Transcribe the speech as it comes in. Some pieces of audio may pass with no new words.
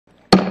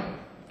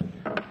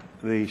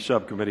The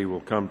subcommittee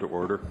will come to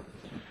order.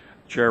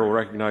 The chair will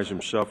recognize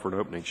himself for an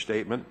opening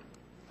statement.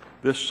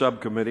 This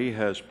subcommittee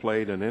has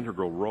played an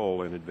integral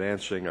role in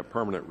advancing a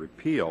permanent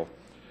repeal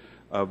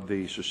of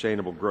the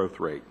Sustainable Growth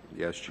Rate,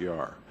 the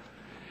SGR,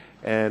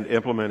 and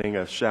implementing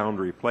a sound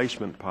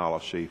replacement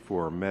policy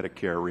for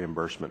Medicare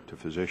reimbursement to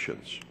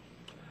physicians.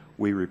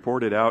 We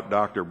reported out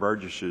Dr.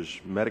 Burgess's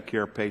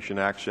Medicare Patient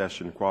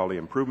Access and Quality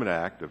Improvement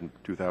Act of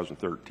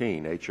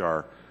 2013,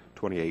 H.R.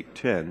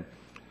 2810,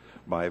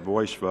 by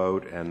voice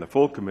vote, and the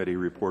full committee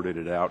reported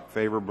it out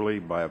favorably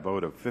by a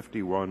vote of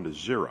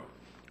 51-0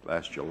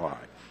 last July.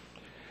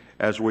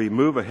 As we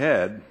move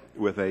ahead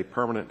with a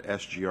permanent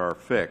SGR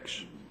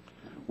fix,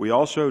 we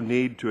also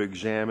need to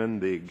examine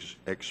the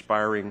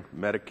expiring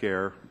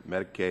Medicare,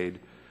 Medicaid,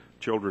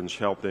 Children's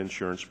Health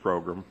Insurance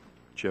Program,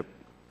 CHIP,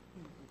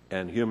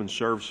 and Human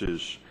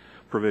Services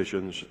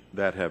provisions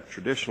that have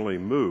traditionally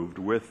moved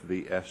with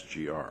the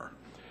SGR.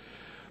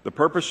 The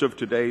purpose of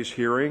today's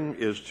hearing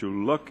is to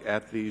look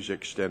at these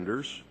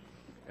extenders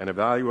and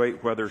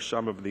evaluate whether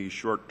some of these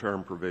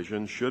short-term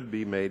provisions should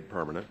be made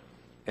permanent,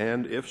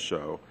 and if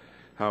so,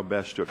 how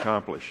best to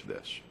accomplish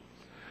this.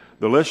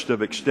 The list of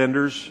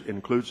extenders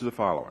includes the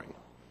following: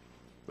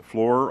 the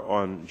floor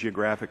on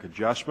geographic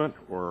adjustment,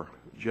 or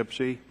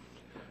GIPSY,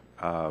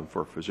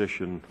 for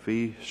physician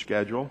fee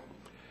schedule,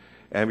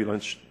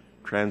 ambulance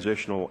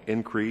transitional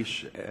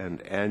increase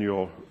and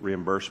annual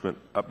reimbursement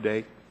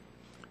update,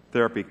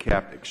 therapy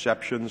cap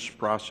exceptions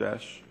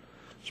process,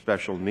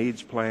 special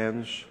needs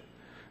plans,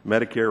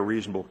 Medicare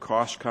reasonable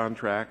cost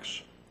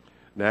contracts,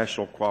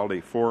 National Quality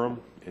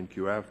Forum,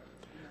 NQF,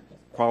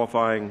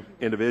 qualifying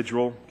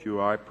individual,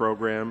 QI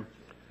program,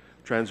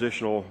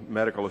 transitional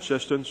medical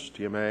assistance,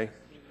 TMA,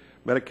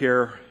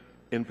 Medicare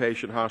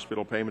inpatient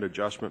hospital payment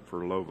adjustment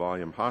for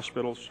low-volume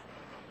hospitals,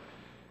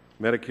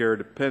 Medicare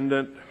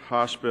dependent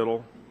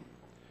hospital,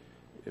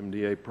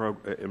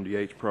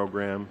 MDH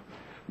program,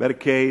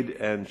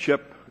 Medicaid and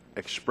CHIP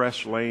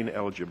express lane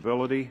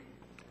eligibility,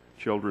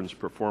 children's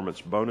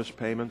performance bonus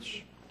payments,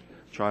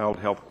 child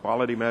health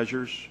quality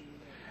measures,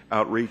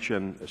 outreach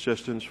and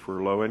assistance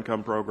for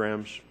low-income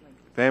programs,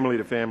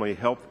 family-to-family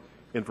health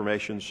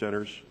information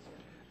centers,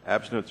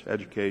 abstinence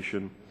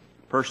education,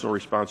 personal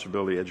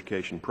responsibility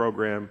education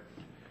program,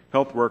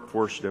 health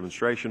workforce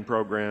demonstration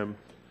program,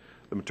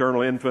 the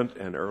maternal infant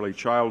and early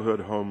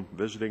childhood home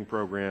visiting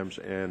programs,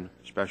 and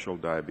special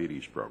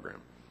diabetes program.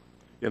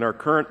 In our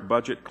current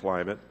budget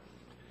climate,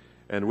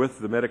 and with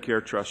the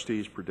Medicare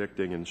trustees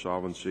predicting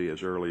insolvency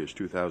as early as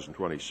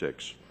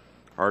 2026,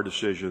 hard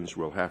decisions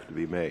will have to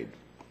be made.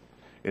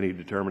 Any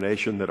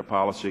determination that a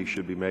policy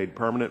should be made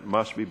permanent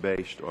must be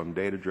based on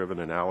data-driven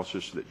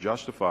analysis that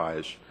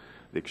justifies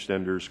the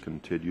extender's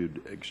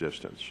continued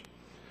existence.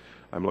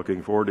 I'm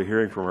looking forward to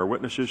hearing from our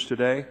witnesses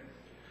today,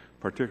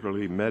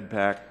 particularly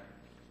MedPAC,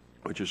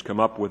 which has come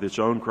up with its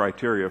own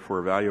criteria for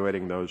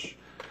evaluating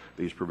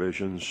these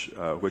provisions,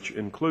 which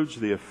includes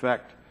the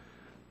effect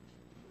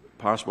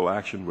possible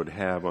action would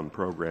have on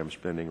program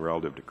spending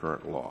relative to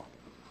current law,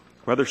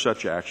 whether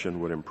such action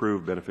would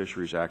improve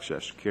beneficiaries'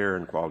 access to care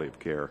and quality of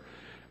care,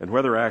 and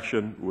whether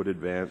action would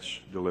advance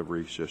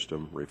delivery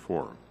system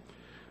reform.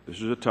 This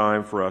is a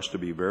time for us to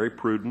be very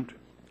prudent,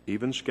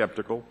 even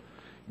skeptical,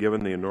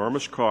 given the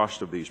enormous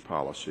cost of these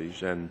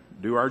policies, and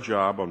do our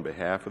job on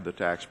behalf of the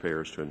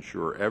taxpayers to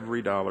ensure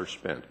every dollar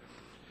spent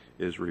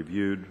is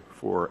reviewed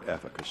for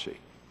efficacy.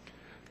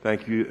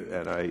 Thank you,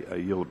 and I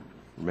yield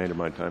the remainder of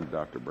my time to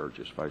Dr.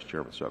 Burgess, Vice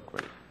Chairman of the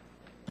Subcommittee.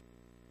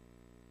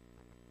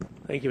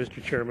 Thank you,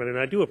 Mr. Chairman, and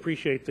I do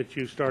appreciate that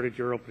you started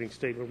your opening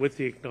statement with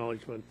the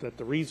acknowledgement that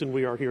the reason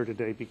we are here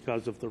today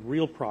because of the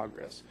real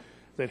progress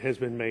that has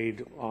been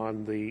made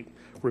on the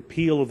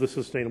repeal of the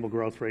Sustainable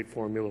Growth Rate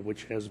formula,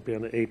 which has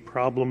been a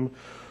problem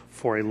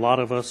for a lot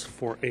of us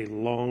for a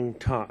long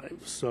time.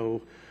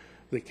 So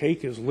the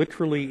cake is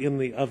literally in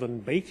the oven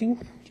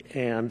baking,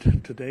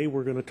 and today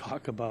we're going to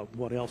talk about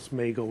what else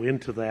may go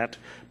into that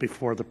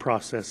before the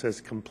process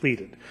is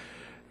completed.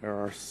 There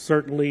are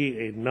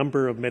certainly a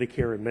number of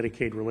Medicare and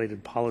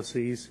Medicaid-related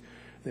policies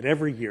that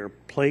every year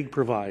plague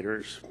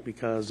providers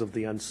because of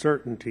the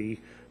uncertainty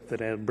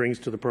that it brings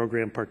to the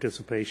program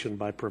participation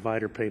by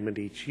provider payment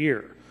each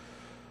year.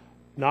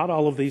 Not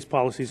all of these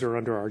policies are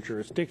under our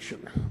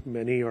jurisdiction.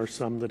 Many are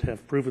some that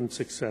have proven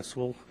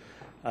successful,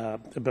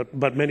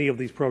 but many of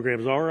these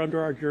programs are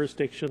under our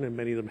jurisdiction, and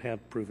many of them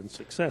have proven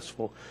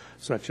successful,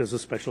 such as the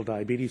special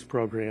diabetes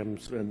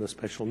programs and the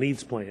special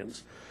needs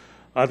plans.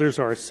 Others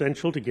are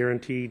essential to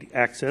guaranteed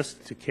access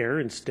to care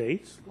in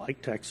states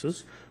like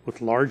Texas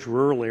with large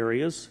rural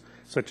areas,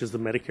 such as the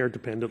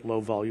Medicare-dependent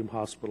low-volume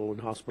hospital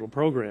and hospital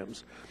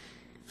programs.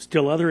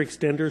 Still, other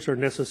extenders are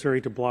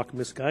necessary to block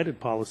misguided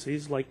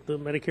policies like the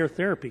Medicare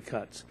therapy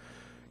cuts.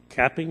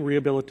 Capping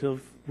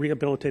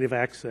rehabilitative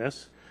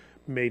access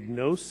made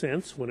no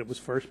sense when it was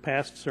first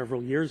passed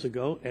several years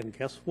ago, and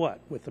guess what?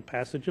 With the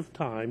passage of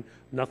time,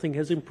 nothing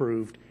has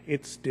improved.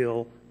 It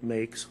still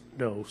makes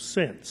no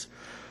sense.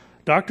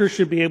 Doctors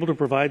should be able to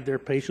provide their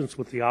patients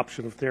with the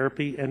option of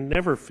therapy and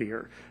never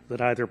fear that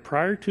either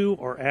prior to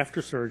or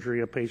after surgery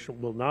a patient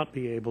will not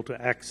be able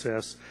to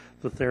access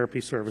the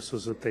therapy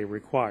services that they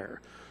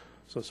require.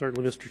 So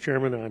certainly, Mr.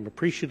 Chairman, I'm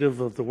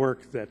appreciative of the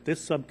work that this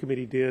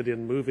subcommittee did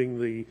in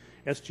moving the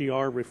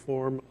SGR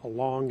reform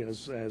along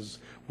as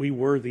we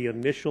were the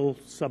initial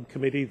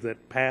subcommittee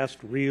that passed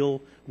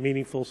real,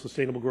 meaningful,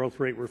 sustainable growth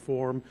rate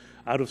reform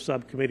out of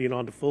subcommittee and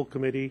onto full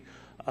committee.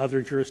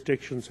 Other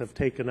jurisdictions have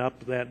taken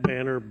up that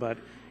banner, but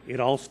it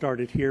all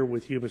started here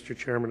with you, Mr.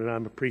 Chairman, and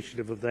I'm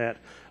appreciative of that.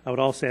 I would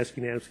also ask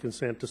unanimous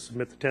consent to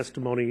submit the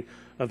testimony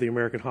of the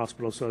American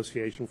Hospital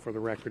Association for the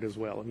record as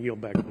well, and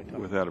yield back my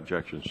time. Without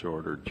objection, so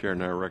ordered. Chair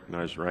now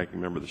recognizes the ranking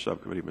member of the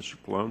subcommittee, Mr.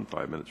 Pallone,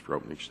 5 minutes for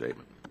opening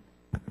statement.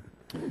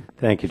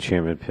 Thank you,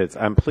 Chairman Pitts.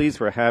 I'm pleased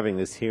we're having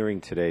this hearing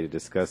today to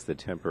discuss the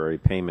temporary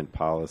payment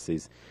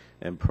policies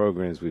and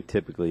programs we've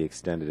typically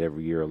extended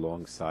every year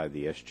alongside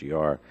the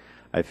SGR.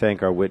 I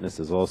thank our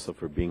witnesses also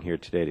for being here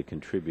today to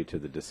contribute to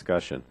the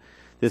discussion.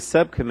 This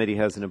subcommittee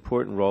has an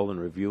important role in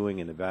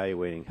reviewing and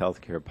evaluating health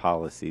care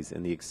policies,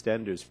 and the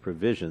extenders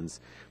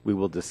provisions we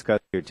will discuss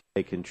here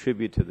today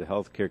contribute to the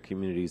health care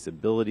community's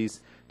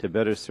abilities to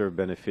better serve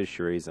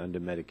beneficiaries under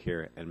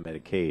Medicare and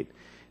Medicaid.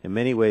 In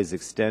many ways,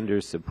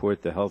 extenders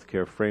support the health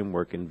care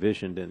framework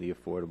envisioned in the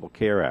Affordable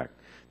Care Act.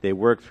 They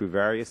work through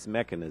various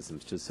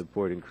mechanisms to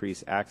support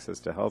increased access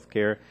to health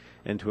care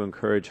and to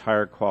encourage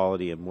higher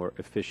quality and more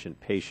efficient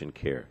patient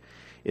care.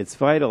 It's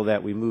vital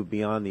that we move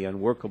beyond the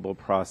unworkable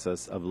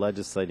process of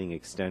legislating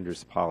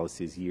extenders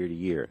policies year to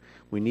year.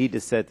 We need to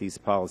set these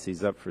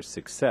policies up for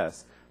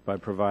success by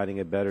providing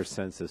a better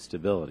sense of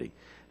stability.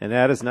 And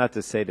that is not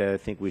to say that I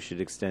think we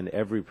should extend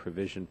every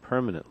provision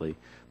permanently,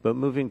 but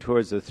moving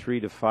towards a 3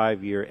 to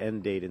 5 year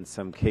end date in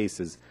some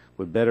cases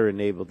would better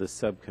enable the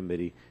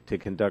subcommittee to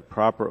conduct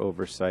proper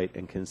oversight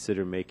and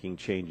consider making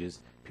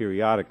changes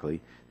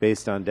periodically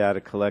based on data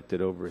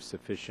collected over a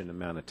sufficient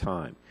amount of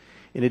time.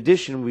 In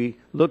addition, we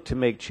look to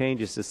make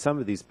changes to some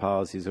of these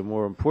policies, and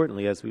more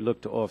importantly, as we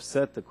look to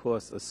offset the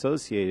costs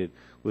associated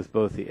with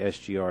both the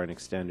SGR and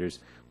extenders,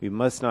 we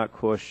must not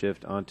cost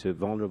shift onto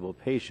vulnerable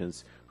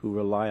patients who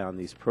rely on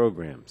these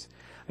programs.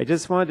 I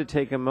just wanted to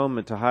take a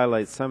moment to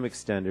highlight some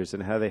extenders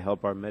and how they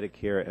help our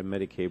Medicare and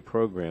Medicaid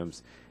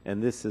programs,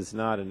 and this is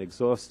not an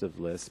exhaustive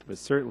list, but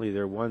certainly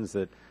there are ones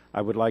that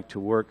I would like to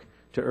work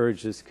to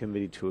urge this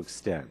committee to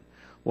extend.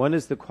 One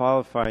is the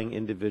Qualifying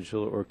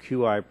Individual or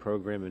QI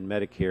program in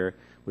Medicare,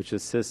 which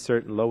assists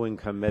certain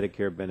low-income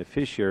Medicare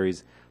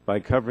beneficiaries by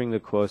covering the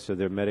cost of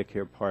their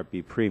Medicare Part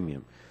B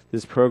premium.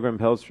 This program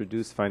helps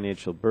reduce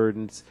financial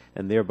burdens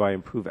and thereby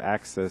improve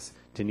access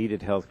to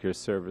needed health care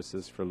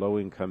services for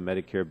low-income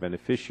Medicare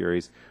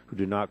beneficiaries who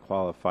do not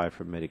qualify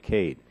for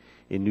Medicaid.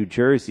 In New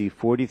Jersey,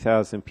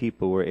 40,000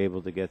 people were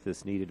able to get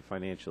this needed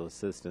financial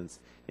assistance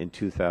in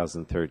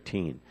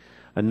 2013.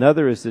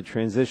 Another is the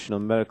Transitional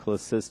Medical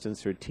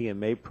Assistance, or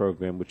TMA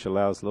program, which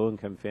allows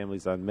low-income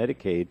families on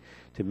Medicaid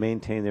to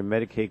maintain their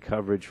Medicaid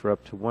coverage for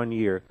up to 1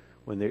 year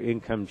when their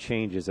income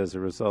changes as a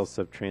result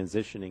of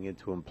transitioning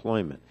into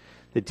employment.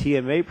 The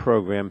TMA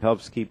program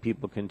helps keep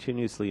people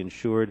continuously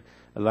insured,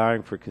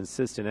 allowing for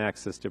consistent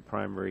access to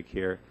primary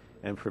care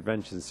and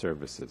prevention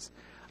services.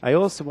 I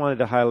also wanted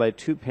to highlight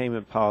two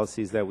payment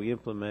policies that we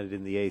implemented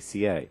in the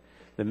ACA.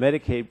 The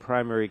Medicaid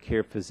Primary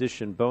Care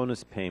Physician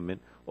Bonus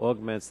Payment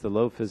augments the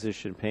low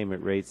physician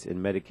payment rates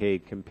in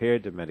Medicaid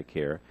compared to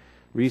Medicare.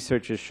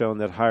 Research has shown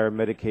that higher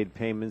Medicaid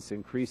payments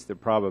increase the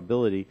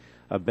probability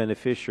of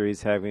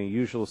beneficiaries having a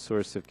usual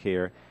source of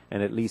care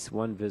and at least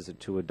one visit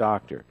to a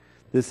doctor.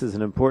 This is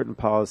an important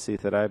policy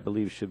that I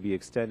believe should be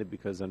extended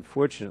because,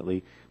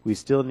 unfortunately, we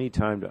still need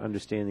time to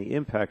understand the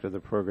impact of the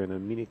program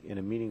in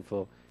a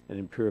meaningful and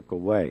empirical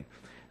way.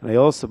 And I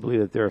also believe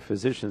that there are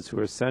physicians who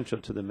are essential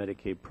to the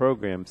Medicaid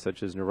program,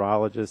 such as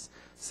neurologists,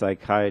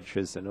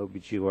 psychiatrists, and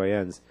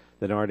OBGYNs,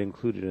 that aren't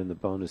included in the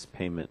bonus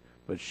payment,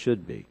 but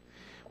should be.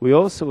 We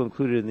also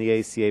included in the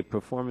ACA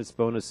performance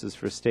bonuses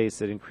for states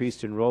that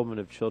increased enrollment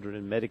of children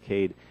in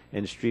Medicaid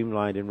and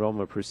streamlined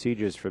enrollment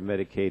procedures for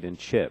Medicaid and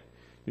CHIP.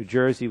 New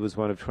Jersey was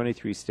one of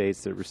 23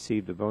 states that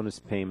received a bonus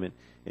payment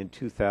in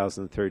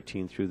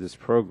 2013 through this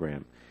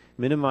program.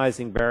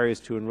 Minimizing barriers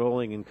to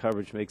enrolling in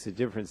coverage makes a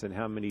difference in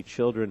how many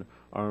children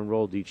are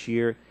enrolled each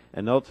year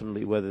and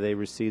ultimately whether they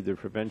receive the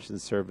prevention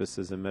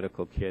services and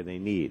medical care they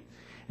need.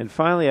 And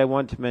finally, I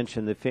want to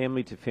mention the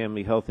Family to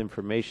Family Health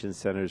Information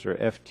Centers, or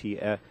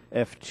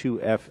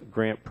F2F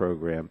grant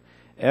program.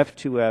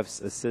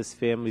 F2Fs assist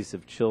families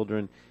of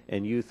children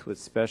and youth with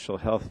special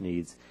health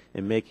needs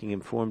in making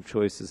informed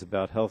choices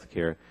about health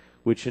care,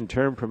 which in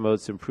turn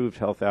promotes improved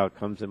health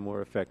outcomes and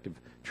more effective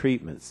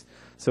treatments.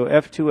 So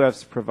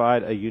F2Fs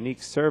provide a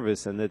unique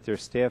service in that they're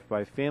staffed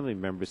by family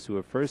members who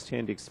have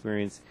firsthand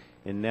experience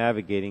in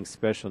navigating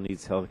special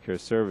needs health care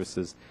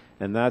services,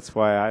 and that's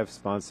why I've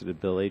sponsored a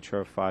bill,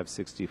 H.R.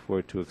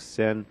 564, to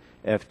extend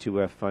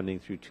F2F funding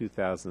through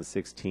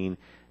 2016,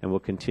 and will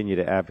continue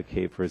to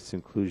advocate for its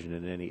inclusion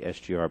in any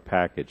SGR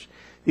package.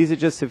 These are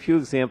just a few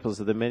examples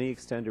of the many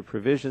extended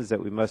provisions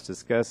that we must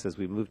discuss as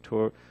we move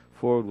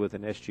forward with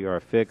an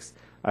SGR fix.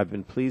 I've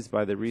been pleased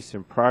by the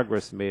recent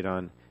progress made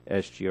on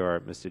SGR,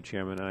 Mr.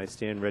 Chairman, and I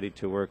stand ready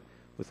to work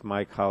with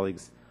my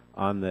colleagues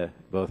on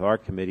both our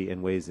committee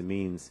and Ways and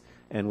Means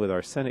and with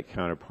our Senate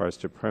counterparts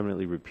to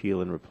permanently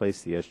repeal and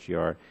replace the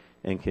SGR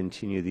and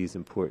continue these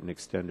important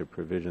extender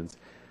provisions.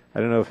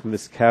 I don't know if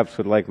Ms. Capps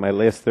would like my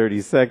last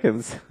 30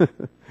 seconds.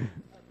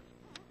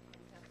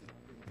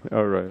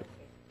 All right.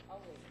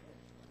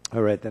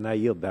 All right, then I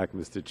yield back,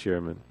 Mr.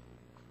 Chairman.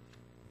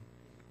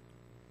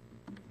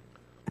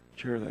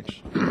 Chair, thanks,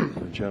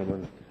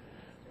 gentlemen.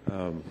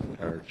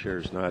 Our chair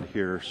is not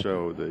here,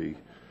 so the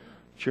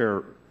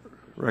chair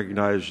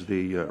recognizes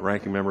the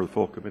ranking member of the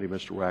full committee,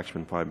 Mr.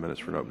 Waxman, 5 minutes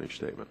for an opening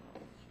statement.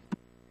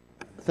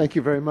 Thank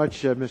you very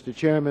much, Mr.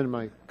 Chairman,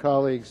 my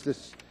colleagues.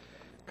 This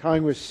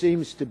Congress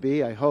seems to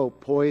be, I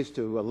hope, poised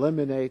to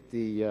eliminate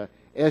the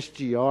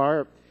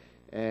SGR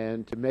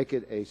and to make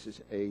it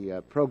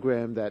a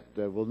program that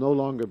will no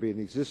longer be in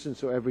existence.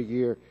 So every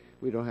year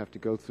we don't have to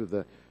go through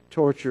the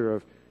torture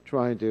of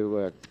trying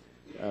to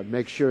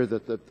make sure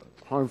that the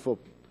harmful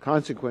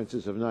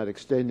consequences of not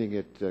extending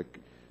it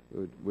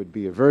would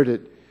be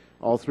averted.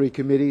 All three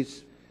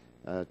committees,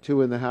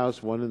 2 in the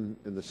House, 1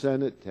 in the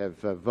Senate, have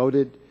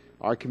voted.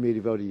 Our committee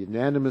voted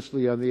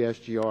unanimously on the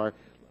SGR.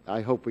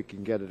 I hope we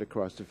can get it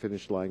across the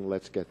finish line.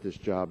 Let's get this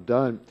job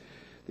done.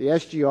 The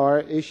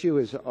SGR issue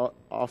is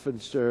often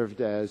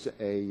served as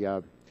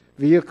a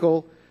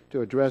vehicle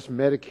to address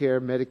Medicare,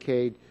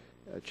 Medicaid,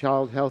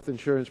 child health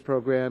insurance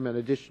program, and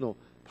additional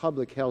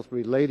public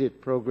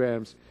health-related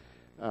programs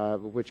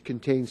which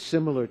contain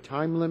similar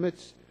time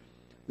limits.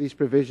 These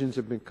provisions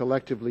have been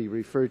collectively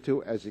referred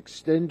to as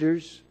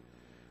extenders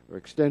or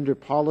extender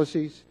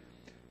policies.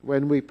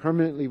 When we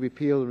permanently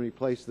repeal and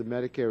replace the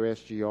Medicare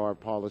SGR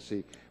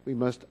policy, we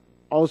must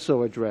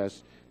also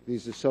address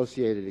these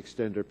associated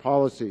extender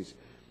policies.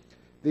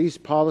 These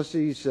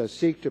policies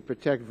seek to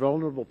protect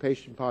vulnerable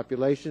patient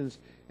populations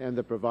and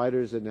the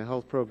providers and the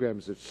health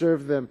programs that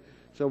serve them,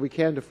 so we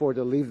can't afford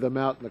to leave them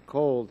out in the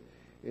cold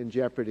in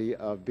jeopardy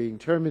of being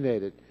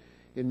terminated.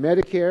 In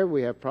Medicare,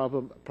 we have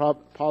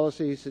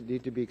policies that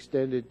need to be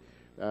extended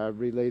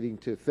relating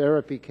to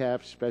therapy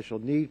caps, special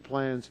need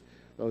plans.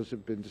 Those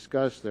have been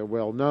discussed. They're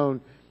well known.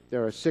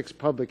 There are 6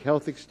 public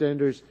health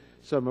extenders,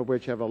 some of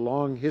which have a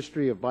long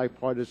history of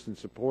bipartisan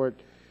support,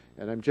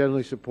 and I'm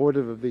generally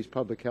supportive of these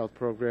public health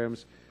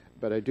programs,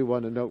 but I do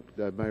want to note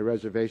my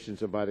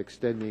reservations about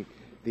extending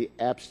the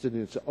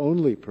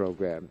abstinence-only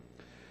program.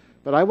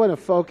 But I want to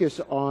focus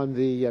on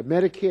the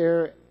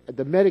Medicare,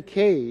 the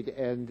Medicaid,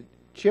 and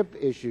CHIP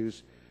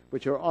issues,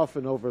 which are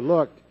often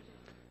overlooked.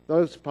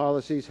 Those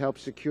policies help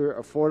secure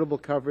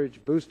affordable coverage,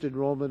 boost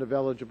enrollment of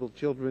eligible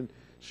children,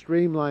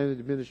 streamline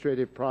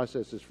administrative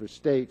processes for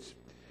states.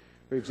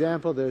 For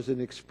example, there's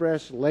an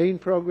Express Lane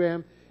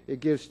program. It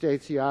gives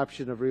states the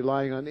option of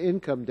relying on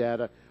income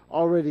data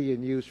already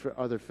in use for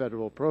other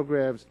federal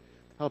programs,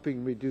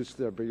 helping reduce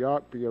their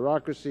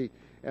bureaucracy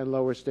and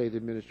lower state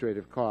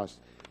administrative costs.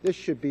 This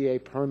should be a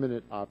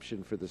permanent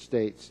option for the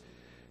states.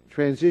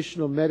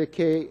 Transitional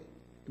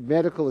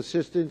medical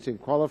assistance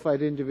and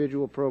qualified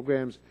individual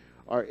programs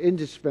are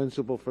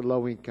indispensable for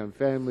low-income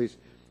families.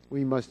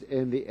 We must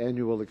end the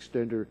annual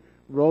extender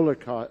roller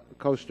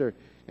coaster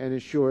and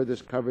ensure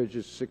this coverage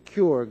is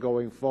secure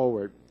going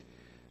forward.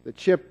 The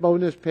CHIP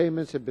bonus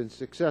payments have been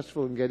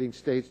successful in getting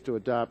states to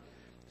adopt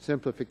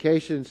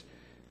simplifications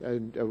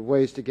and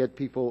ways to get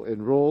people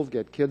enrolled,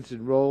 get kids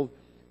enrolled.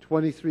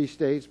 23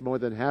 states, more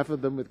than half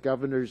of them with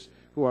governors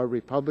who are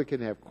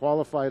Republican, have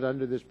qualified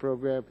under this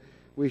program.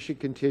 We should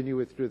continue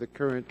it through the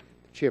current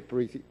CHIP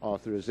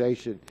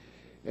reauthorization.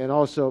 And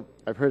also,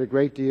 I've heard a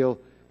great deal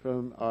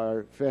from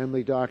our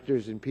family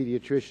doctors and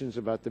pediatricians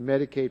about the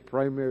Medicaid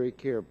primary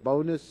care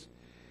bonus.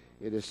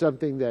 It is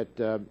something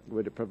that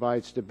would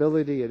provide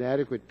stability and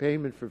adequate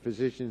payment for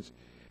physicians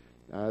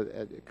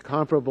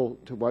comparable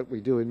to what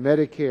we do in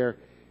Medicare,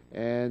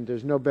 and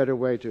there's no better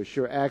way to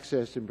assure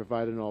access and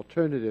provide an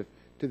alternative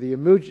to the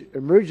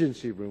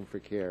emergency room for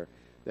care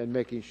than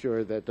making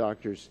sure that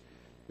doctors,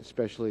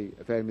 especially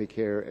family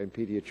care and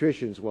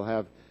pediatricians, will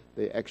have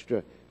the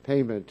extra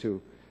payment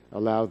to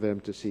allow them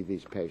to see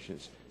these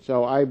patients.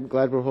 So I'm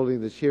glad we're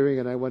holding this hearing,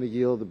 and I want to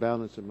yield the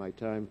balance of my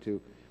time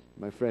to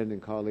my friend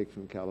and colleague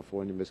from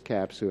California, Ms.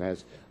 Capps, who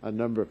has a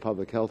number of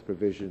public health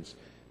provisions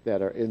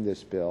that are in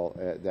this bill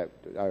that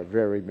are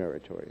very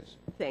meritorious.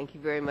 Thank you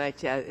very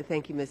much.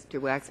 Thank you, Mr.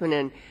 Waxman.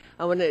 And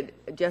I wanted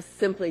just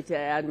simply to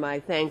add my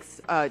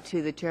thanks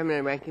to the Chairman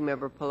and Ranking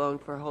Member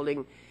Pallone for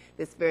holding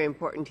this very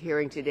important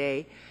hearing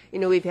today. You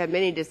know, we've had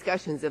many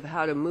discussions of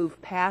how to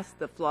move past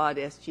the flawed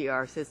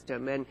SGR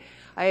system, and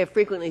I have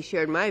frequently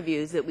shared my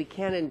views that we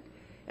can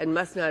and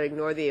must not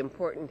ignore the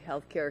important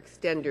health care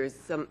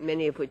extenders,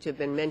 many of which have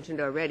been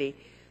mentioned already.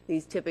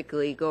 These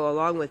typically go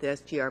along with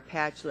SGR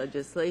patch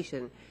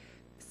legislation.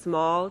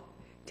 Small,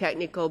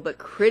 technical, but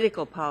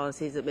critical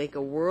policies that make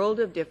a world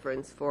of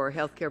difference for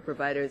healthcare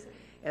providers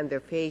and their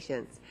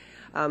patients.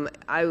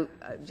 I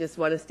just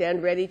want to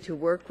stand ready to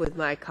work with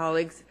my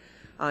colleagues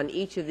on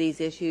each of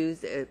these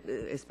issues,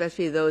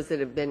 especially those that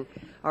have been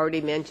already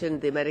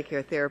mentioned, the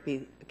Medicare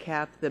therapy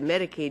cap, the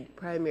Medicaid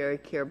primary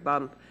care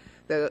bump,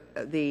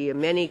 the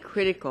many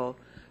critical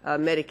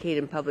Medicaid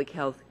and public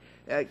health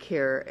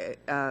care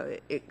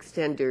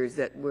extenders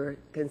that we're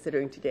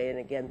considering today. And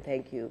again,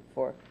 thank you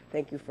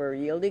for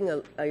yielding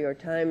your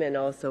time and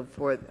also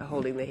for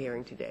holding the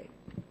hearing today.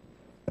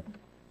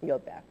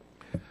 Yield back.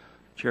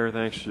 Chair,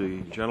 thanks to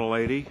the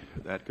gentlelady.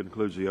 That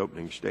concludes the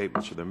opening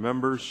statements of the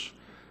members.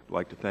 I'd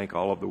like to thank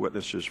all of the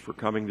witnesses for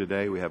coming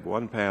today. We have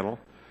one panel.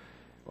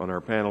 On our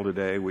panel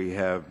today, we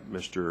have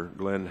Mr.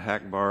 Glenn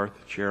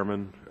Hackbarth,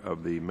 Chairman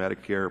of the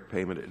Medicare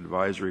Payment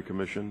Advisory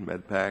Commission,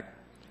 MedPAC.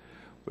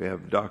 We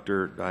have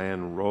Dr.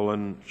 Diane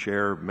Rowland,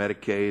 Chair of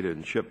Medicaid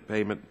and CHIP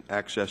Payment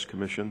Access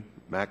Commission,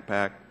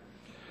 MACPAC.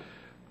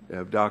 We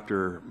have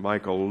Dr.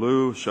 Michael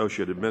Liu,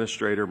 Associate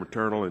Administrator,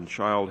 Maternal and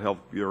Child Health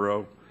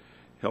Bureau,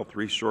 Health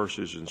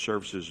Resources and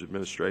Services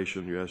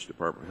Administration, U.S.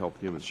 Department of Health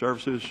and Human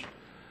Services.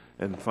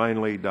 And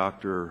finally,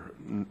 Dr.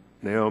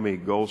 Naomi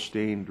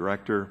Goldstein,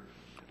 Director,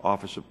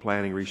 Office of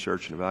Planning,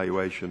 Research and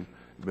Evaluation,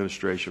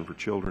 Administration for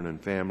Children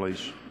and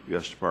Families,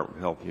 U.S. Department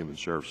of Health and Human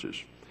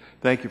Services.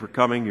 Thank you for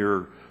coming.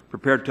 Your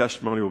prepared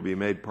testimony will be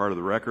made part of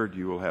the record.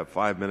 You will have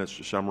 5 minutes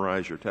to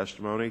summarize your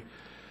testimony,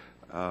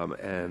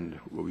 and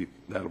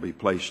that'll be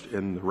placed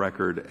in the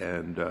record.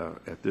 And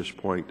at this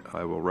point,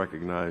 I will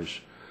recognize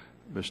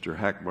Mr.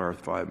 Hackbarth,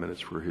 5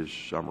 minutes for his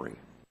summary.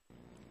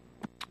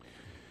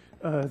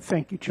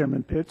 Thank you,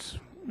 Chairman Pitts,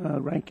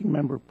 Ranking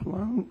Member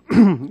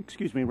Pallone,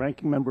 excuse me,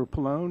 Ranking Member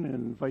Pallone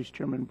and Vice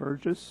Chairman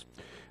Burgess.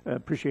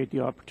 Appreciate the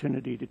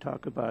opportunity to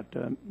talk about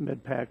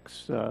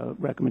MedPAC's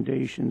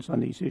recommendations on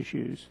these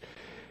issues.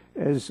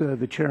 As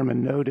the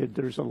chairman noted,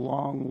 there's a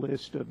long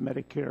list of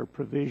Medicare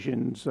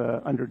provisions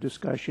under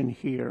discussion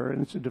here,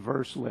 and it's a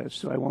diverse list,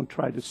 so I won't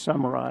try to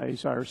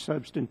summarize our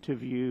substantive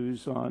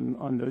views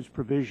on those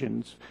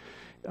provisions.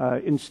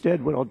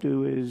 Instead, what I'll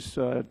do is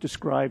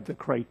describe the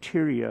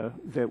criteria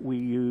that we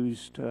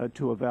used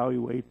to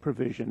evaluate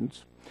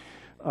provisions.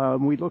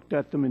 We looked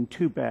at them in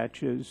two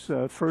batches.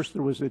 First,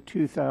 there was a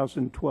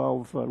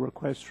 2012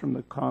 request from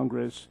the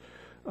Congress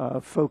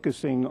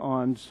focusing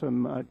on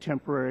some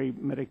temporary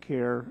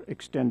Medicare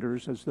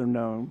extenders, as they're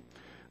known.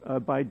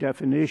 By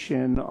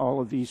definition, all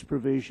of these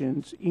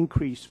provisions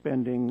increase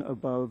spending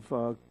above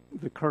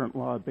the current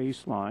law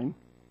baseline.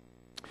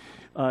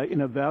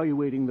 In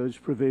evaluating those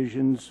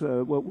provisions,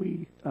 what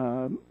we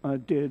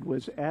did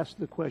was ask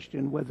the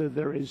question whether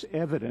there is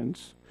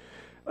evidence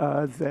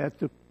that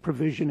the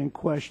provision in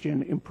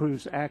question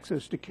improves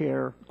access to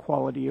care,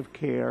 quality of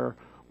care,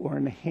 or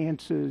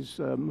enhances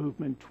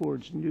movement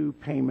towards new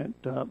payment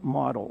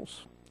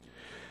models.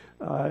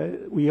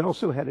 We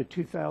also had a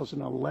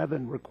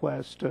 2011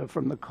 request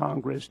from the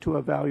Congress to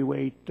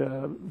evaluate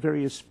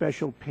various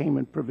special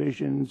payment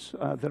provisions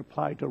that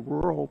apply to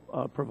rural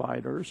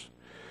providers.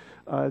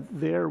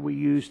 There we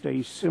used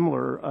a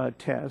similar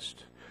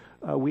test.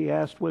 We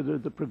asked whether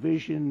the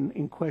provision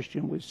in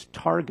question was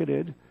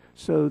targeted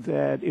so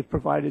that it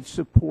provided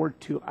support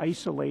to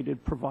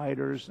isolated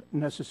providers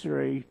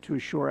necessary to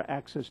assure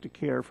access to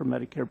care for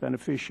Medicare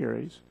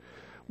beneficiaries,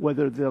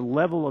 whether the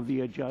level of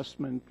the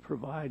adjustment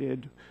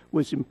provided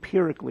was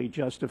empirically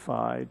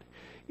justified,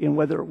 and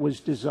whether it was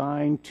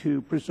designed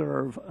to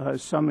preserve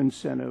some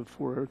incentive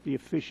for the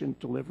efficient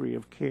delivery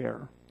of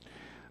care.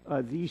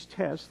 These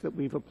tests that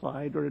we've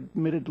applied are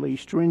admittedly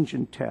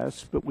stringent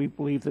tests, but we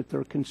believe that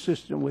they're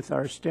consistent with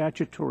our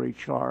statutory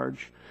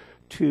charge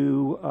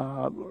to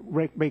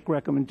make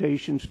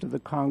recommendations to the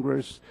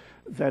Congress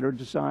that are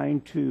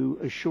designed to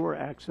assure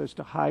access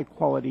to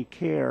high-quality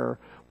care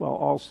while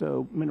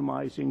also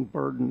minimizing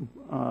burden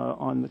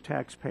on the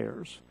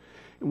taxpayers.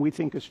 And we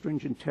think a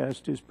stringent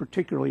test is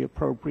particularly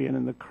appropriate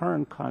in the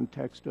current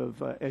context of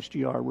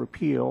SGR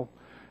repeal.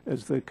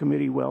 As the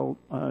committee well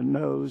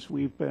knows,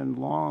 we've been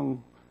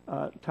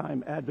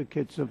long-time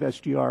advocates of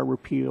SGR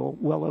repeal,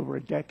 well over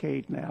a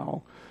decade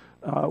now.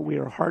 We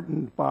are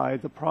heartened by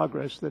the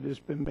progress that has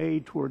been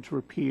made towards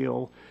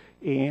repeal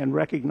and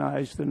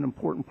recognize that an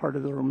important part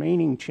of the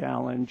remaining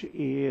challenge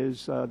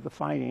is the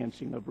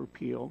financing of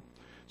repeal.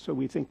 So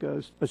we think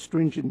a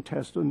stringent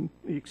test on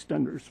the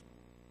extenders,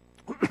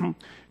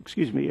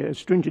 excuse me, a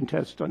stringent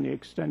test on the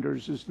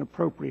extenders is an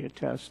appropriate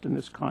test in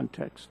this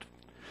context.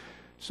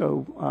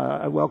 So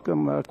I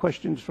welcome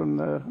questions from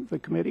the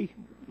committee.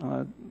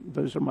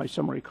 Those are my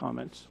summary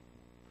comments.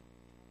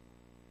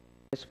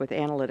 With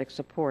analytic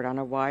support on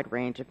a wide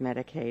range of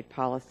Medicaid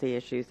policy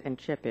issues and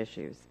CHIP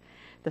issues.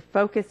 The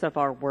focus of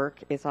our work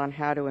is on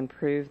how to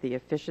improve the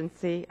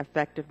efficiency,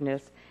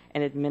 effectiveness,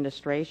 and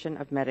administration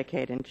of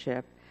Medicaid and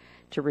CHIP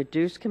to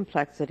reduce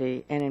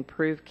complexity and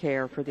improve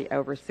care for the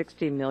over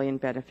 60 million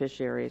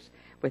beneficiaries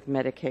with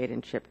Medicaid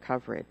and CHIP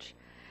coverage.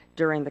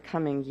 During the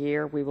coming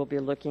year, we will be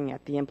looking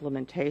at the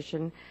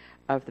implementation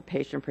of the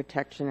Patient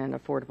Protection and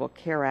Affordable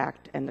Care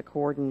Act and the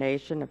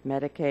coordination of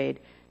Medicaid,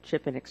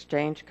 CHIP, and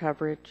exchange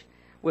coverage.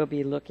 We'll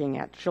be looking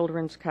at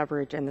children's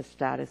coverage and the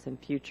status and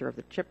future of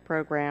the CHIP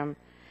program,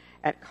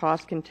 at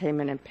cost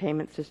containment and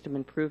payment system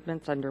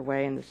improvements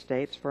underway in the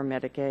states for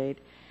Medicaid,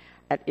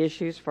 at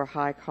issues for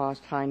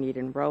high-cost, high-need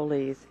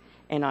enrollees,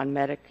 and on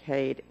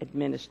Medicaid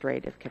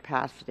administrative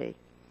capacity.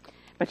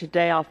 But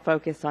today I'll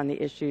focus on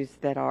the issues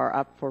that are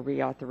up for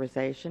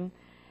reauthorization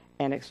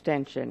and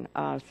extension.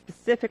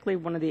 Specifically,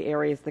 one of the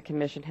areas the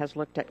Commission has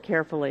looked at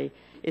carefully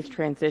is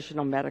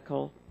Transitional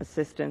Medical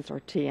Assistance,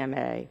 or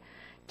TMA.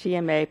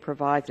 TMA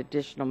provides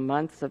additional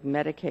months of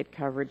Medicaid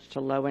coverage to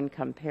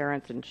low-income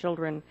parents and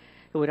children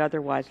who would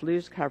otherwise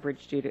lose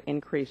coverage due to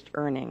increased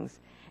earnings,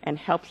 and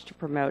helps to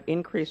promote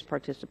increased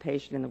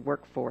participation in the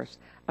workforce,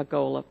 a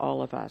goal of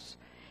all of us.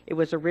 It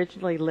was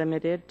originally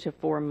limited to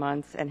 4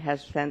 months and has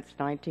since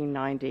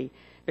 1990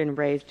 been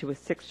raised to a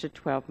 6 to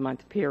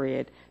 12-month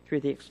period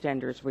through the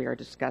extenders we are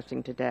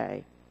discussing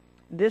today.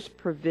 This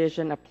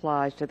provision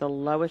applies to the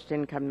lowest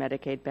income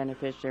Medicaid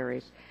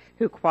beneficiaries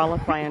who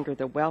qualify under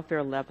the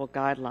welfare level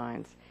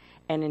guidelines,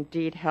 and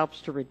indeed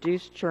helps to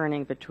reduce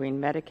churning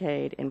between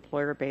Medicaid,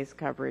 employer-based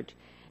coverage,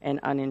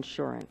 and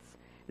uninsurance.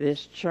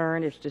 This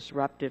churn is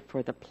disruptive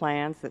for the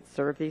plans that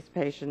serve these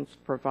patients,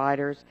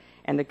 providers,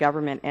 and the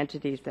government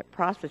entities that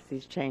process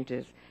these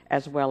changes,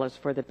 as well as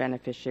for the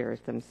beneficiaries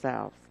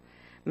themselves.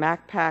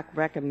 MACPAC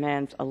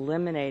recommends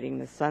eliminating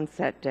the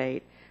sunset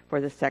date for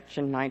the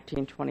Section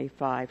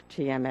 1925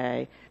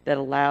 TMA that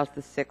allows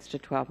the 6 to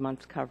 12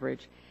 months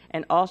coverage,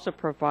 and also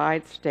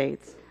provides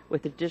states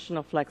with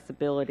additional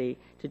flexibility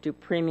to do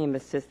premium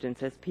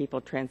assistance as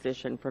people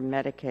transition from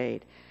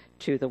Medicaid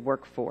to the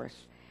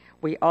workforce.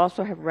 We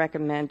also have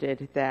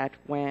recommended that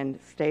when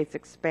states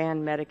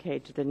expand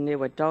Medicaid to the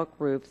new adult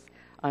groups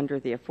under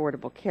the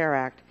Affordable Care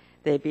Act,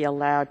 they be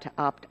allowed to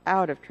opt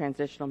out of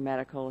transitional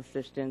medical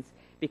assistance,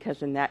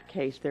 because in that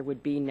case there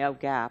would be no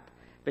gap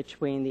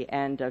between the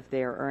end of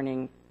their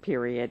earning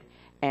period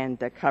and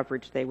the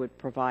coverage they would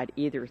provide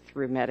either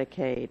through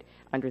Medicaid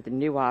under the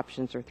new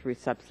options or through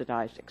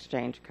subsidized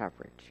exchange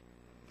coverage.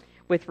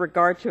 With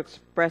regard to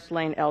express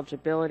lane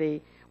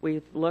eligibility,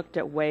 we've looked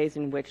at ways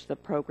in which the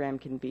program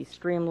can be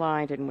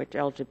streamlined, in which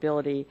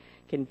eligibility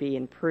can be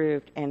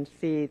improved, and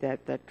see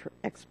that the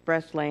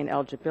express lane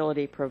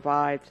eligibility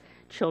provides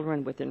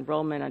children with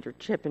enrollment under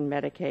CHIP and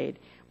Medicaid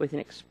with an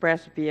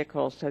express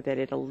vehicle so that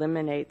it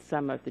eliminates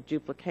some of the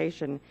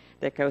duplication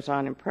that goes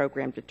on in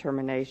program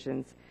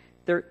determinations.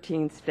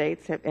 13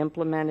 states have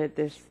implemented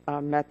this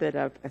method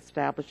of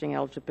establishing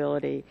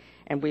eligibility,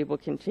 and we will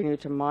continue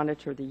to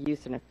monitor the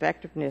use and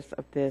effectiveness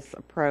of this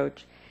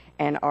approach,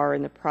 and are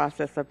in the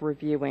process of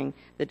reviewing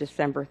the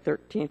December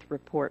 13th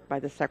report by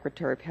the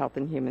Secretary of Health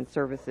and Human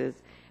Services,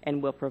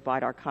 and will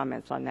provide our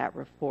comments on that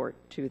report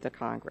to the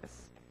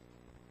Congress.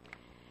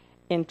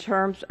 In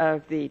terms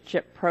of the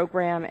CHIP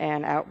program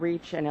and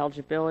outreach and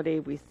eligibility,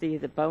 we see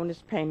the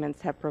bonus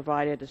payments have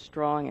provided a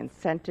strong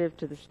incentive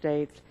to the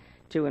states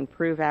to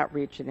improve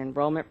outreach and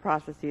enrollment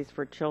processes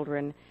for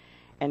children,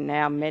 and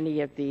now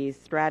many of these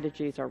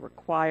strategies are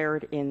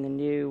required in the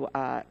new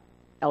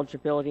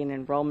eligibility and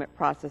enrollment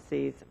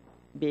processes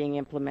being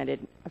implemented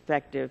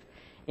effective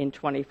in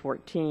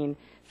 2014.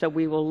 So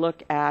we will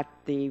look at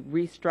the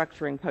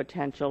restructuring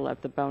potential of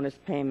the bonus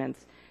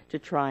payments to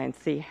try and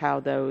see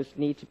how those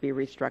need to be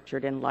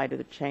restructured in light of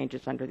the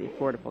changes under the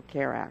Affordable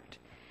Care Act.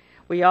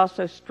 We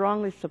also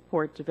strongly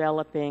support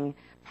developing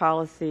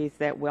policies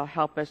that will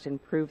help us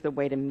improve the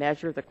way to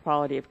measure the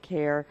quality of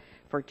care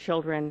for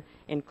children,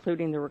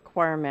 including the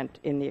requirement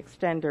in the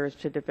extenders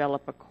to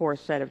develop a core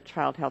set of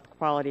child health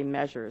quality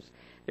measures.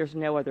 There's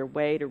no other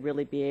way to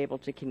really be able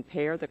to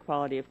compare the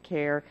quality of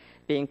care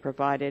being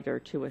provided or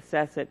to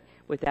assess it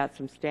without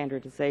some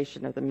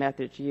standardization of the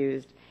methods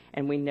used,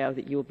 and we know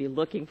that you will be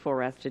looking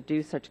for us to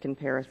do such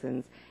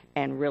comparisons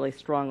and really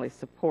strongly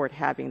support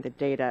having the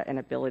data and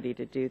ability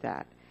to do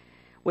that.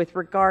 With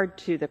regard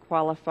to the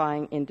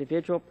qualifying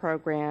individual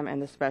program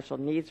and the special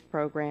needs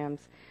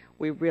programs,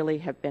 we really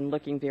have been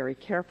looking very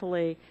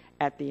carefully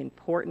at the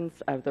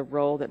importance of the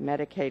role that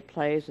Medicaid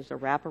plays as a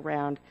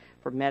wraparound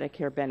for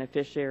Medicare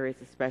beneficiaries,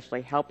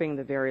 especially helping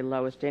the very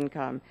lowest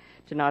income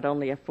to not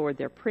only afford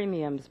their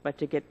premiums, but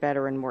to get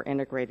better and more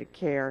integrated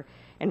care,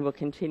 and will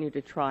continue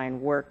to try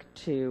and work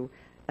to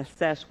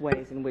assess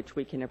ways in which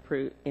we can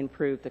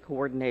improve the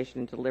coordination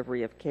and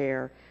delivery of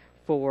care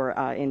for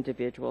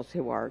individuals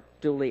who are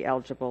dually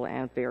eligible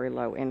and very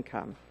low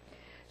income.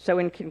 So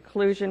in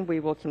conclusion, we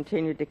will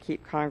continue to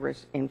keep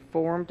Congress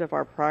informed of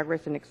our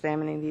progress in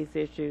examining these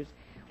issues.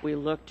 We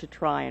look to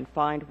try and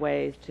find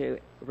ways to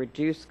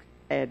reduce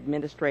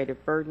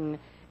administrative burden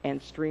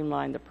and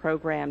streamline the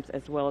programs,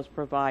 as well as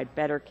provide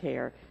better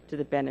care to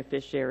the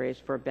beneficiaries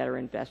for a better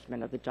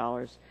investment of the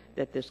dollars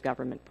that this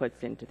government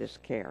puts into this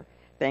care.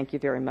 Thank you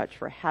very much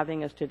for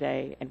having us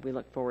today, and we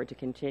look forward to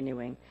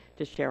continuing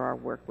to share our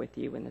work with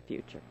you in the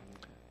future.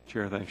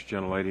 Chair, thanks,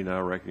 gentlelady.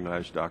 Now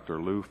recognize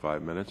Dr. Liu,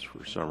 5 minutes for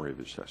a summary of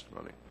his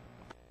testimony.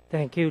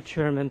 Thank you,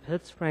 Chairman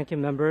Pitts,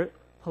 Ranking Member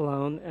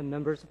Pallone, and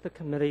members of the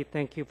committee.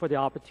 Thank you for the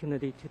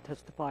opportunity to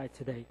testify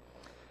today.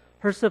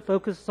 HRSA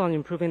focuses on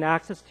improving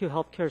access to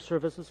health care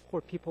services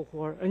for people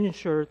who are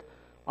uninsured,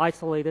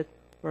 isolated,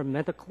 or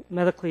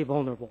medically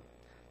vulnerable.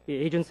 The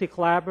agency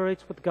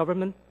collaborates with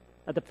government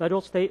at the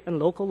federal, state, and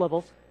local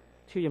levels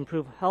to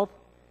improve health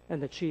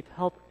and achieve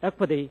health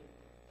equity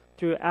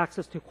through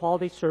access to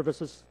quality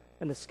services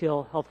and the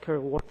skilled healthcare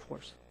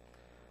workforce.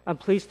 I'm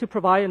pleased to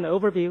provide an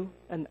overview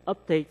and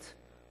updates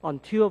on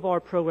two of our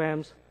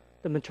programs,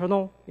 the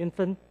Maternal,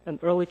 Infant, and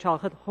Early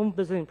Childhood Home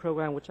Visiting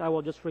Program, which I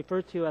will just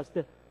refer to as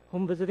the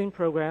Home Visiting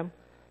Program,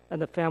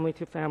 and the Family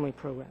to Family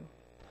Program.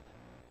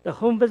 The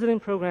Home Visiting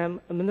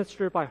Program,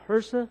 administered by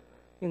HRSA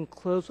in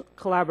close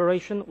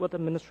collaboration with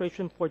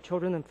Administration for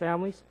Children and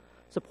Families,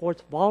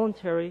 supports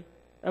voluntary,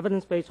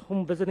 evidence-based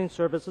home visiting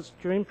services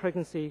during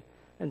pregnancy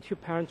and to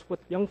parents with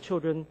young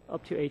children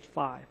up to age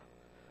 5.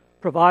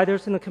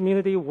 Providers in the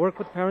community work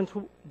with parents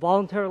who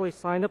voluntarily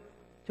sign up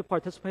to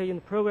participate in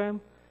the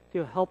program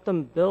to help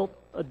them build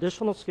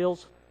additional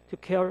skills to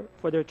care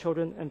for their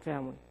children and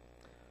family.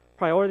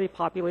 Priority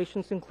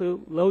populations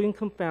include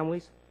low-income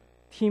families,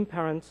 teen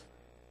parents,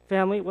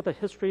 family with a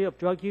history of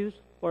drug use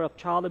or of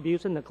child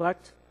abuse and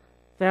neglect,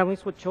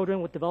 families with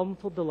children with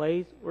developmental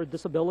delays or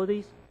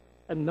disabilities,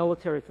 and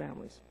military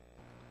families.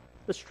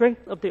 The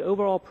strength of the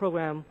overall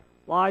program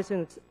lies in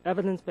its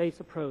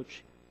evidence-based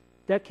approach.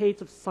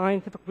 Decades of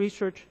scientific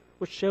research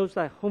which shows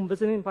that home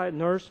visiting by a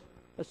nurse,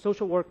 a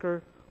social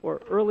worker,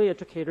 or early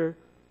educator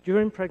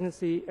during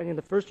pregnancy and in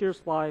the first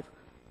year's life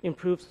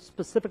improves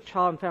specific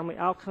child and family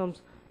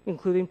outcomes,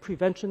 including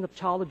prevention of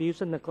child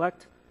abuse and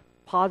neglect,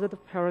 positive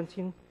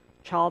parenting,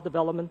 child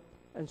development,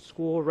 and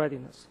school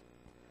readiness.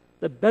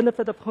 The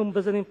benefit of home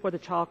visiting for the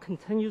child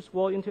continues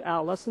well into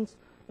adolescence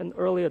and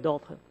early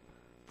adulthood.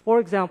 For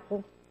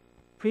example,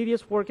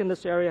 previous work in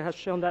this area has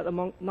shown that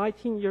among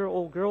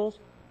 19-year-old girls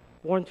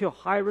born to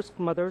high-risk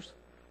mothers,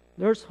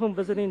 nurse home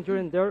visiting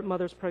during their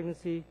mother's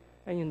pregnancy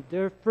and in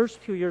their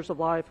first 2 years of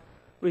life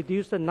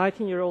reduced the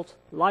 19-year-old's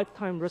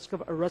lifetime risk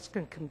of arrest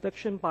and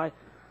conviction by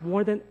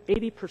more than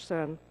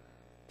 80%,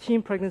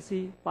 teen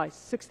pregnancy by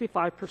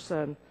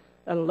 65%,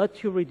 and led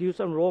to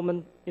reduced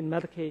enrollment in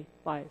Medicaid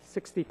by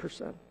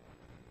 60%.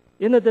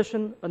 In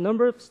addition, a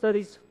number of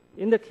studies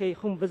indicate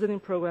home visiting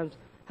programs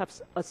have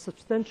a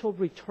substantial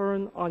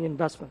return on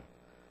investment.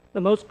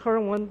 The most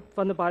current one,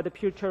 funded by the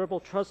Pew Charitable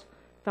Trust,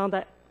 found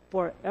that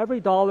for every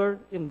dollar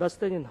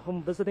invested in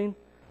home visiting,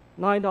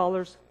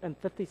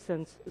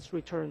 $9.50 is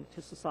returned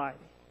to society.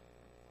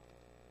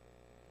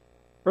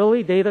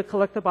 Early data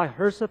collected by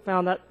HRSA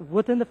found that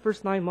within the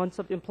first 9 months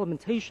of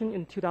implementation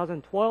in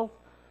 2012,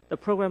 the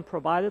program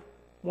provided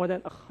more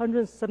than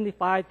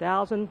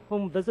 175,000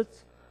 home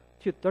visits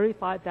to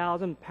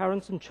 35,000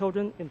 parents and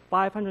children in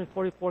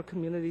 544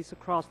 communities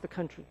across the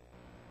country.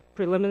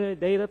 Preliminary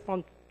data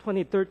from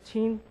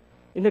 2013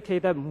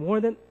 indicate that more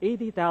than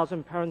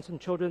 80,000 parents and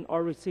children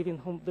are receiving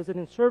home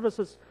visiting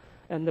services,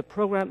 and the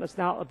program is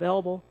now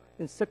available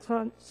in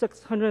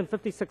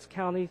 656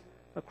 counties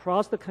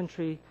across the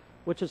country,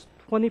 which is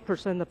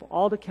 20% of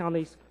all the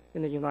counties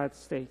in the United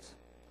States.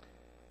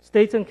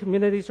 States and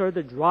communities are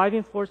the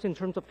driving force in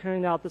terms of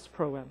carrying out this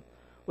program.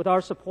 With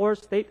our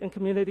support, state and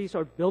communities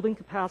are building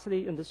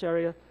capacity in this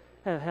area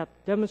and have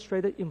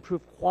demonstrated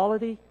improved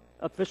quality,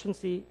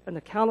 efficiency, and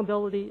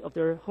accountability of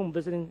their home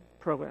visiting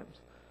programs.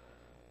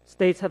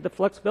 States have the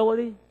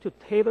flexibility to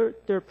tailor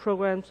their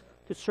programs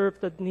to serve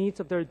the needs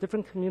of their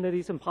different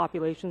communities and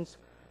populations.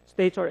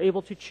 States are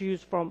able to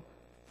choose from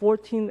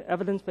 14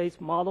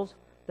 evidence-based models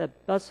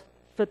that best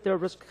fit their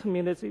risk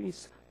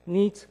communities'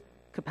 needs,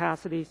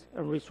 capacities,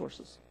 and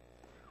resources.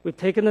 We've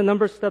taken a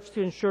number of steps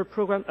to ensure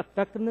program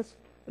effectiveness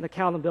and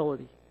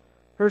accountability.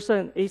 HRSA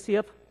and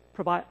ACF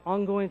provide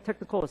ongoing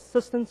technical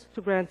assistance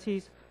to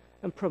grantees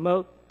and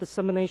promote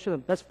dissemination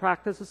of best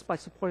practices by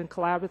supporting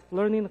collaborative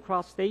learning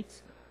across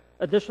states.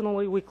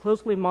 Additionally, we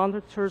closely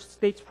monitor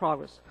states'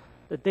 progress.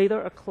 The data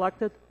are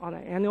collected on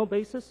an annual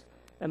basis,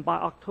 and by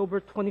October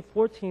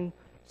 2014,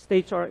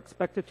 states are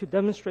expected to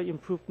demonstrate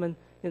improvement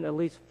in at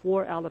least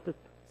 4 out of the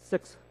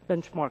 6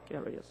 benchmark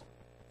areas.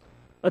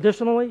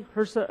 Additionally,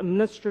 HRSA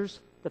administers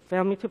the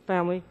Family to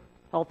Family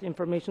Health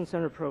Information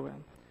Center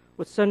program,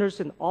 with centers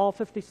in all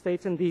 50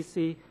 states and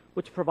D.C.,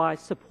 which provide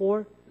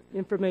support,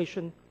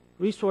 information,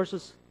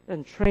 resources,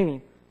 and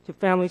training to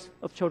families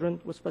of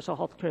children with special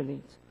health care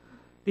needs.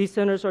 These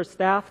centers are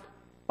staffed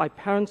by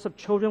parents of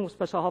children with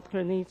special health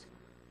care needs.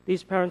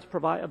 These parents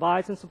provide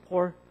advice and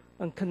support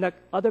and connect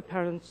other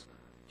parents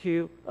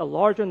to a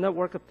larger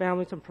network of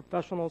families and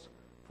professionals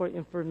for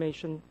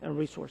information and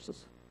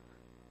resources.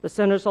 The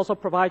centers also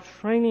provide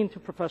training to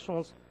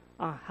professionals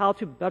on how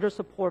to better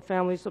support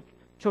families of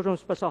children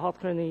with special health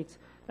care needs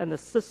and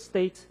assist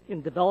states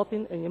in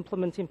developing and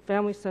implementing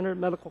family-centered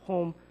medical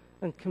home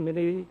and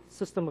community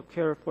system of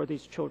care for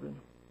these children.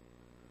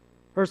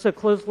 HRSA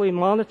closely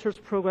monitors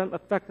program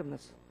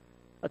effectiveness.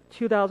 A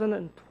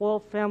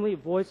 2012 Family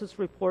Voices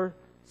report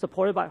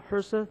supported by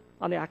HRSA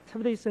on the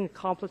activities and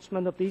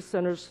accomplishment of these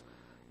centers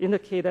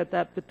indicated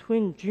that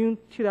between June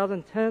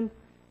 2010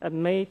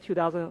 and May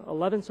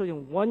 2011, so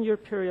in 1 year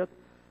period,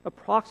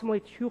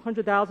 approximately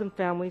 200,000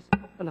 families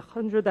and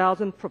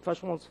 100,000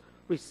 professionals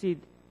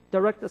received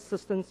direct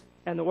assistance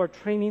and or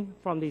training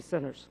from these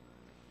centers.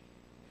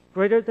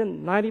 Greater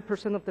than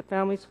 90% of the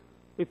families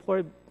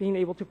reported being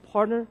able to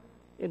partner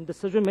in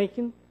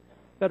decision-making,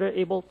 better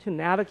able to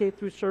navigate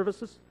through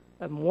services,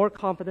 and more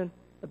confident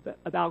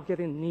about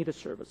getting needed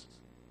services.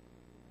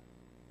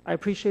 I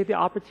appreciate the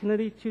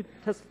opportunity to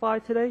testify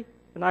today,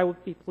 and I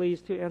would be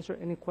pleased to answer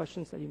any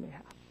questions that you may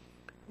have.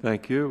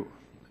 Thank you.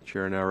 The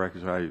chair now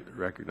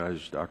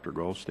recognizes Dr.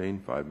 Goldstein,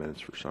 5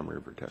 minutes for summary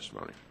of her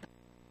testimony.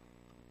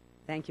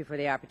 Thank you for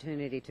the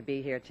opportunity to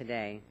be here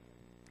today.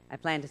 I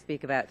plan to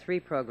speak about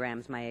 3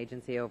 programs my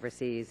agency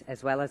oversees,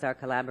 as well as our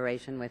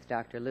collaboration with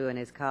Dr. Liu and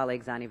his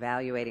colleagues on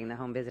evaluating the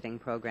home visiting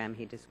program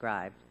he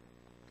described.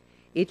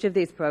 Each of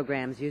these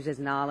programs uses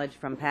knowledge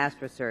from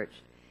past research,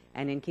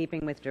 and in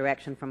keeping with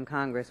direction from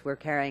Congress, we're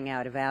carrying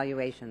out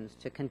evaluations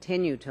to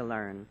continue to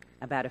learn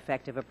about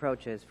effective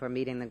approaches for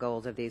meeting the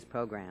goals of these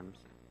programs.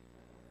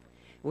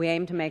 We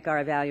aim to make our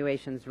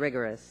evaluations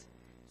rigorous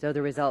so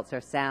the results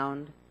are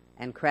sound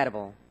and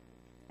credible,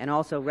 and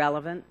also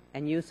relevant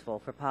and useful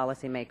for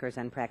policymakers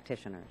and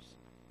practitioners.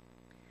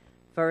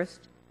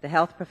 First, the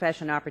Health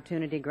Profession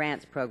Opportunity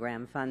Grants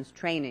Program funds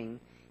training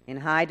in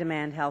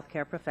high-demand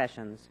healthcare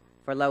professions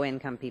for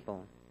low-income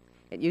people.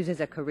 It uses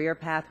a career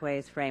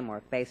pathways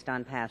framework based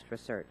on past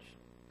research.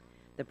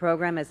 The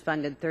program has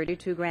funded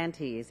 32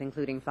 grantees,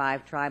 including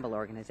 5 tribal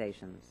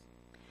organizations.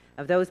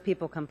 Of those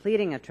people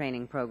completing a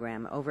training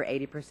program, over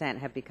 80%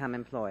 have become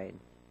employed.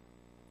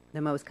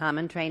 The most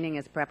common training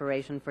is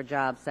preparation for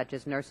jobs such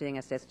as nursing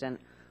assistant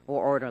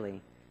or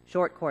orderly,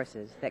 short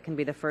courses that can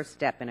be the first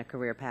step in a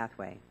career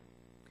pathway.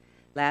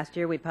 Last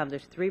year, we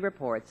published 3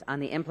 reports on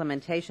the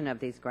implementation of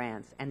these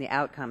grants and the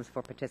outcomes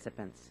for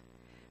participants.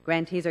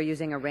 Grantees are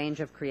using a range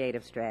of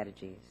creative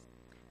strategies.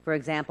 For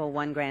example,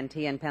 one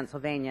grantee in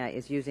Pennsylvania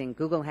is using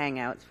Google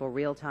Hangouts for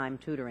real-time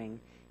tutoring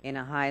in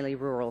a highly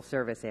rural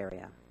service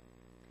area.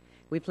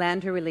 We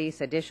plan to release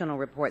additional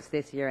reports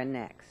this year and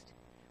next.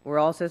 We're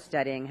also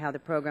studying how the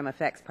program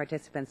affects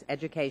participants'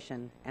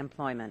 education,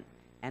 employment,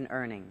 and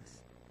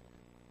earnings.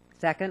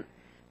 Second,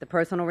 the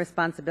Personal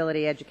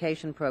Responsibility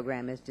Education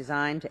Program is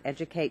designed to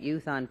educate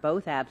youth on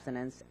both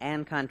abstinence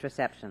and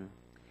contraception.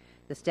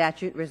 The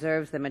statute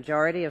reserves the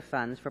majority of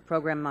funds for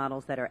program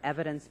models that are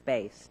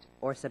evidence-based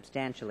or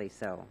substantially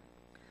so.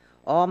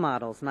 All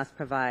models must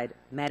provide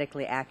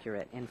medically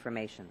accurate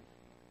information.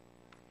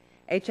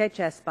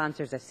 HHS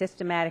sponsors a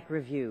systematic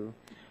review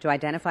to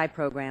identify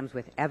programs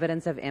with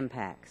evidence of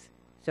impacts.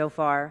 So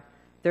far,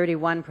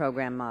 31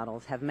 program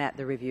models have met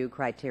the review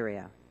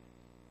criteria.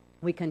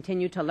 We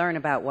continue to learn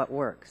about what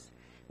works.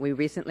 We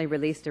recently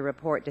released a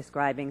report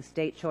describing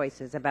state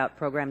choices about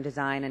program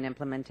design and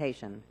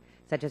implementation,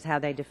 such as how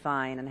they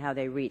define and how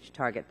they reach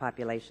target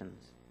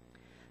populations.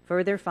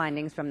 Further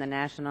findings from the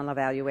national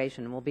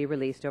evaluation will be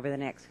released over the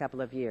next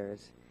couple of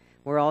years.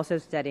 We're also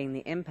studying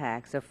the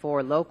impacts of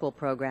 4 local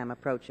program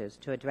approaches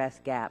to address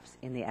gaps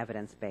in the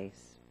evidence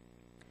base.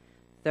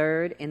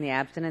 Third, in the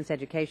abstinence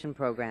education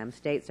program,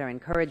 states are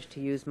encouraged to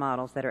use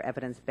models that are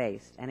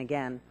evidence-based, and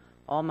again,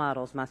 all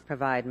models must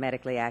provide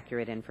medically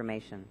accurate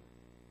information.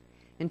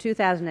 In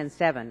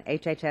 2007,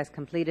 HHS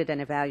completed an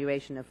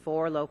evaluation of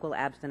 4 local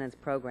abstinence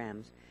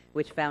programs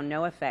which found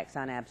no effects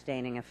on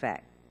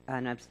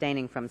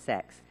abstaining from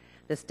sex.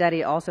 The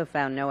study also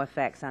found no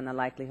effects on the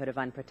likelihood of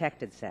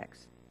unprotected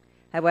sex.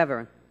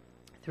 However,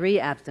 3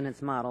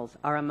 abstinence models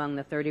are among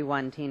the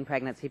 31 teen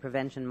pregnancy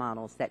prevention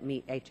models that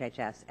meet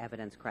HHS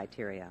evidence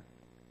criteria.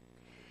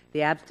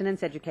 The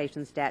abstinence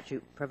education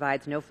statute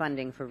provides no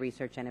funding for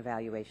research and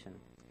evaluation.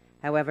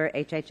 However,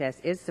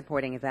 HHS is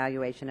supporting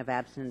evaluation of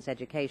abstinence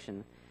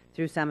education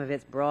through some of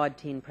its broad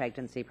teen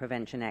pregnancy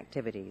prevention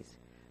activities.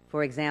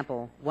 For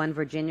example, one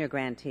Virginia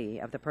grantee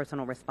of the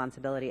Personal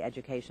Responsibility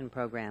Education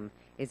Program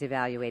is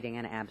evaluating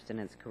an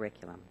abstinence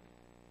curriculum.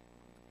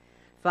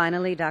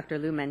 Finally, Dr.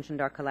 Liu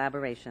mentioned our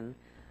collaboration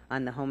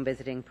on the home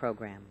visiting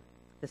program.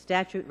 The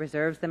statute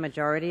reserves the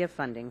majority of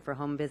funding for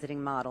home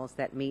visiting models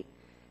that meet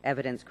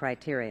evidence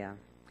criteria.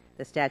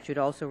 The statute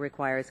also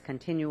requires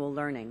continual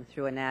learning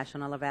through a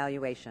national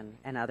evaluation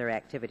and other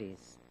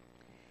activities.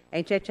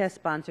 HHS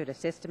sponsored a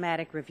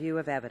systematic review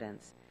of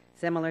evidence,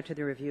 similar to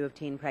the review of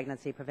teen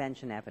pregnancy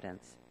prevention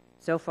evidence.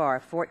 So far,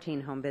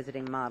 14 home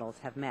visiting models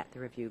have met the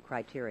review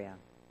criteria.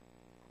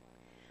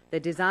 The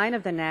design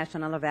of the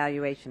national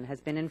evaluation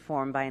has been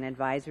informed by an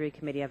advisory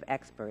committee of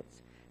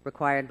experts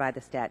required by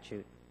the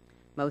statute.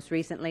 Most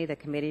recently, the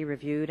committee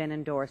reviewed and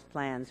endorsed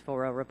plans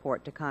for a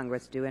report to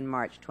Congress due in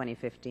March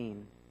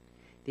 2015.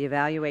 The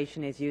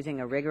evaluation is using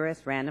a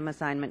rigorous random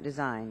assignment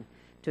design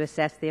to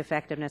assess the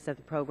effectiveness of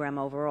the program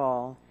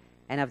overall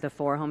and of the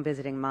 4 home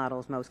visiting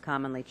models most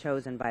commonly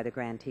chosen by the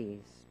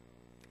grantees.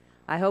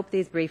 I hope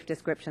these brief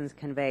descriptions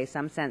convey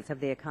some sense of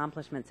the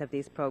accomplishments of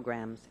these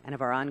programs and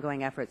of our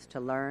ongoing efforts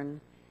to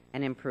learn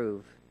and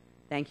improve.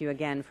 Thank you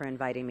again for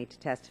inviting me to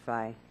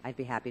testify. I'd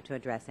be happy to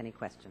address any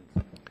questions.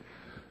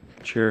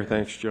 Chair,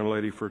 thanks,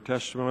 gentlelady, for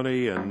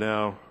testimony. And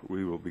now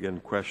we will begin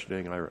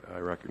questioning. I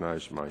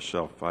recognize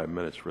myself 5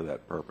 minutes for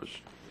that purpose.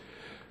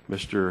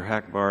 Mr.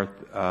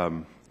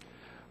 Hackbarth,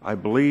 I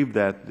believe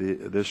that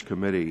this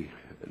committee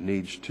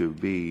needs to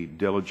be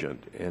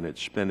diligent in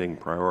its spending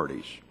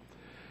priorities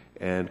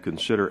and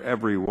consider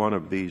every one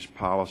of these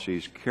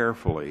policies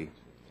carefully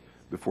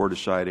before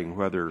deciding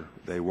whether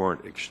they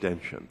warrant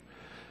extension.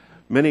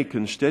 Many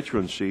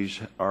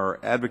constituencies are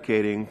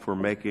advocating for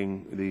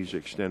making these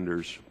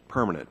extenders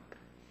permanent.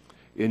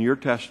 In your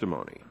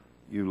testimony,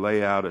 you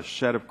lay out a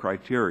set of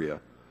criteria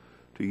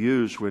to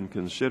use when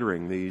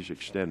considering these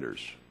extenders.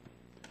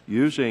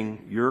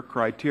 Using your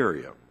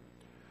criteria,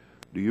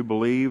 do you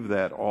believe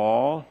that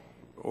all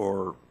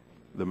or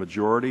the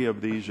majority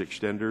of these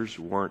extenders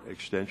warrant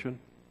extension?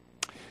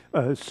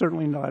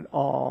 Certainly not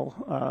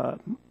all.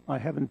 I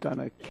haven't done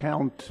a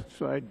count,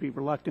 so I'd be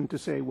reluctant to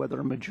say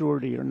whether a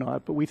majority or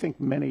not, but we think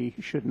many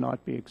should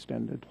not be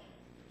extended.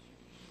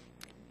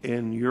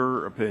 In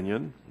your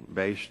opinion,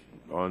 based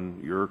on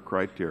your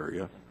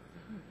criteria,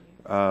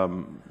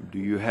 do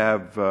you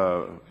have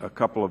a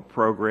couple of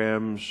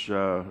programs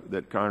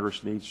that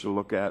Congress needs to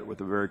look at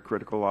with a very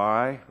critical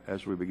eye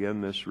as we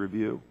begin this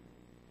review?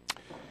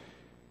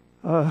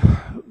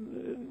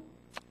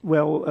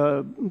 Well,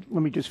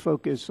 let me just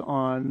focus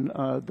on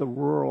the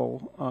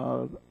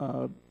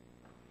rural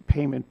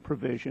payment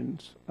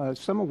provisions,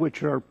 some of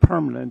which are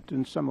permanent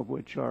and some of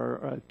which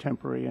are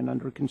temporary and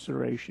under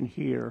consideration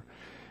here.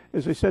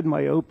 As I said in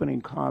my opening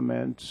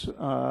comments,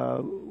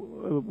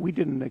 we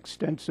did an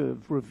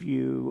extensive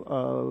review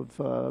of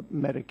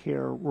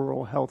Medicare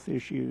rural health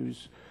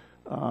issues,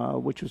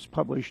 which was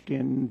published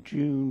in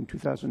June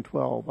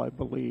 2012, I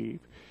believe.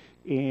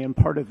 And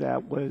part of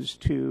that was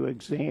to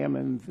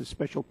examine the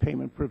special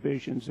payment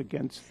provisions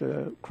against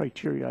the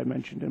criteria I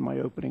mentioned in my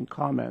opening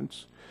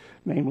comments.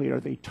 Namely, are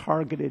they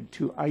targeted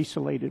to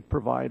isolated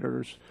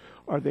providers?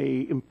 Are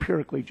they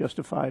empirically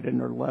justified in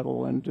their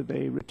level? And do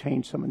they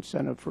retain some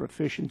incentive for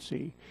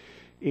efficiency?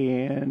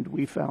 And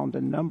we found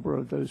a number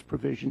of those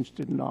provisions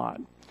did not.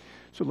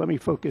 So let me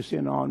focus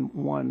in on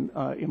one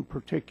in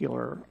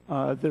particular.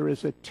 There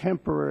is a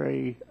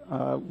temporary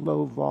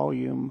low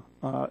volume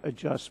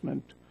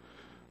adjustment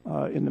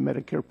in the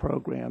Medicare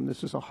program.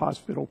 This is a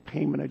hospital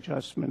payment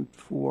adjustment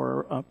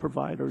for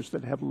providers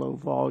that have low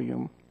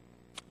volume.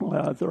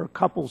 There are a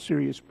couple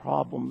serious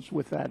problems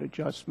with that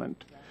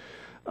adjustment.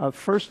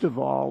 First of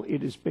all,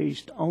 it is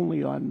based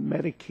only on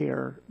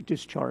Medicare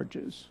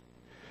discharges.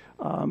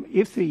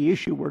 If the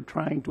issue we're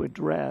trying to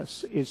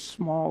address is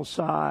small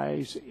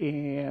size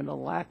and a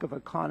lack of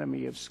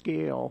economy of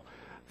scale,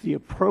 the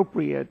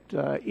appropriate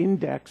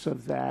index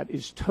of that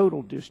is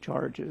total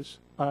discharges,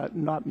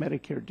 not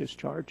Medicare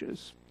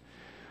discharges.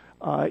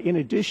 In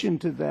addition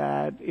to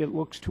that, it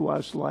looks to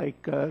us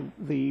like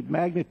the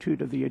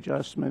magnitude of the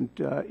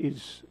adjustment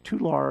is too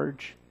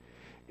large.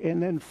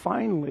 And then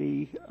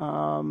finally,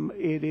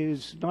 it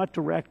is not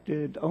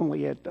directed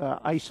only at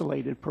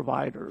isolated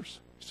providers.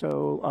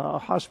 So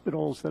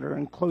hospitals that are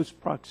in close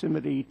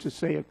proximity to,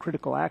 say, a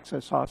critical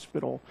access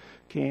hospital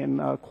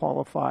can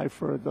qualify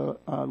for the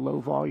low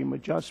volume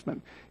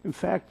adjustment. In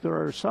fact,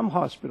 there are some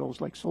hospitals,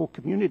 like Seoul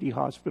Community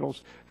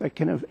Hospitals, that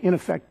can, in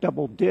effect,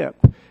 double dip,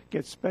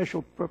 get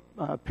special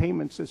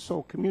payments as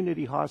Seoul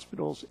Community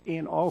Hospitals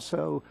and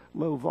also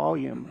low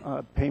volume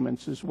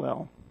payments as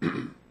well.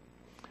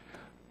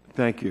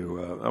 Thank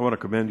you. I want to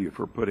commend you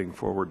for putting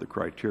forward the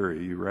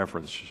criteria you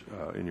reference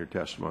in your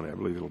testimony. I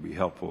believe it will be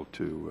helpful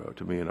to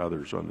me and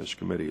others on this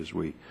committee as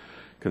we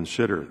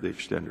consider the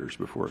extenders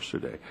before us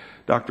today.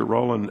 Dr.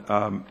 Rowland,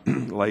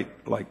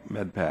 like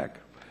MedPAC,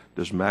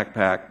 does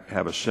MacPAC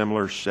have a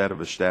similar set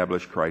of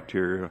established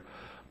criteria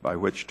by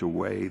which to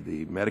weigh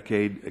the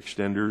Medicaid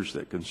extenders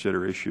that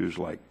consider issues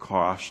like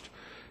cost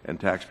and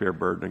taxpayer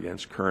burden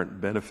against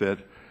current benefit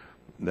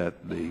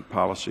that the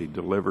policy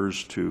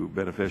delivers to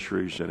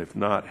beneficiaries? And if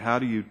not, how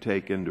do you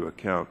take into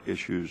account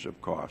issues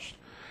of cost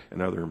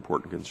and other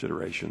important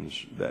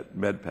considerations that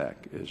MedPAC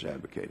is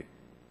advocating?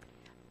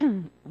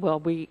 Well,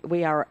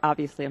 we are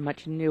obviously a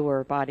much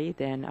newer body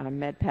than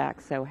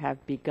MedPAC, so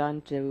have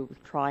begun to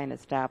try and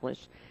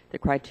establish the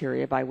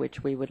criteria by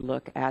which we would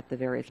look at the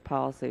various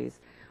policies.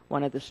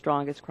 One of the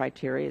strongest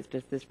criteria is,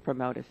 does this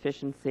promote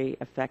efficiency,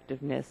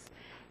 effectiveness,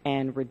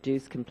 and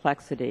reduce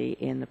complexity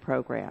in the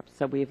program?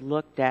 So we've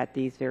looked at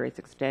these various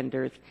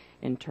extenders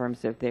in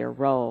terms of their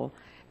role.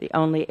 The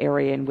only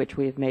area in which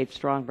we have made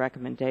strong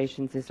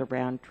recommendations is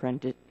around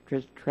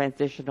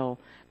transitional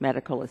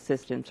medical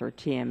assistance, or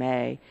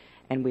TMA,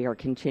 and we are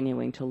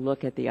continuing to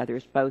look at the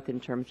others both in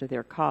terms of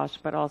their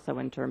cost but also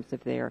in terms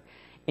of their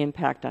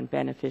impact on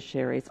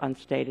beneficiaries, on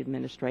state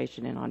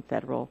administration, and on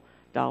federal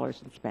dollars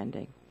and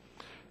spending.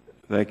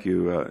 Thank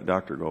you,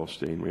 Dr.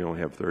 Goldstein. We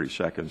only have 30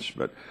 seconds,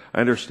 but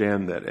I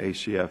understand that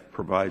ACF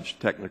provides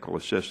technical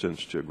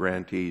assistance to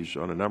grantees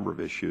on a number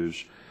of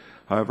issues.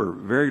 However,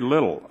 very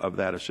little of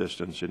that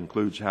assistance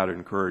includes how to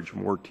encourage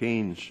more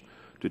teens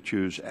to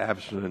choose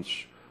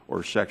abstinence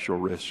or sexual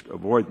risk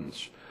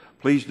avoidance.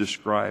 Please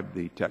describe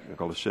the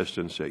technical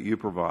assistance that you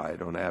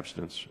provide on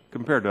abstinence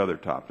compared to other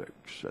topics,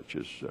 such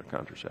as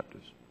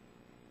contraceptives.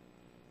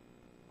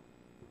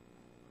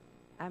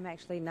 I'm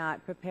actually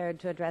not prepared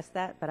to address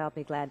that, but I'll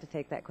be glad to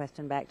take that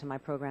question back to my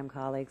program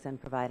colleagues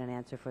and provide an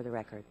answer for the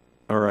record.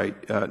 All right.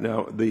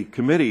 Now, the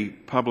committee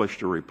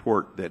published a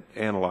report that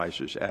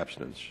analyzes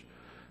abstinence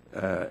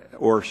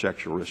or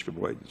sexual risk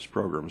avoidance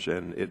programs,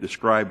 and it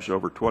describes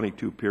over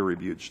 22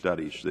 peer-reviewed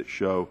studies that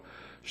show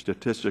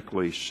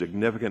statistically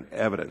significant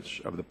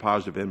evidence of the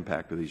positive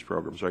impact of these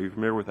programs. Are you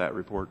familiar with that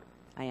report?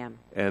 I am.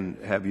 And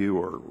have you,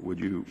 or would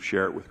you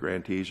share it with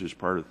grantees as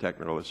part of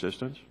technical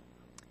assistance?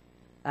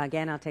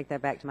 Again, I'll take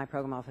that back to my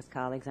program office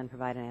colleagues and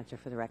provide an answer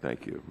for the record.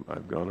 Thank you.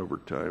 I've gone over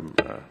time.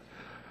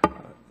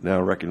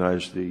 Now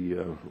recognize the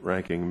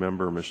ranking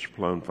member, Mr.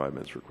 Pallone, 5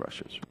 minutes for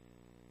questions.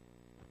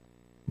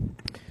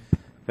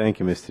 Thank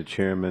you, Mr.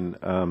 Chairman.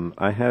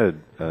 I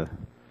had a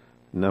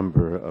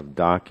number of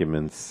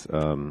documents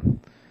on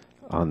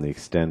the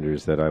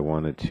extenders that I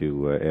wanted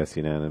to ask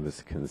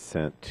unanimous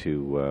consent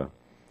to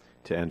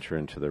enter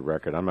into the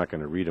record. I'm not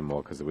going to read them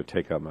all because it would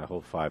take up my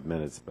whole 5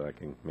 minutes, but I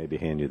can maybe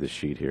hand you the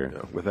sheet here.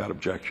 Yeah, without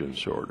objection,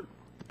 so ordered.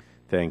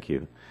 Thank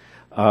you.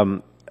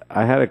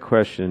 I had a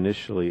question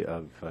initially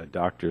of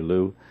Dr.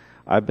 Liu.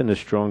 I've been a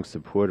strong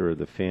supporter of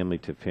the Family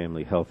to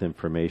Family Health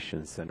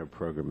Information Center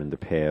program in the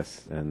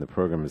past, and the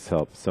program has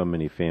helped so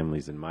many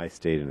families in my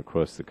state and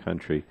across the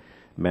country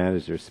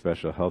manage their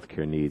special health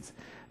care needs.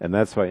 And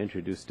that's why I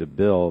introduced a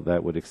bill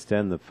that would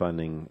extend the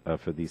funding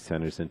for these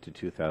centers into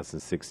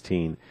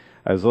 2016.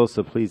 I was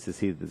also pleased to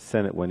see that the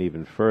Senate went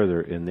even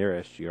further in their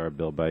SGR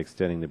bill by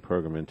extending the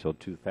program until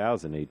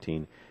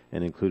 2018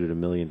 and included a $1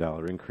 million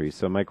increase.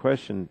 So my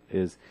question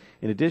is,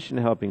 in addition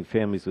to helping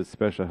families with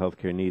special health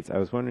care needs, I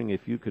was wondering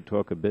if you could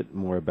talk a bit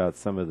more about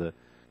some of the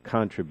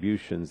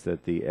contributions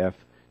that the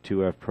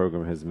F2F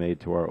program has made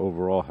to our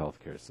overall health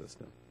care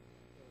system.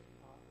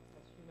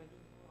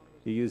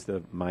 You use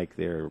the mic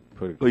there.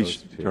 Put it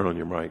Please turn on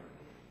your mic.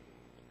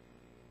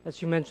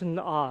 As you mentioned,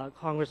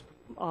 Congressman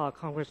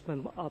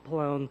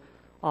Pallone,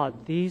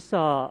 these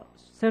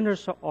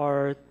centers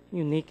are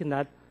unique in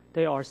that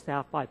they are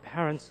staffed by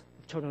parents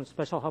of children with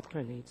special health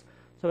care needs.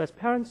 So as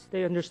parents,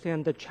 they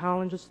understand the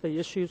challenges, the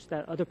issues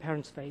that other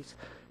parents face.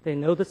 They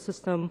know the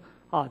system,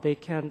 they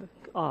can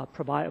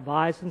provide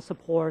advice and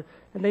support,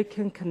 and they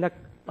can connect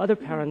other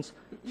parents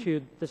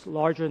to this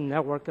larger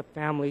network of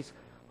families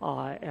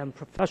and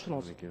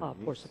professionals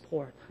for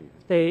support.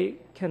 They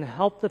can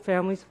help the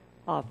families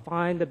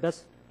find the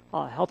best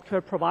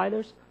healthcare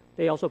providers.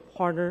 They also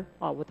partner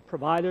with the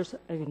providers,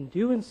 and in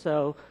doing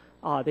so,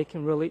 they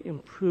can really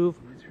improve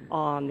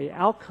on the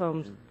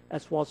outcomes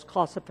as well as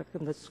cost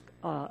effectiveness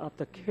of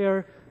the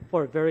care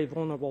for a very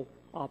vulnerable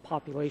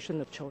population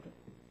of children.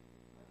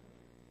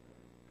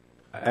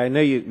 I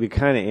know you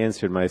kind of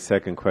answered my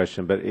second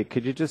question, but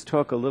could you just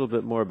talk a little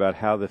bit more about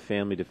how the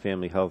Family to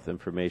Family Health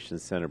Information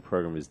Center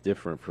program is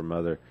different from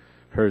other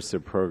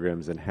HRSA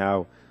programs and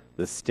how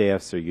the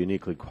staffs are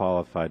uniquely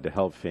qualified to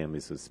help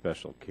families with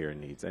special care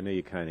needs? I know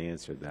you kind of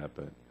answered that,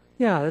 but...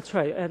 Yeah, that's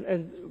right.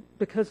 And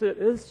because it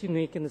is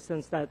unique in the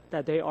sense that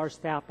they are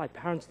staffed by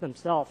parents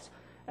themselves,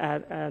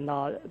 and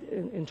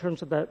in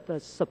terms of the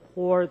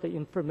support, the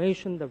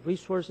information, the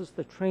resources,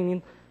 the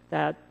training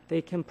that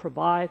they can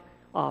provide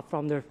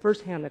from their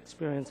firsthand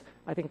experience,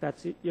 I think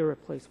that's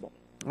irreplaceable.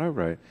 All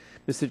right.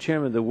 Mr.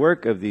 Chairman, the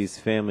work of these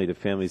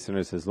family-to-family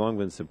centers has long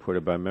been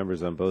supported by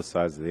members on both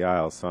sides of the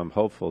aisle, so I'm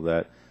hopeful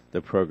that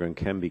the program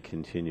can be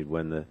continued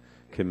when the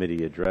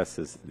committee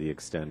addresses the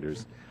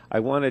extenders. I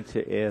wanted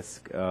to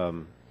ask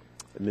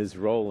Ms.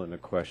 Rowland a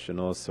question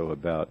also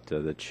about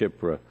the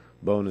CHIPRA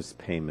bonus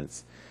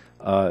payments.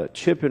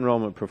 CHIP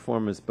enrollment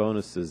performance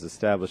bonuses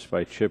established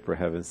by CHIPRA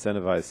have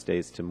incentivized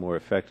states to more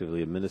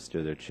effectively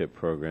administer their CHIP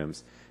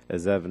programs,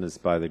 as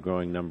evidenced by the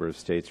growing number of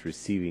states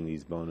receiving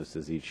these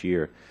bonuses each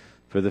year.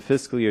 For the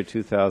fiscal year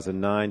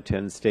 2009,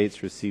 10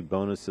 states received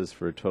bonuses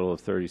for a total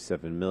of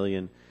 $37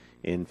 million.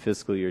 In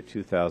fiscal year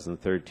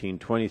 2013,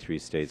 23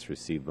 states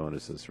received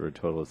bonuses for a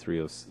total of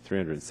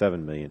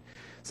 $307 million.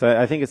 So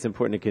I think it's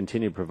important to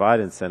continue to provide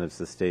incentives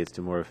to states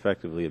to more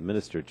effectively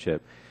administer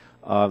CHIP.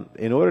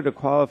 In order to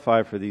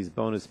qualify for these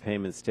bonus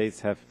payments, states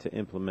have to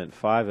implement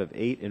 5 of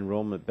 8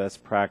 enrollment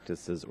best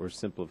practices or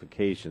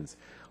simplifications.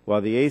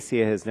 While the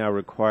ACA has now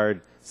required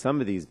some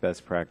of these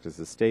best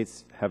practices,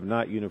 states have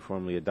not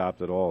uniformly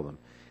adopted all of them.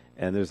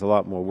 And there's a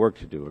lot more work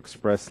to do.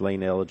 Express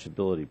lane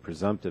eligibility,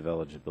 presumptive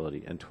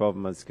eligibility, and 12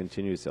 months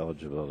continuous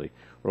eligibility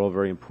are all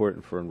very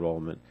important for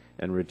enrollment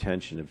and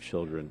retention of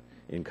children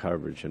in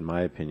coverage, in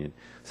my opinion.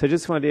 So I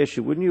just wanted to ask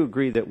you, wouldn't you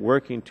agree that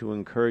working to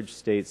encourage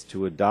states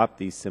to adopt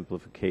these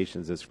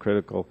simplifications is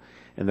critical,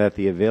 and that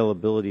the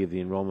availability of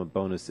the enrollment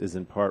bonus is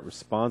in part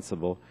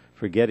responsible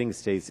for getting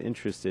states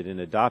interested in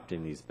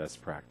adopting these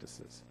best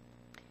practices?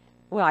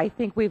 Well, I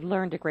think we've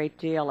learned a great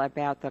deal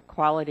about the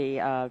quality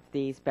of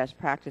these best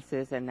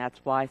practices, and that's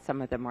why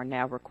some of them are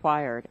now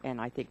required. And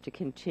I think to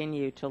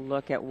continue to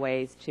look at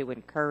ways to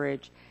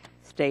encourage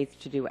states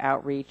to do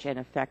outreach and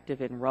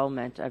effective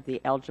enrollment of the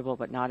eligible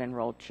but not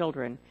enrolled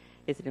children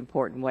is an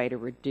important way to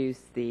reduce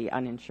the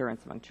uninsurance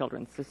among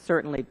children. So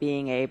certainly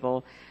being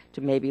able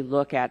to maybe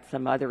look at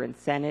some other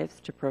incentives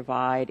to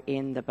provide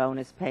in the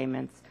bonus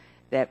payments,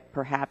 that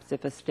perhaps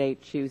if a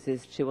state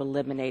chooses to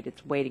eliminate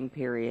its waiting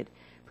period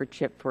for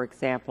CHIP, for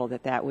example,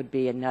 that would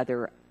be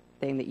another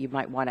thing that you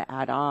might want to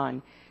add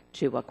on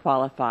to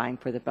qualifying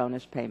for the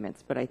bonus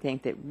payments. But I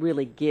think that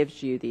really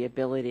gives you the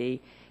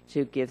ability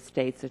to give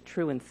states a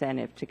true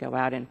incentive to go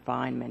out and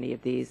find many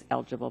of these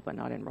eligible but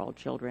not enrolled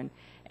children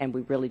and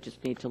we really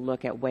just need to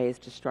look at ways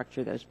to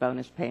structure those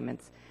bonus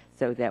payments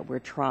so that we're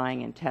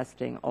trying and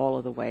testing all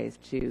of the ways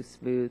to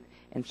smooth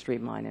and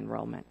streamline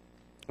enrollment.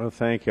 Well,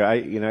 thank you.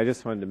 I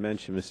just wanted to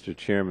mention, Mr.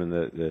 Chairman,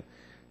 that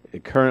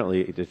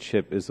currently the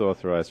CHIP is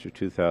authorized through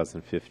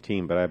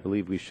 2015, but I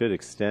believe we should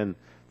extend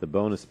the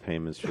bonus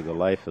payments for the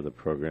life of the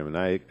program. And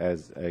I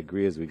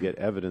agree, as we get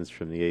evidence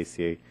from the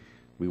ACA,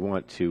 we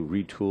want to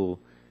retool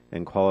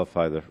and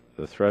qualify the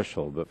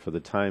threshold. But for the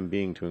time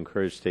being, to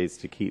encourage states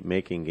to keep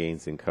making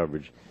gains in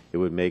coverage, it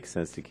would make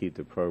sense to keep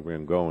the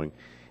program going.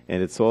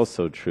 And it's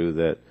also true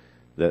that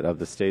of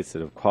the states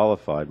that have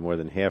qualified, more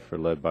than half are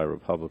led by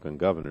Republican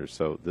governors.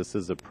 So this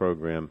is a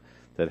program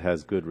that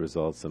has good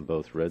results in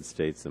both red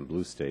states and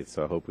blue states.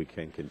 So I hope we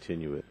can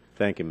continue it.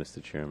 Thank you,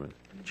 Mr. Chairman.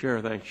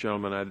 Chair, thanks,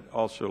 gentlemen. I'd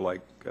also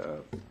like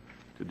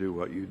to do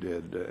what you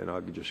did, and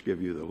I'll just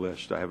give you the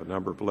list. I have a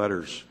number of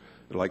letters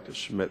I'd like to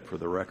submit for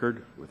the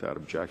record. Without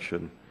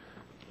objection,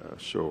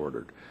 so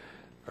ordered.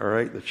 All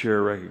right, the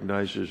chair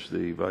recognizes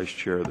the vice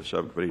chair of the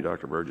subcommittee,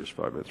 Dr. Burgess.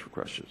 5 minutes for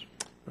questions.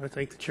 I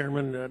thank the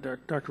chairman.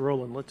 Dr.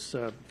 Rowland, let's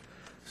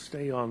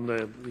stay on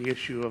the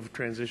issue of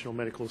transitional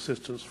medical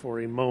assistance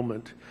for a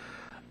moment.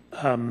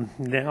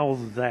 Now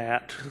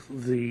that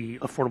the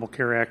Affordable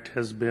Care Act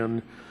has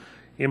been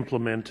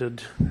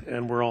implemented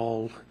and we're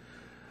all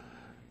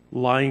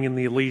lying in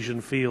the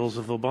Elysian fields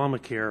of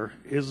Obamacare,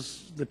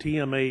 is the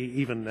TMA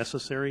even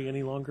necessary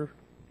any longer?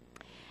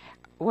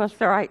 Well,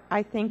 sir,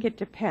 I think it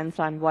depends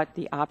on what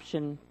the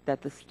option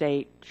that the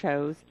state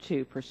chose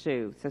to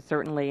pursue. So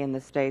certainly in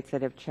the states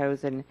that have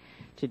chosen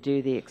to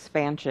do the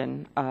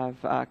expansion of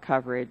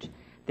coverage,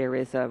 there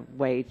is a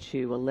way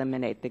to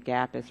eliminate the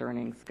gap as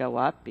earnings go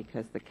up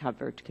because the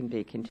coverage can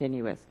be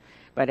continuous.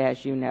 But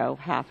as you know,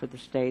 half of the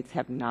states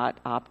have not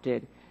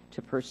opted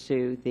to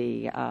pursue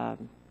the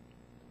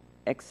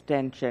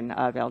extension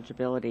of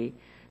eligibility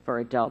for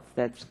adults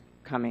that's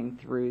coming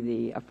through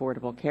the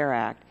Affordable Care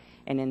Act.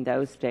 And in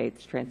those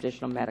states,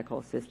 transitional medical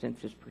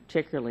assistance is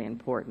particularly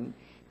important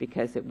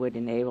because it would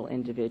enable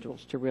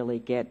individuals to really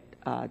get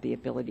the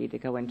ability to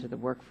go into the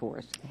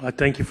workforce. I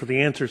thank you for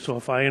the answer. So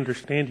if I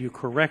understand you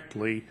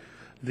correctly,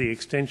 the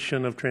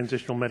extension of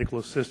transitional medical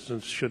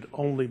assistance should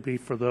only be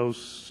for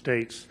those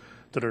states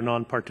that are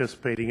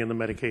non-participating in the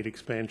Medicaid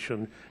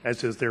expansion,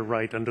 as is their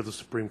right under the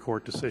Supreme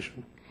Court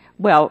decision.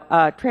 Well,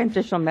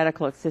 transitional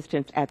medical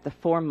assistance at the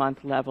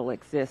 4-month level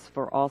exists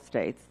for all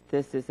states.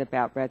 This is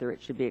about whether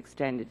it should be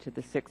extended to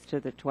the 6 to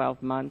the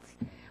 12 months,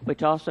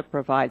 which also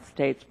provides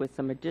states with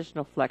some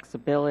additional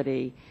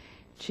flexibility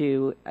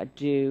to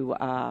do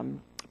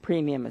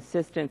premium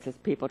assistance as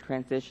people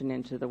transition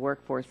into the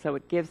workforce. So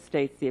it gives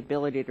states the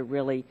ability to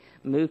really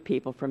move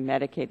people from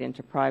Medicaid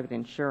into private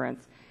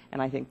insurance.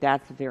 And I think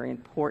that's a very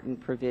important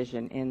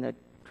provision in the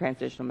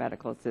transitional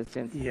medical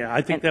assistance. Yeah,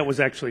 I think that was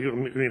actually,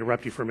 let me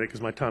interrupt you for a minute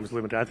because my time is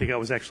limited. I think that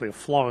was actually a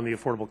flaw in the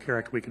Affordable Care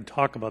Act. We can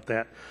talk about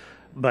that.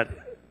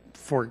 But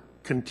for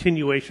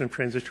continuation of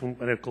transitional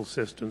medical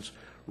assistance,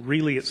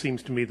 really it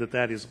seems to me that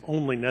that is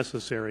only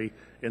necessary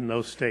in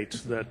those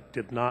states that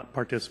did not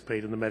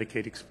participate in the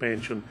Medicaid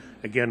expansion,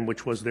 again,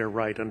 which was their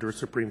right under a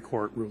Supreme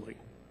Court ruling.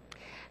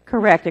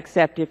 Correct,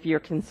 except if you're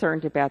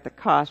concerned about the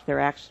cost, there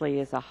actually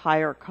is a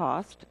higher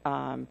cost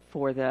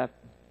for the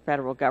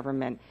federal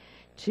government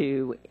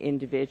to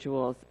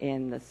individuals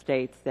in the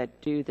states that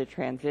do the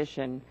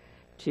transition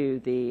to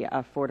the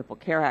Affordable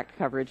Care Act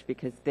coverage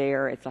because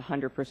there it's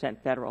 100%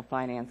 federal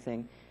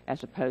financing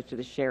as opposed to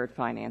the shared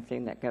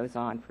financing that goes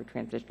on for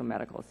transitional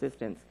medical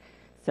assistance.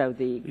 So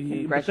the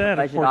Congressional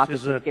Budget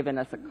Office has given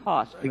us a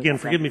cost. Again,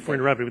 forgive me for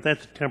interrupting, but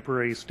that's a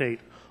temporary state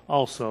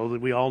also.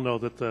 We all know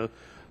that the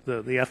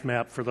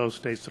FMAP for those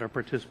states that are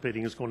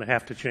participating is going to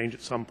have to change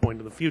at some point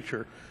in the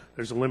future.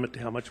 There's a limit to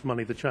how much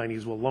money the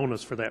Chinese will loan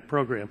us for that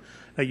program.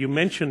 Now, you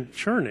mentioned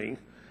churning,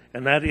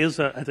 and that is,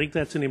 I think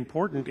that's an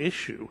important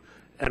issue,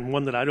 and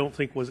one that I don't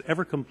think was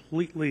ever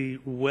completely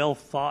well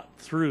thought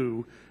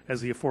through as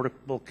the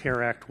Affordable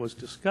Care Act was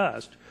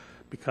discussed,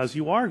 because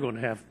you are going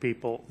to have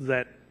people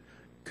that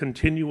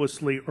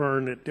continuously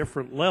earn at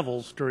different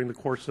levels during the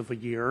course of a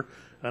year,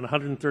 and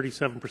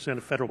 137%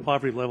 of federal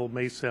poverty level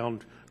may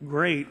sound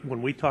great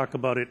when we talk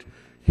about it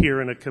here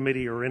in a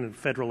committee or in a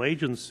federal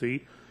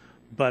agency,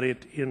 but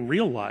in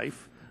real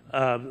life,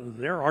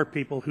 there are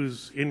people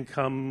whose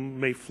income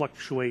may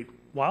fluctuate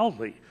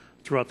wildly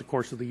throughout the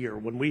course of the year.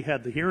 When we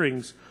had the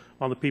hearings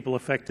on the people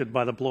affected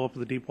by the blow-up of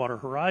the Deepwater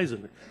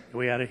Horizon,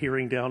 we had a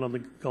hearing down on the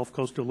Gulf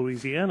Coast of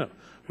Louisiana.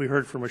 We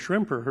heard from a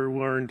shrimper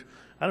who earned,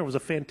 I don't know, it was a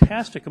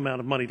fantastic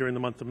amount of money during the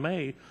month of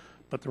May,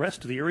 but the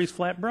rest of the year he's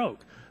flat broke.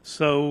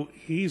 So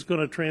he's going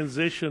to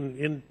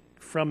transition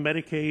from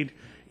Medicaid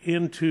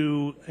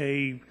into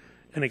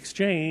an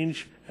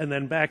exchange and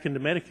then back into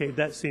Medicaid.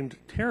 That seemed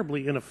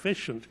terribly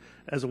inefficient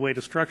as a way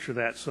to structure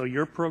that. So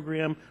your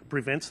program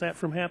prevents that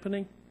from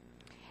happening?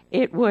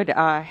 It would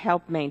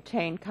help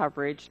maintain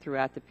coverage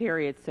throughout the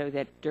period so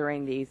that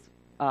during these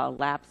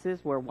lapses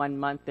where 1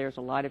 month there's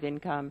a lot of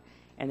income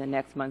and the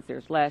next month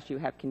there's less, you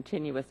have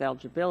continuous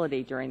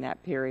eligibility during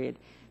that period.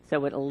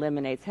 So it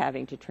eliminates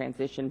having to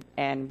transition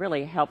and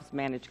really helps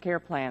managed care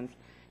plans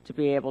to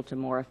be able to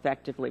more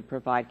effectively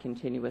provide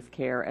continuous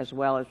care as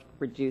well as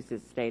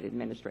reduces state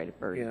administrative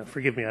burden. Yeah,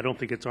 forgive me, I don't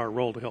think it's our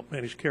role to help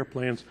manage care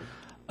plans.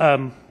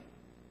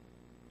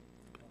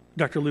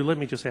 Dr. Liu, let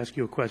me just ask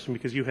you a question,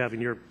 because you have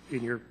in your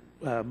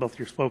both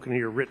your spoken and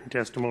your written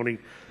testimony,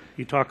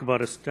 you talk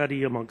about a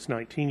study amongst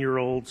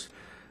 19-year-olds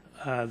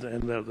and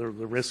the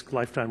risk,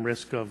 lifetime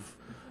risk of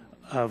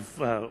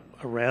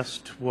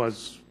arrest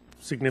was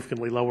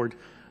significantly lowered.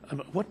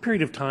 What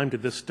period of time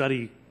did this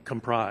study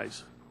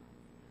comprise?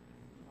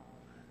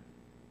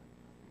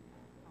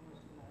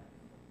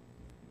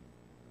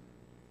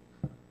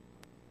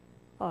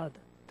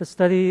 The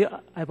study,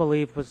 I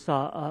believe, was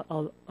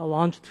a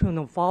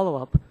longitudinal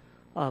follow-up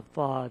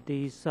of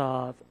these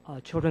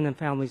children and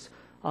families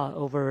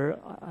over,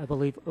 I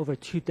believe, over a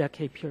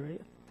 2-decade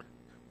period.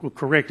 Well,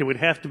 correct. It would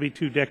have to be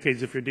 2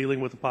 decades if you're dealing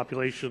with a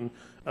population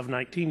of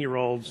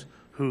 19-year-olds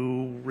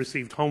who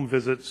received home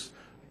visits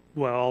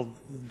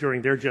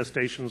during their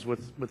gestations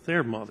with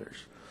their mothers.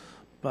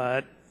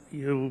 But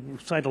you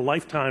cite a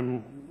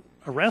lifetime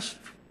arrest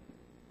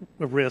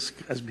risk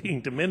as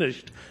being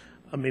diminished.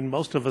 I mean,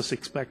 most of us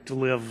expect to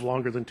live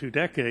longer than 2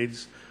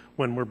 decades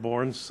when we're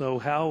born. So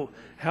how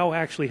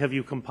actually have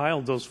you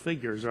compiled those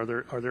figures? Are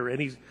there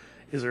any?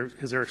 Is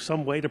there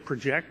some way to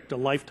project a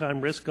lifetime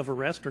risk of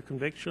arrest or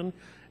conviction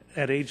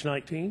at age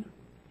 19?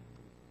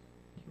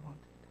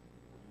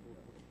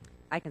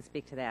 I can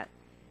speak to that.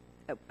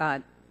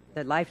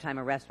 The lifetime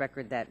arrest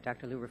record that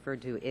Dr. Liu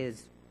referred to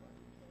is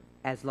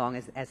as long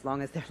as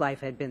their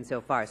life had been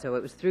so far. So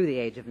it was through the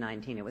age of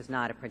 19. It was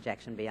not a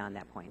projection beyond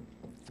that point.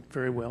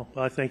 Very well.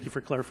 I thank you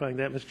for clarifying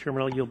that, Mr.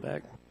 Chairman. I'll yield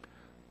back.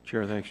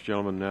 Chair, thanks,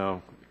 gentlemen.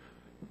 Now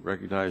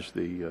recognize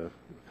the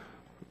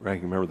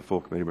ranking member of the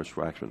full committee, Mr.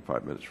 Waxman,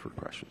 5 minutes for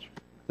questions.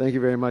 Thank you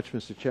very much,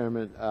 Mr.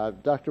 Chairman.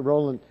 Dr.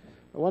 Rowland,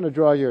 I want to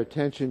draw your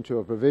attention to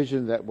a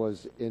provision that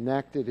was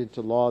enacted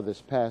into law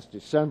this past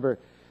December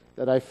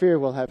that I fear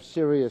will have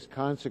serious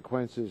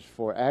consequences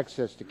for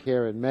access to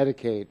care in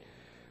Medicaid.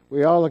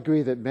 We all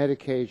agree that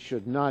Medicaid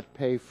should not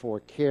pay for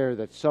care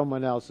that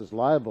someone else is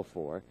liable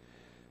for,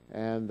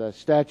 and the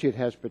statute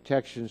has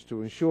protections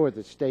to ensure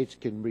that states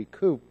can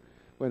recoup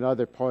when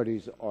other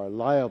parties are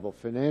liable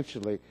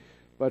financially.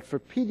 But for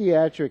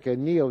pediatric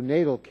and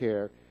neonatal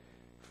care,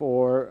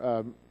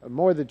 for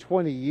more than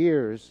 20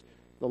 years,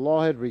 the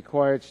law had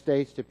required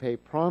states to pay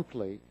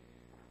promptly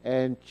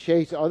and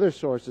chase other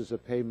sources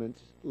of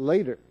payments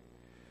later.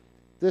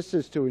 This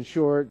is to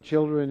ensure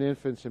children,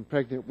 infants, and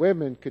pregnant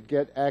women could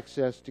get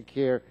access to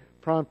care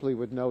promptly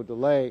with no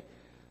delay.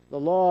 The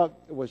law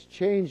was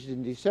changed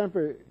in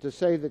December to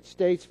say that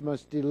states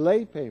must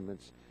delay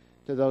payments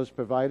to those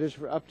providers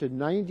for up to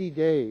 90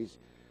 days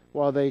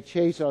while they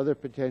chase other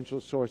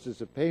potential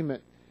sources of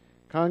payment.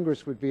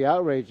 Congress would be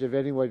outraged if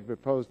anyone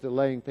proposed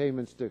delaying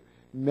payments to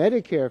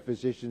Medicare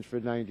physicians for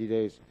 90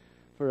 days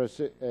for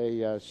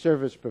a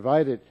service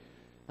provided.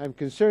 I'm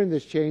concerned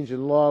this change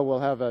in law will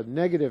have a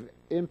negative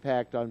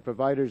impact on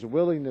providers'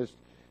 willingness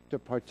to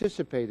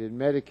participate in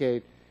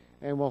Medicaid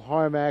and will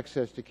harm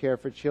access to care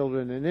for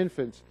children and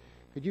infants.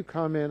 Could you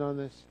comment on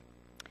this?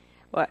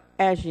 Well,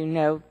 as you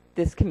know,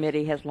 this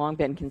committee has long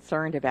been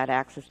concerned about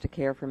access to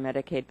care for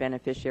Medicaid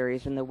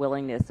beneficiaries and the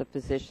willingness of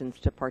physicians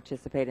to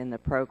participate in the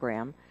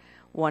program.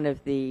 One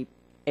of the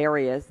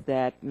areas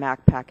that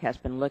MACPAC has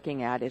been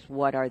looking at is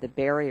what are the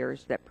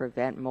barriers that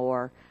prevent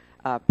more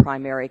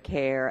primary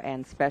care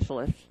and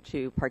specialists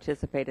to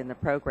participate in the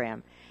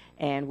program.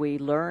 And we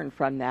learned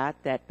from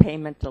that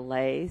payment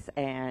delays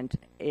and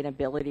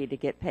inability to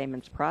get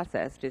payments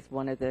processed is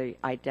one of the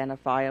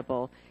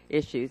identifiable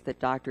issues that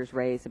doctors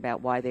raise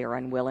about why they are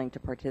unwilling to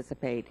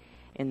participate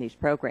in these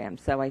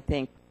programs. So I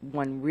think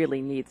one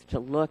really needs to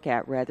look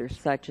at whether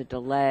such a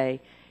delay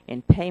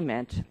in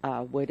payment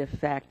would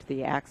affect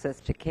the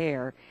access to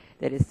care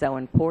that is so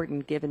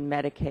important given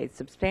Medicaid's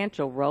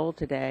substantial role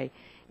today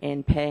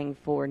in paying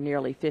for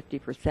nearly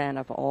 50%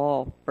 of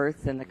all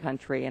births in the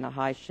country and a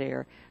high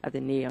share of the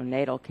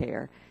neonatal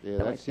care. Yeah,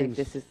 so I think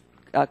this is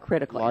a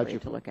critical area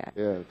to look at.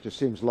 Yeah, it just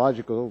seems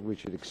logical. We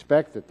should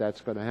expect that that's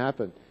going to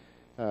happen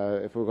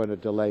if we're going to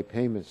delay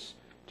payments,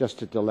 just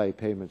to delay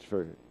payments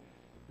for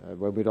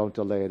when we don't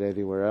delay it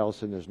anywhere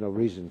else, and there's no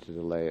reason to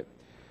delay it.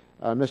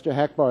 Mr.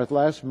 Hackbarth,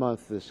 last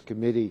month this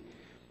committee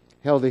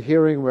held a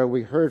hearing where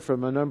we heard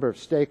from a number of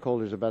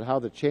stakeholders about how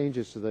the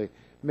changes to the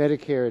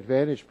Medicare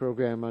Advantage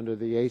program under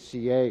the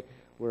ACA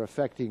were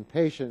affecting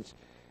patients.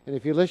 And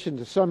if you listen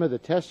to some of the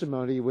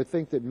testimony, you would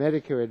think that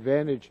Medicare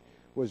Advantage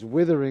was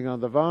withering on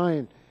the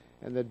vine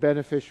and that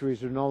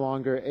beneficiaries are no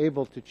longer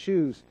able to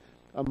choose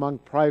among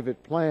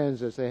private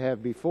plans as they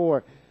have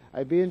before.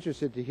 I'd be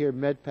interested to hear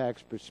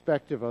MedPAC's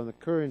perspective on the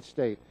current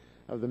state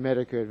of the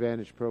Medicare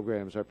Advantage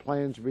programs. Are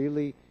plans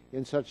really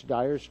in such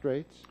dire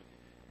straits?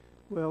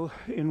 Well,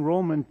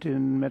 enrollment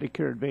in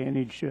Medicare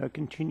Advantage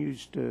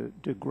continues to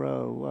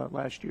grow.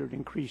 Last year it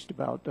increased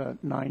about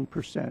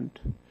 9%.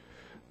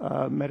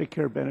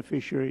 Medicare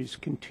beneficiaries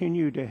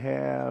continue to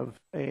have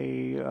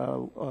a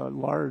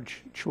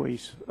large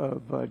choice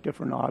of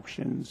different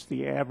options.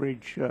 The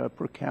average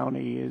per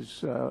county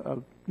is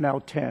now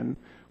 10,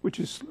 which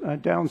is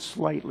down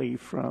slightly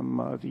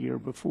from the year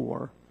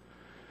before.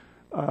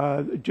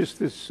 Just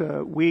this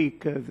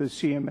week, the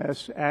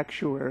CMS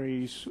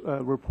actuaries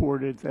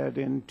reported that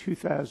in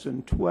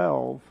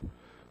 2012,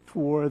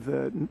 for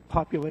the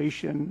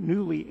population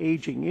newly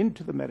aging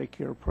into the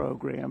Medicare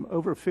program,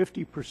 over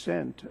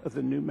 50% of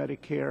the new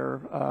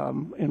Medicare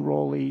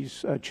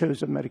enrollees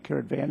chose a Medicare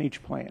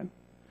Advantage plan,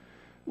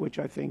 which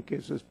I think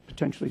is a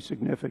potentially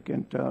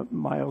significant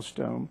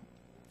milestone.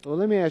 Well,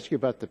 let me ask you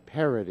about the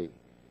parity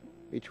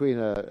between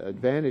an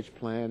Advantage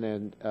plan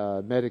and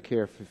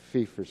Medicare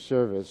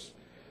fee-for-service.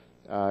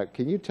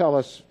 Can you tell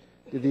us,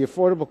 did the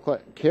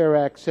Affordable Care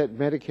Act set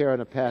Medicare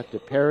on a path to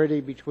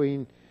parity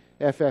between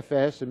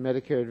FFS and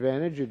Medicare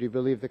Advantage, or do you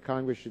believe that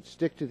Congress should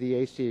stick to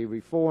the ACA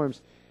reforms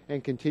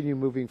and continue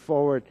moving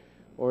forward,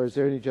 or is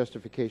there any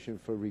justification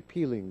for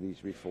repealing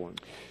these reforms?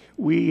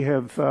 We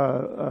have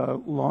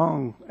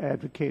long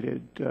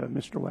advocated,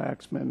 Mr.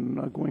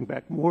 Waxman, going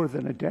back more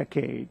than a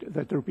decade,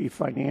 that there be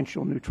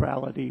financial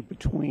neutrality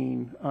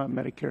between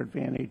Medicare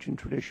Advantage and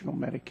traditional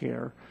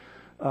Medicare.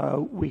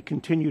 We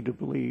continue to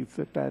believe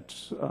that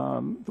that's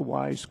the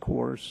wise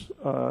course.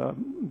 The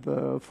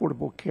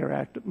Affordable Care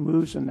Act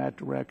moves in that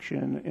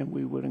direction, and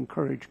we would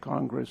encourage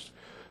Congress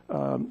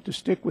to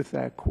stick with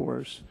that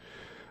course.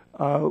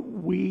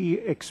 We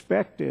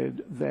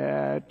expected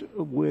that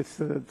with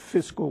the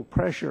fiscal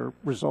pressure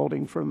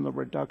resulting from the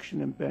reduction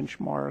in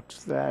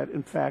benchmarks, that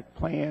in fact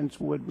plans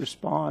would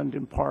respond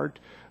in part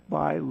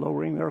by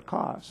lowering their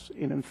costs.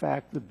 And in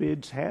fact, the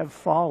bids have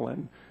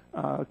fallen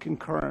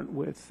concurrent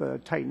with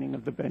tightening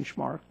of the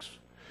benchmarks.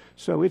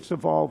 So it's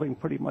evolving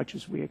pretty much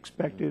as we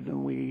expected,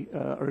 and we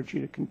urge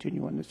you to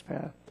continue on this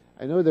path.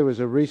 I know there was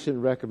a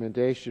recent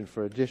recommendation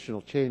for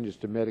additional changes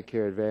to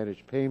Medicare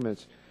Advantage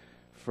payments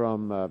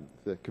from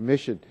the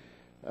Commission.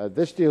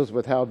 This deals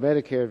with how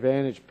Medicare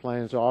Advantage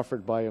plans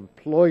offered by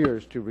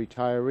employers to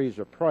retirees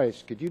are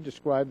priced. Could you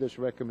describe this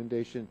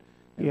recommendation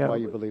and why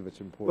you believe it's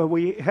important? Well,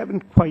 we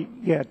haven't quite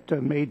yet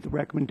made the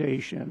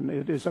recommendation.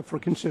 It is up for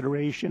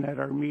consideration at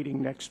our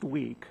meeting next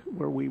week,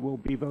 where we will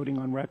be voting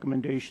on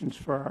recommendations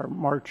for our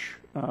March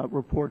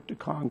report to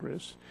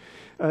Congress.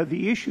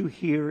 The issue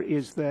here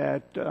is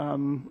that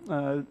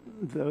the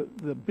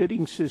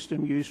bidding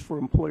system used for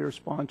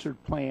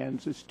employer-sponsored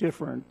plans is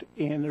different,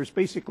 and there's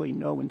basically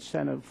no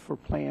incentive for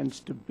plans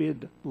to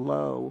bid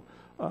low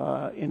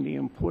in the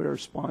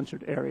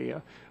employer-sponsored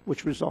area,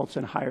 which results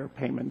in higher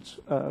payments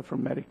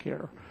from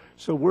Medicare.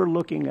 So we're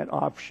looking at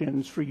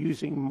options for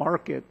using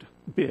market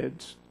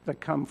bids that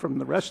come from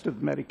the rest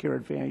of the Medicare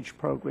Advantage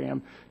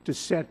program to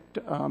set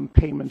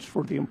payments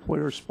for the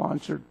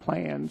employer-sponsored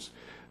plans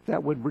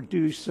that would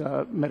reduce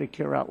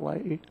Medicare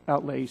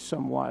outlay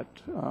somewhat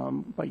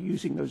by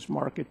using those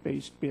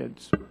market-based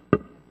bids.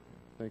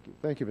 Thank you.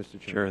 Thank you, Mr.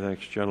 Chairman. Chair,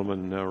 thanks,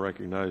 gentlemen. Now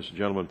recognize the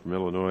gentleman from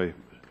Illinois,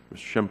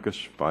 Mr.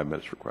 Shimkus, 5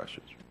 minutes for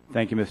questions.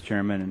 Thank you, Mr.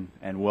 Chairman,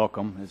 and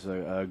welcome. It's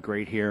a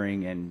great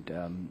hearing, and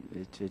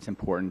it's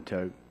important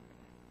to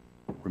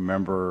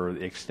remember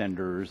the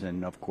extenders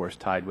and, of course,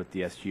 tied with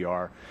the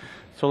SGR.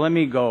 So let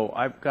me go.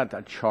 I've got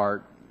a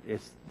chart.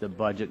 It's the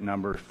budget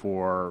numbers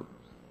for,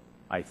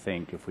 I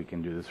think, if we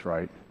can do this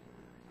right,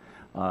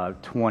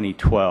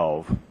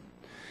 2012,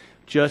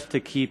 just to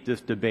keep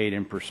this debate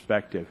in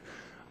perspective.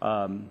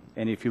 And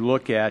if you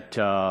look at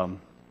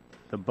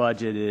the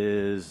budget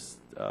is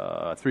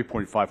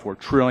 $3.54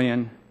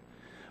 trillion.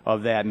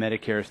 Of that,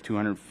 Medicare is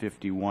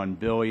 $251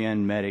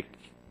 billion. Medicaid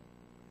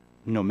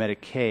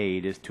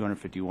is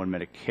 $251.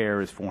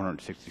 Medicare is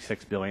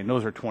 $466 billion.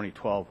 Those are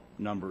 2012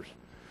 numbers.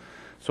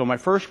 So my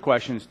first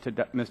question is to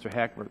Mr.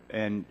 Hackworth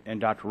and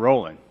Dr.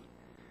 Rowland.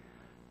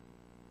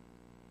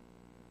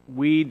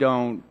 We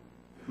don't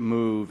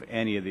move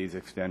any of these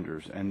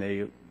extenders, and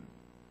they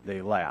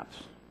lapse.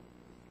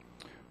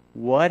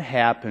 What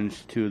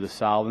happens to the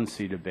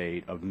solvency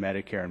debate of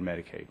Medicare and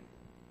Medicaid?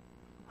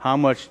 How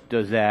much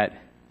does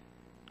that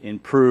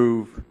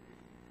improve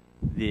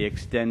the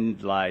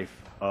extended life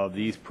of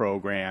these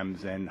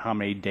programs, and how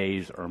many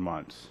days or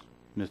months?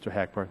 Mr.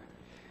 Hackworth?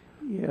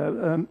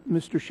 Yeah,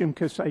 Mr.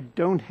 Shimkus, I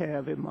don't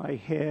have in my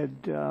head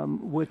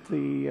what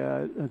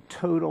the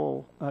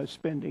total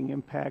spending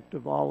impact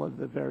of all of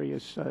the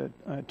various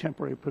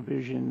temporary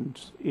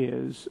provisions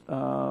is. I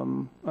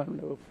don't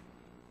know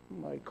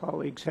if my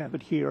colleagues have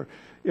it here.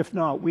 If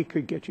not, we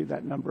could get you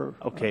that number.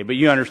 Okay, but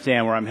you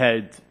understand where I'm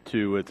headed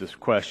to with this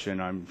question,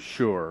 I'm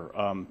sure.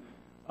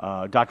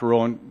 Dr.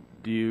 Rowland,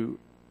 do you,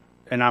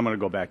 and I'm going to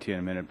go back to you in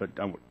a minute, but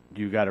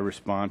do you got a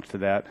response to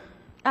that?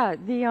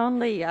 The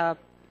only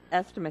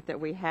estimate that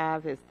we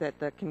have is that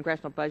the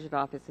Congressional Budget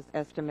Office has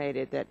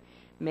estimated that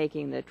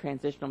making the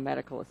transitional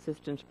medical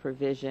assistance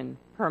provision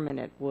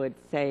permanent would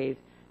save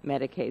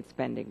Medicaid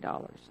spending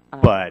dollars.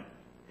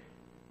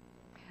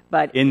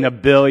 But in the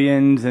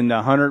billions and the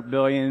 100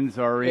 billions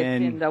are it's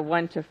in the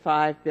 1 to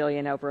 5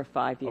 billion over a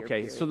 5-year okay,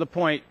 period. so the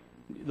point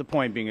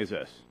being is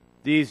this.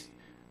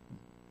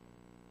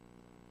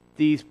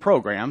 These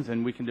programs,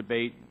 and we can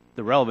debate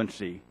the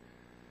relevancy,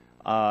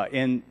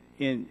 in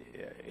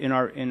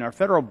our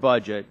federal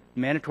budget,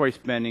 mandatory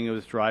spending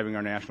was driving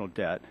our national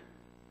debt.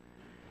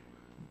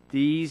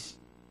 these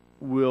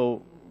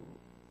will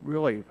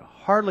really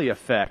hardly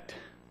affect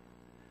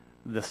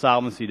the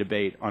solvency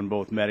debate on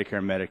both Medicare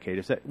and Medicaid.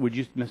 Is that, would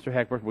you, Mr.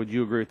 Hackworth, would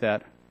you agree with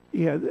that?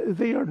 Yeah,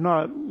 they are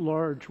not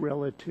large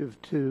relative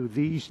to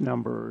these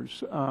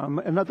numbers.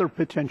 Another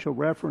potential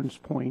reference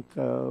point,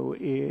 though,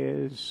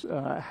 is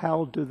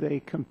how do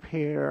they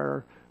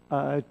compare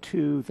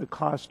to the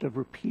cost of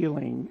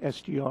repealing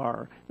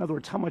SGR? In other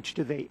words, how much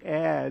do they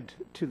add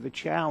to the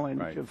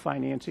challenge of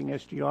financing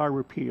SGR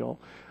repeal?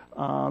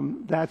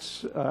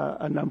 That's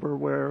a number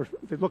where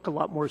they look a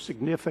lot more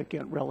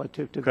significant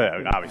relative to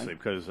the obviously,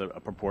 because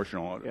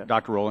proportional. Yeah.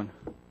 Dr. Rowland?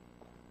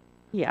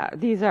 Yeah,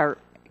 these are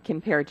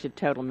compared to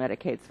total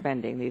Medicaid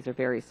spending. These are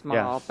very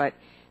small, Yes. but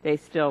they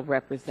still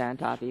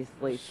represent,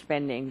 obviously,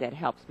 spending that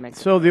helps make.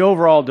 So the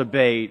overall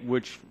debate,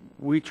 which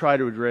we try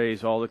to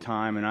raise all the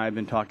time, and I've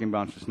been talking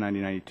about since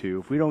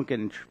 1992, if we don't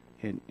get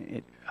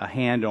a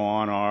handle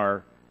on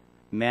our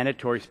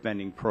mandatory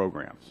spending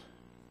programs,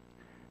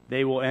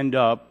 they will end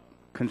up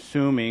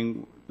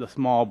consuming the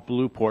small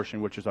blue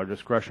portion, which is our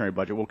discretionary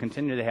budget. We'll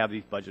continue to have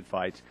these budget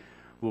fights.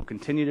 We'll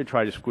continue to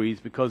try to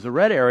squeeze because the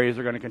red areas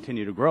are going to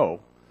continue to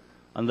grow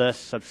unless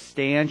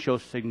substantial,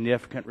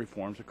 significant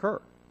reforms occur,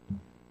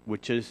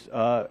 which is,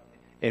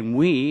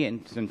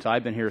 and since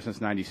I've been here since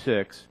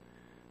 96,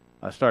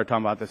 I started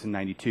talking about this in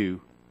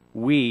 92,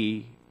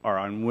 we are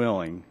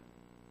unwilling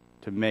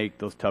to make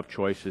those tough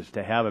choices,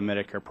 to have a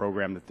Medicare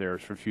program that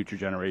there's for future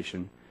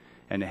generation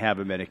and to have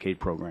a Medicaid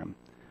program.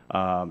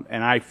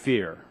 And I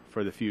fear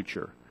for the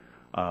future.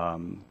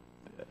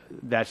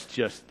 That's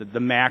just the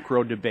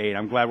macro debate.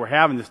 I'm glad we're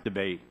having this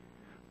debate,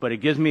 but it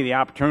gives me the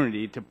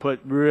opportunity to put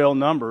real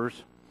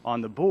numbers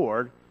on the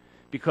board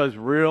because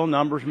real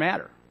numbers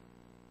matter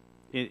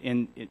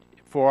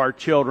for our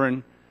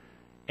children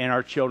and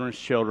our children's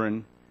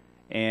children.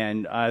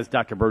 And as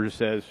Dr. Burgess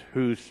says,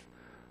 who's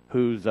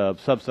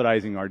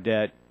subsidizing our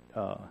debt,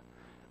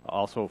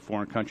 also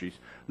foreign countries.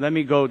 Let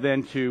me go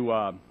then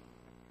to,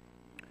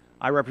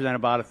 I represent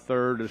about a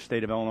third of the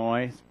state of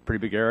Illinois. It's a pretty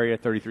big area,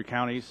 33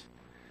 counties.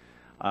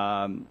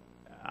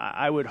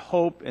 I would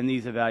hope in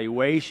these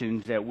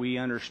evaluations that we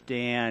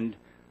understand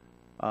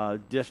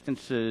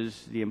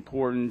distances, the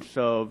importance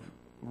of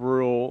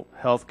rural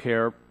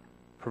healthcare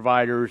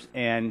providers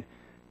and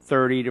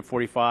 30 to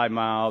 45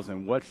 miles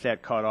and what's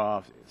that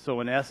cutoff.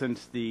 So in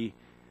essence, the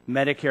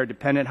Medicare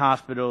dependent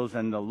hospitals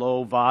and the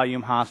low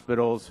volume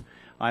hospitals,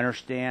 I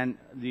understand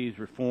these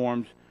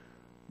reforms,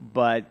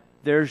 but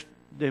there's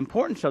the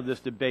importance of this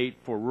debate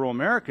for rural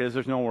America is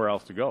there's nowhere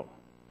else to go.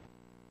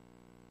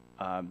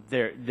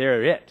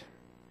 They're it.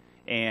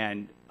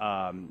 And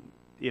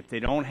if they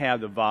don't have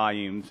the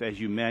volumes, as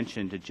you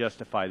mentioned, to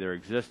justify their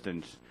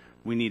existence,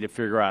 we need to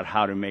figure out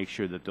how to make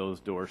sure that those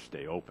doors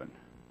stay open.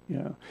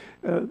 Yeah.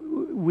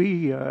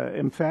 We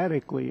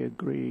emphatically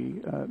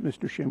agree,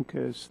 Mr.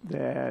 Shimkus,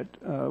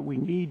 that we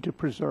need to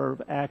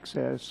preserve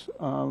access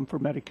for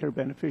Medicare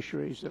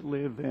beneficiaries that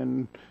live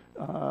in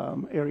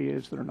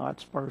areas that are not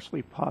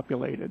sparsely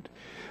populated.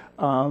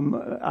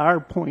 Our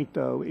point,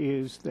 though,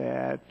 is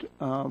that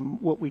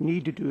what we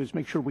need to do is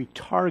make sure we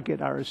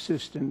target our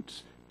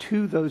assistance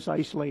to those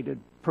isolated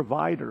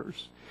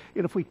providers.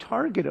 And if we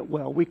target it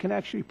well, we can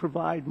actually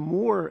provide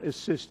more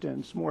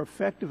assistance, more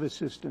effective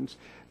assistance,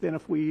 than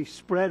if we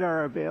spread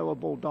our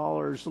available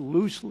dollars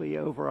loosely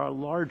over a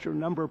larger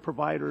number of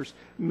providers,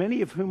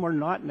 many of whom are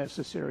not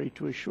necessary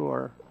to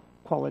assure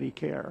quality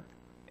care.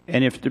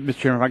 And if, Mr.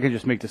 Chairman, if I could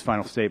just make this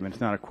final statement,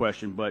 it's not a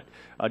question, but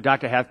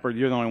Dr. Hathberg,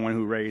 you're the only one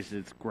who raised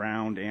its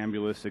ground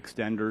ambulance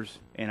extenders,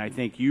 and I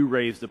think you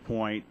raised the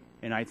point,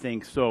 and I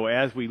think so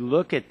as we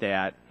look at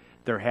that,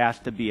 there has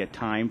to be a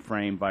time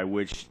frame by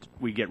which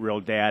we get real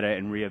data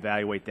and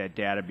reevaluate that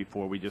data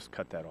before we just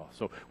cut that off.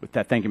 So with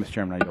that, thank you, Mr.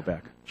 Chairman. I yield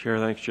back. Chair,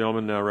 thanks,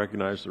 gentlemen. Now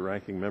recognize the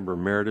ranking member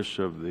emeritus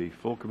of the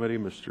full committee,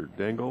 Mr.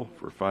 Dingell,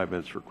 for 5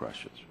 minutes for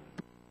questions.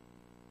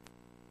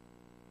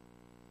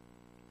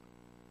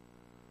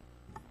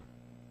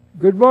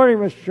 Good morning,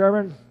 Mr.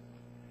 Chairman.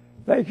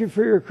 Thank you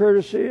for your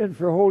courtesy and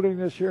for holding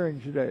this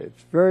hearing today.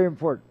 It's very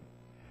important.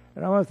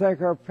 And I want to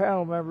thank our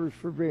panel members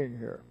for being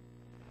here.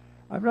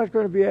 I'm not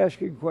going to be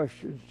asking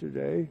questions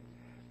today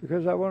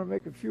because I want to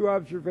make a few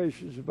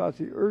observations about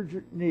the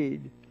urgent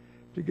need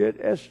to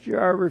get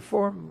SGR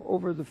reform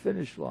over the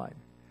finish line.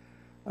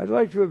 I'd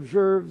like to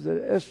observe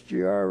that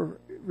SGR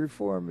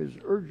reform is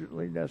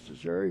urgently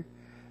necessary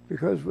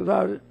because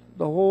without it,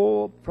 the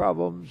whole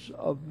problems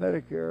of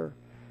Medicare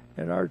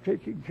and our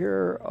taking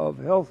care of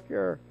health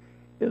care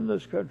in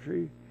this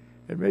country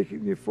and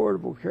making the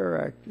Affordable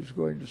Care Act is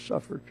going to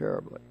suffer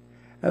terribly,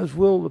 as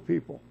will the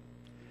people.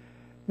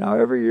 Now,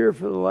 every year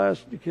for the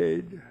last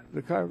decade,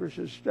 the Congress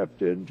has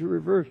stepped in to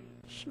reverse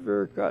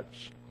severe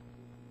cuts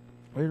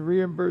in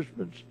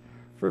reimbursements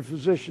for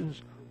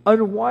physicians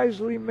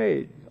unwisely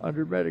made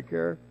under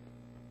Medicare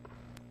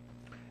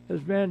as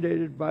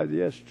mandated by the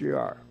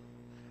SGR.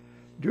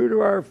 Due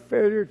to our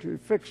failure to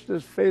fix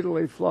this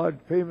fatally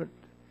flawed payment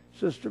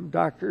system,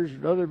 doctors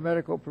and other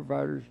medical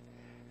providers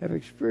have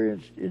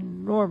experienced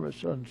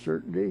enormous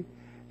uncertainty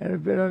and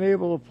have been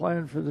unable to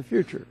plan for the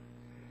future.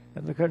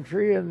 And the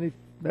country and the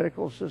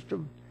medical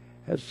system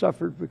has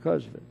suffered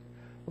because of it.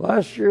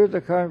 Last year,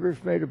 the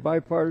Congress made a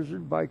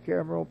bipartisan,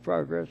 bicameral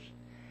progress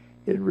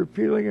in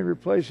repealing and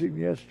replacing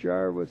the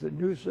SGR with a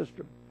new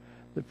system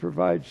that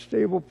provides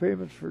stable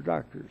payments for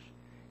doctors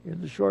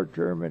in the short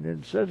term and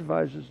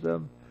incentivizes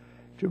them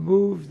to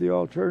move the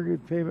alternative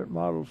payment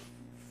models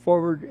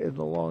forward in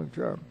the long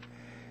term.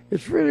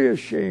 It's really a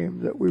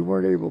shame that we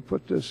weren't able to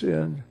put this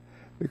in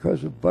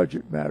because of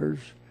budget matters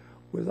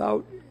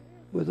without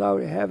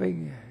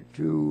having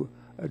to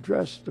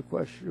address the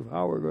question of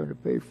how we're going to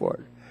pay for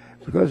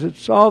it, because it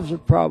solves a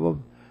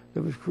problem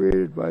that was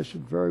created by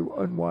some very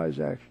unwise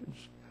actions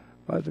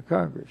by the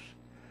Congress.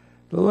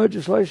 The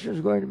legislation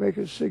is going to make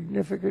a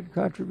significant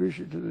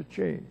contribution to the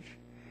change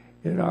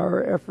in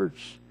our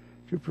efforts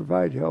to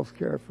provide health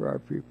care for our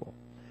people.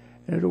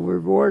 And it will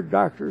reward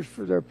doctors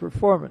for their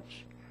performance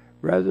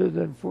rather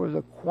than for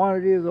the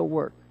quantity of the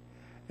work.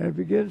 And it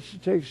begins to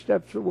take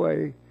steps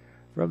away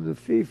from the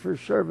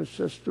fee-for-service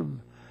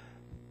system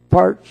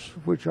parts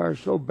which are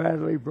so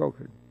badly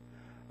broken.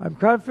 I'm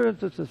confident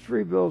that the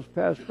three bills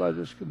passed by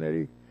this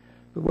committee,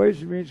 the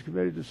Ways and Means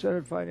Committee, the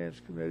Senate Finance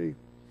Committee,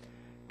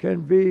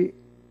 can be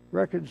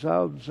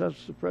reconciled and sent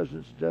to the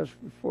President's desk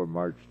before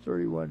March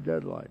 31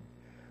 deadline.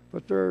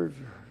 But there are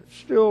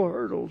still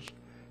hurdles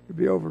to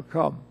be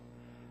overcome.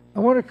 I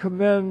want to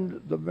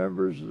commend the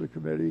members of the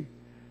committee,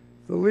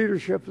 the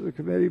leadership of the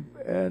committee,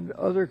 and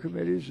other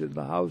committees in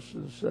the House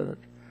and the Senate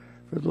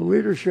for the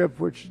leadership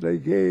which they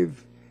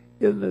gave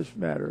in this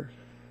matter,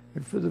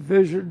 and for the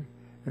vision,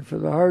 and for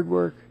the hard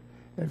work,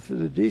 and for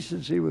the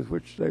decency with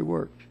which they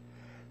worked.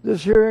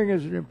 This hearing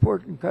is an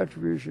important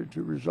contribution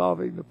to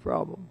resolving the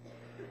problem,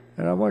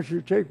 and I want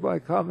you to take my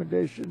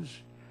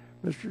commendations,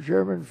 Mr.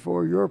 Chairman,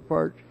 for your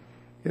part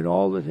in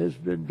all that has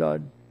been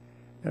done,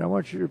 and I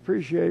want you to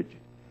appreciate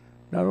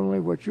not only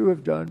what you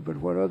have done, but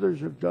what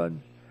others have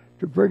done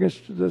to bring us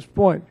to this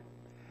point.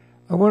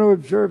 I want to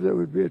observe that it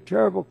would be a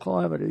terrible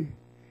calamity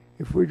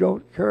if we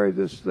don't carry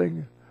this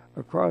thing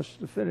across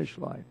the finish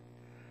line.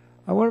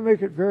 I want to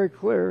make it very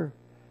clear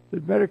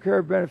that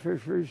Medicare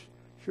beneficiaries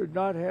should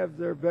not have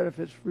their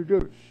benefits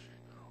reduced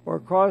or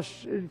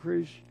costs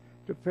increased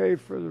to pay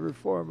for the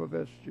reform of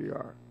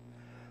SGR.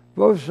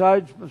 Both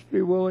sides must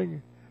be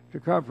willing to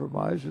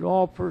compromise, and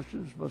all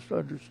persons must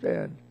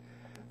understand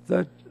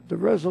that the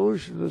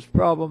resolution of this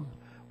problem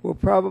will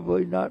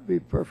probably not be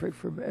perfect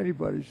from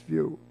anybody's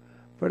view,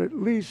 but at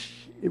least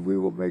if we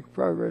will make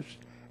progress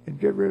and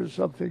get rid of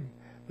something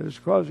that is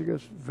causing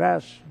us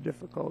vast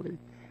difficulty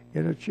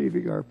in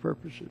achieving our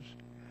purposes.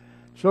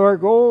 So our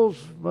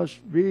goals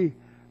must be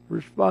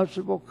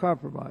responsible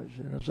compromise,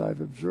 and as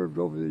I've observed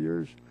over the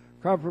years,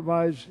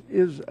 compromise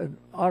is an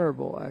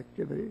honorable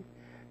activity,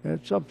 and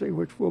it's something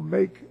which will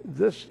make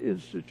this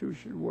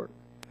institution work.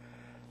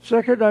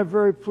 Second, I'm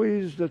very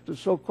pleased that the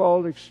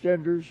so-called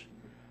extenders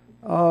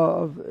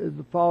in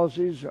the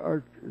policies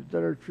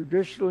that are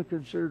traditionally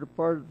considered a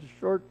part of the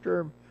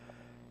short-term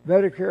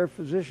Medicare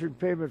physician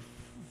payment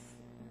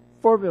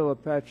formula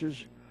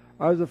patches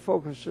are the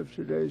focus of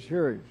today's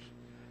hearings.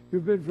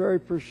 You've been very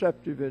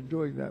perceptive in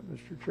doing that,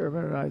 Mr.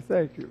 Chairman, and I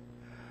thank you.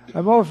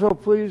 I'm also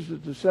pleased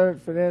that the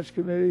Senate Finance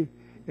Committee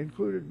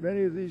included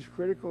many of these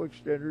critical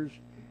extenders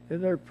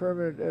in their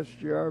permanent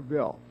SGR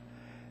bill.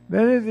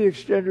 Many of the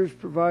extenders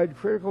provide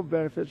critical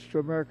benefits to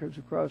Americans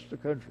across the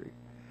country,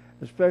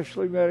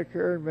 especially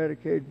Medicare and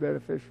Medicaid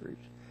beneficiaries,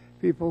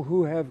 people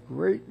who have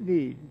great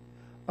need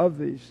of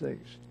these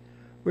things.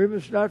 We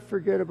must not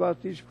forget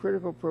about these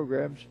critical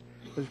programs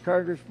as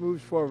Congress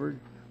moves forward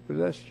with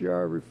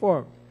SGR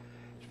reform.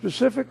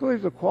 Specifically,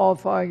 the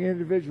Qualifying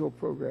Individual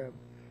Program,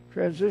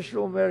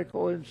 Transitional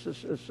Medical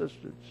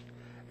Assistance,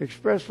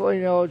 Express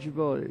Lane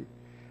Eligibility,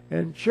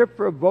 and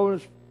CHIPRA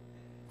bonus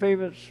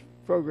payments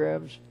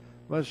programs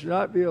must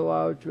not be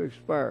allowed to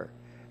expire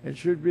and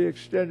should be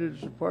extended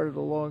as a part of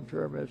the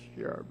long-term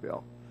SGR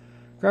bill.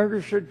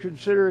 Congress should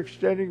consider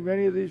extending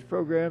many of these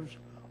programs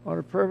on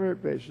a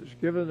permanent basis,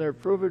 given their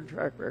proven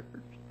track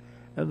records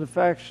and the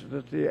facts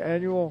that the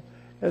annual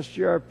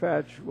SGR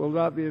patch will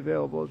not be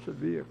available as a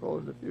vehicle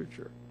in the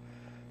future.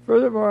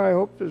 Furthermore, I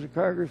hope that the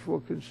Congress will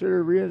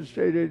consider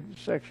reinstating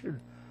Section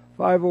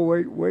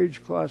 508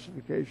 wage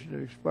classification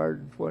that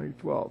expired in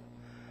 2012.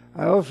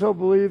 I also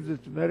believe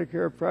that the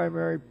Medicare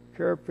primary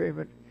care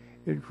payment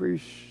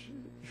increase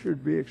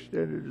should be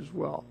extended as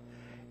well.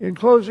 In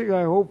closing,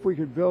 I hope we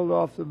can build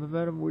off the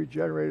momentum we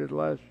generated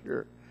last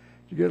year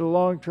to get a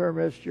long-term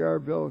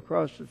SGR bill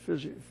across the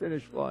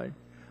finish line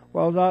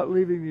while not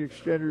leaving the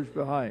extenders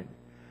behind.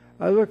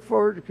 I look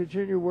forward to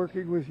continue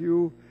working with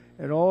you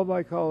and all of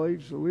my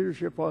colleagues, the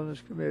leadership on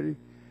this committee,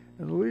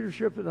 and the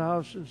leadership in the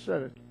House and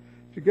Senate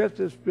to get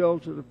this bill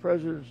to the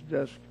President's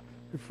desk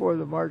before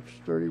the March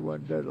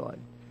 31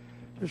 deadline.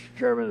 Mr.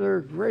 Chairman, there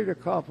are great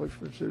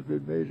accomplishments that have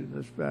been made in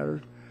this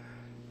matter.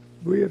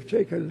 We have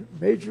taken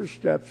major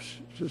steps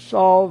to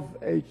solve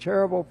a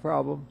terrible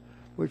problem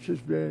which has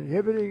been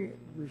inhibiting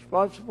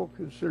responsible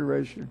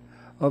consideration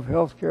of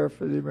health care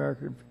for the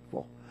American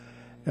people.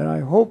 And I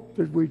hope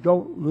that we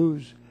don't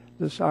lose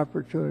this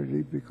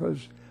opportunity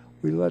because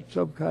we let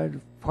some kind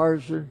of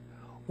partisan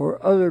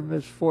or other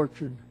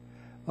misfortune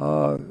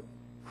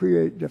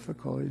create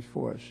difficulties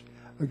for us.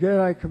 Again,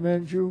 I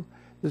commend you.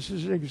 This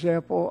is an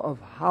example of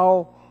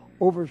how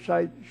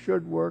oversight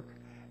should work,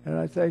 and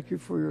I thank you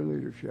for your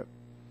leadership.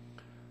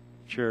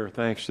 Chair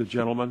thanks the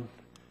gentleman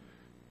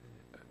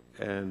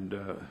and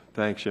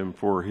thanks him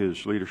for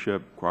his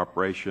leadership,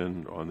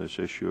 cooperation on this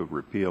issue of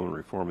repeal and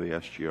reform of the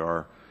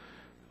SGR.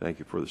 Thank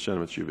you for the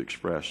sentiments you've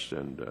expressed,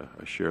 and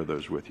I share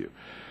those with you.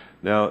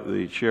 Now,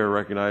 the chair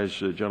recognizes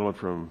the gentleman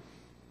from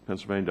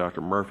Pennsylvania,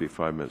 Dr. Murphy,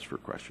 5 minutes for a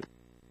question.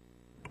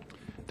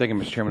 Thank you,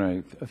 Mr.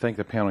 Chairman. I thank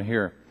the panel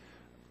here.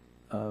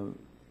 Mr.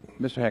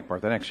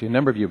 Hackbarth, and actually a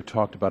number of you have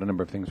talked about a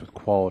number of things with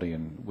quality,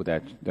 and with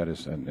that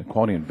is and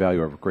quality and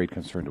value are of great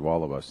concern to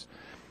all of us.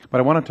 But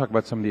I want to talk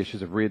about some of the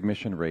issues of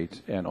readmission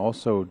rates and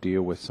also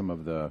deal with some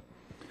of the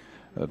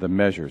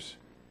measures.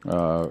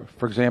 For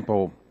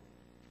example,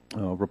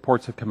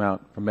 reports have come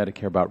out from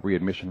Medicare about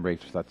readmission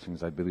rates for such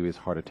things I believe is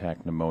heart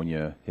attack,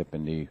 pneumonia, hip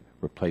and knee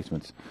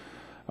replacements.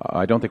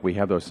 I don't think we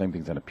have those same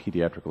things on a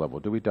pediatric level.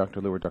 Do we,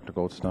 Dr. Liu or Dr.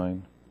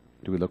 Goldstein?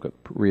 Do we look at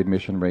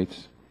readmission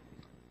rates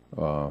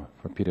for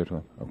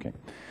pediatric? Okay.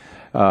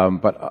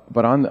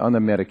 But on the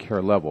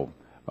Medicare level,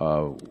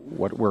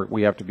 what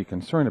we have to be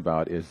concerned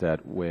about is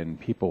that when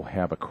people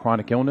have a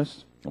chronic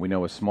illness, and we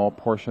know a small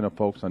portion of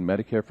folks on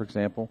Medicare, for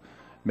example,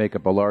 make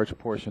up a large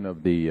portion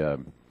of the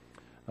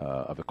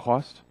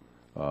cost,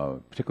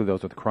 particularly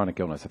those with chronic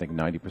illness. I think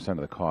 90% of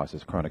the cost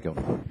is chronic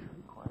illness.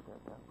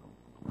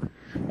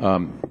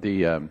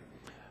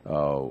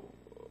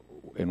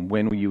 And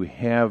when you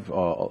have a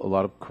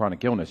lot of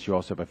chronic illness, you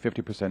also have a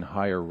 50%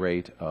 higher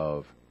rate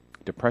of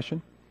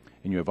depression.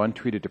 And you have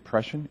untreated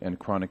depression and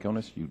chronic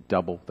illness, you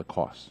double the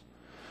cost.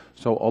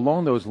 So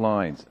along those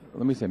lines,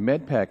 let me say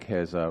MedPAC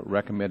has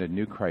recommended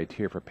new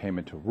criteria for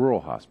payment to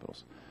rural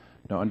hospitals.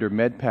 Now, under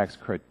MedPAC's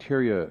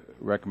criteria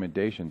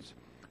recommendations,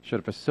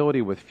 should a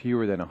facility with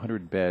fewer than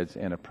 100 beds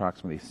and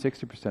approximately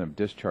 60% of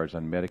discharge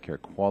on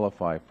Medicare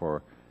qualify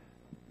for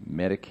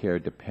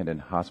Medicare-dependent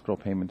hospital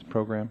payments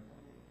program?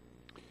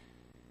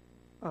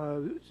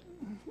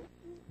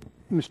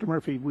 Mr.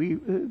 Murphy,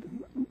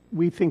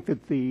 we think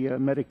that the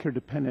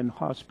Medicare-dependent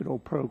hospital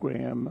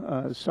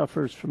program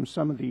suffers from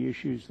some of the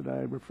issues that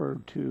I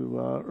referred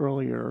to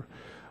earlier.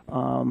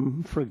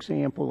 For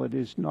example, it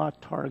is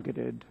not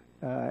targeted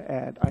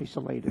at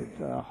isolated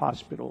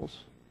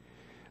hospitals.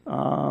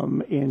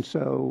 And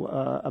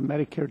so a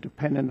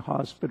Medicare-dependent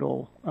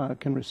hospital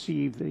can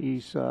receive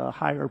these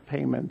higher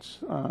payments,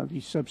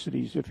 these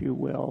subsidies, if you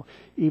will,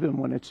 even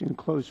when it's in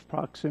close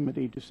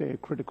proximity to, say, a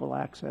critical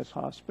access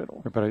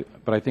hospital. But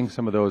I think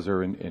some of those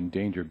are in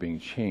danger of being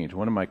changed.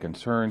 One of my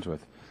concerns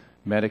with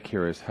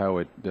Medicare is how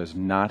it does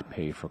not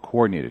pay for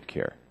coordinated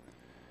care.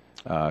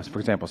 For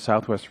example,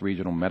 Southwest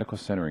Regional Medical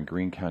Center in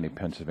Greene County,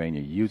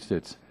 Pennsylvania, used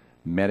its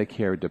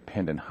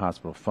Medicare-dependent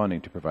hospital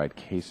funding to provide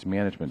case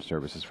management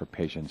services for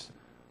patients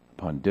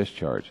upon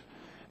discharge.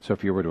 So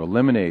if you were to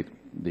eliminate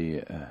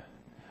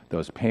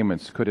those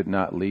payments, could it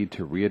not lead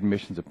to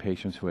readmissions of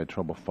patients who had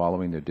trouble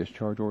following their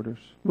discharge orders?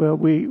 Well,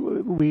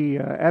 we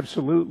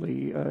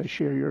absolutely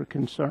share your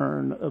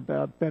concern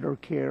about better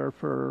care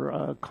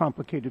for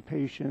complicated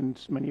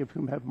patients, many of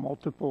whom have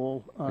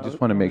multiple. I just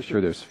want to make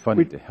sure there's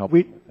funding to help.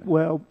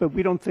 Well, but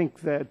we don't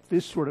think that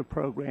this sort of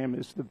program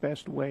is the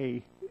best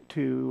way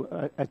to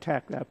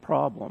attack that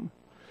problem.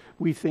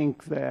 We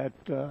think that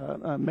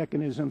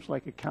mechanisms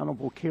like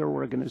accountable care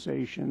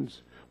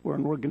organizations, where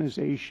an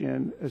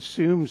organization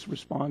assumes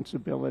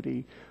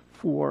responsibility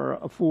for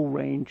a full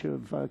range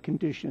of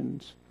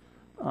conditions.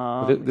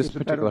 This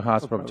particular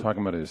hospital I'm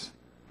talking about is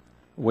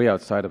way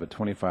outside of a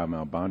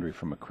 25-mile boundary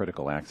from a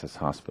critical access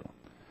hospital.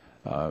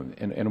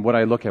 And what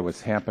I look at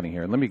what's happening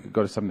here, and let me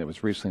go to something that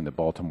was recently in the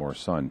Baltimore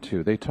Sun,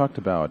 too. They talked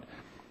about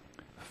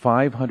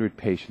 500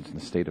 patients in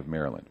the state of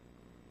Maryland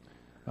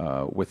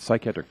with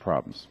psychiatric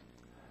problems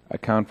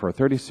account for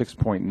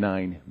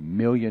 $36.9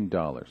 million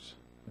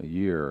a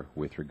year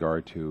with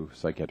regard to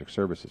psychiatric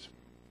services.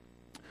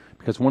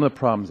 Because one of the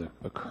problems that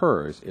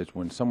occurs is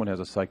when someone has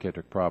a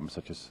psychiatric problem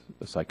such as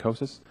a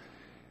psychosis,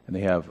 and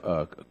they have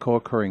a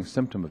co-occurring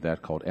symptom of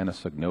that called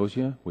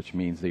anosognosia, which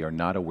means they are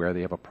not aware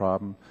they have a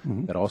problem.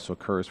 Mm-hmm. That also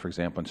occurs, for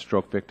example, in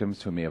stroke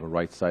victims who may have a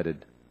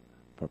right-sided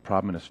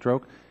problem in a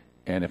stroke.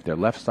 And if their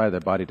left side of their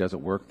body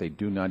doesn't work, they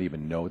do not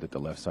even know that the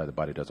left side of the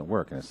body doesn't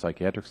work. And as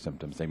psychiatric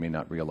symptoms, they may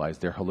not realize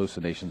their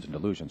hallucinations and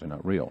delusions are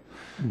not real.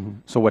 Mm-hmm.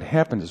 So what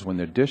happens is when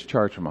they're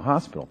discharged from a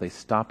hospital, they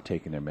stop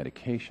taking their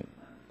medication.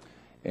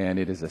 And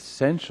it is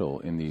essential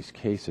in these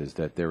cases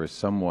that there is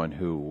someone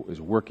who is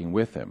working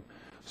with them.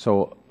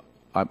 So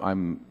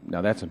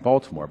now that's in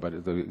Baltimore,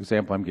 but the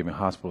example I'm giving,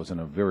 hospital is in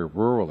a very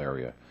rural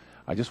area.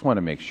 I just want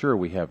to make sure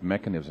we have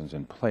mechanisms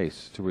in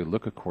place to really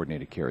look at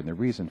coordinated care. And the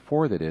reason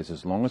for that is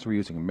as long as we're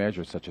using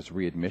measures such as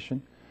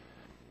readmission,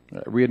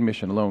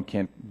 readmission alone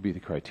can't be the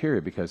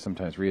criteria because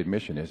sometimes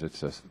readmission is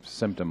it's a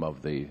symptom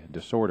of the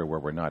disorder where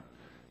we're not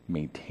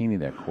maintaining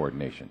that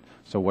coordination.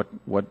 So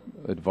what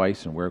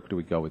advice and where do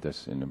we go with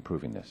this in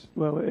improving this?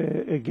 Well,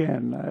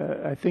 again,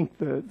 I think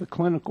the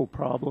clinical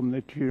problem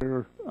that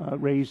you're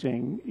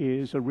raising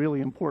is a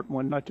really important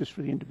one, not just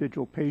for the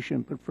individual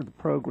patient, but for the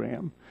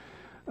program.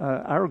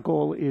 Our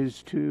goal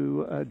is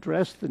to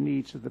address the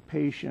needs of the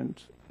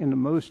patient in the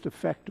most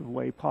effective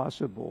way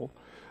possible.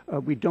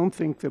 We don't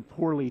think that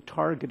poorly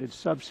targeted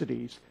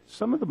subsidies,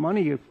 some of the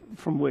money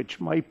from which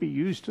might be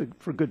used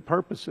for good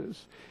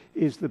purposes,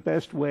 is the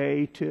best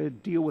way to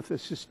deal with a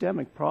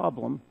systemic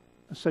problem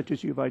such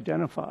as you've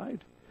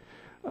identified.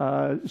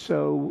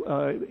 So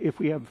if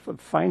we have a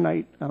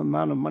finite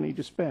amount of money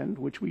to spend,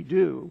 which we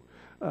do,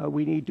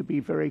 we need to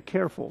be very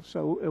careful.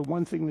 So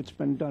one thing that's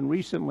been done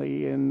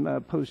recently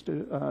in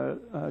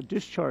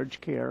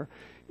post-discharge care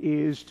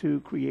is to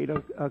create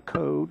a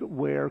code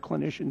where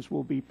clinicians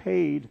will be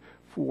paid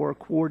for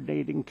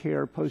coordinating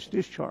care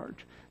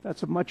post-discharge.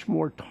 That's a much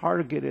more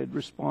targeted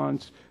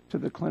response to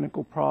the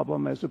clinical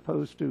problem as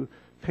opposed to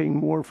paying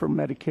more for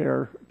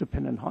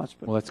Medicare-dependent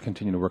hospitals. Well, let's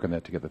continue to work on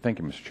that together. Thank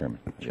you, Mr. Chairman.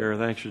 Chair,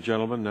 thanks the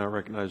gentleman. Now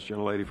recognize the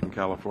gentlelady from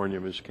California,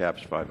 Ms.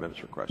 Capps, 5 minutes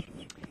for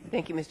questions.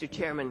 Thank you, Mr.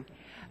 Chairman.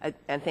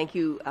 And thank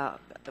you,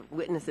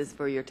 witnesses,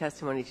 for your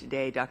testimony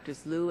today.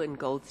 Drs. Liu and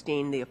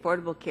Goldstein, the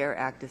Affordable Care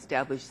Act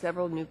established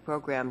several new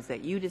programs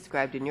that you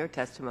described in your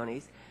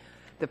testimonies: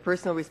 the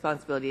Personal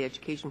Responsibility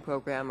Education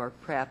Program, or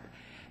PREP,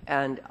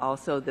 and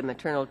also the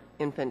Maternal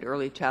Infant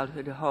Early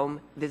Childhood Home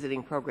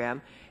Visiting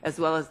Program, as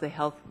well as the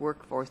Health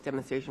Workforce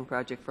Demonstration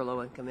Project for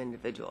Low-Income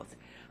Individuals.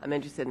 I'm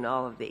interested in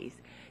all of these.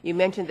 You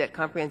mentioned that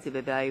comprehensive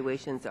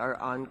evaluations are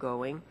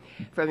ongoing.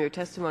 From your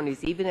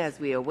testimonies, even as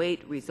we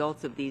await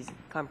results of these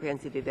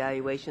comprehensive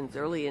evaluations,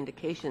 early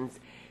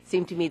indications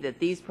seem to me that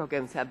these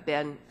programs have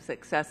been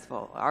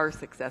successful, are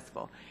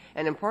successful,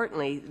 and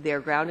importantly, they're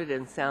grounded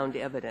in sound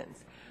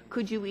evidence.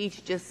 Could you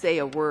each just say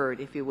a word,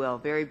 if you will,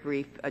 very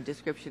brief, a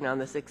description on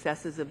the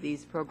successes of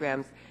these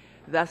programs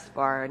thus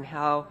far and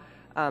how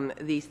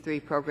these three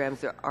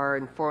programs are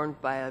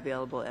informed by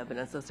available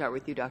evidence? I'll start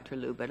with you, Dr.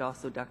 Liu, but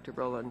also Dr.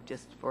 Rowland,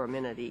 just for a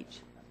minute each.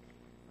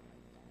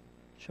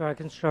 Sure, I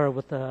can start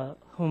with the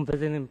home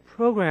visiting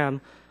program.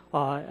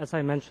 As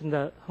I mentioned,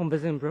 the home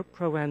visiting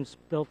program is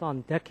built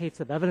on decades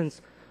of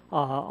evidence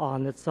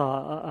on its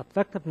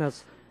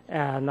effectiveness,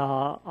 and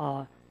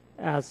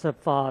as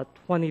of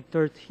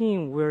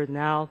 2013, we're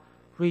now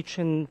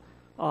reaching,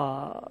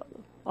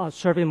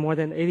 serving more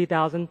than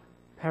 80,000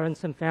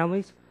 parents and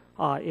families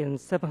in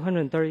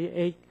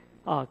 738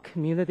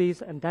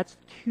 communities, and that's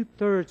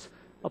 2/3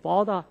 of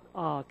all the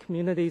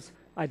communities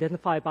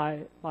identified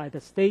by the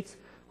states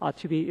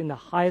to be in the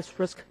highest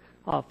risk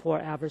for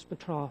adverse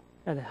maternal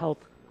and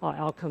health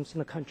outcomes in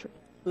the country.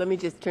 Let me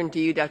just turn to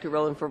you, Dr.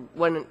 Rowland, for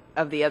one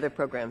of the other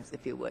programs,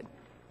 if you would.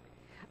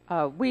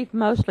 We've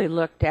mostly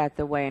looked at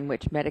the way in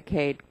which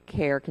Medicaid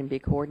care can be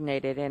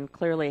coordinated, and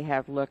clearly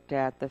have looked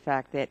at the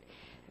fact that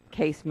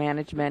case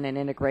management and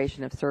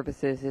integration of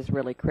services is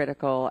really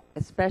critical,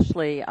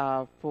 especially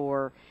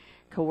for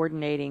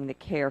coordinating the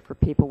care for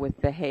people with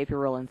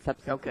behavioral and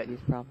substance abuse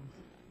problems.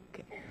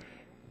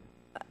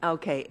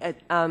 Okay.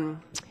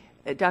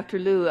 Dr.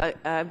 Liu,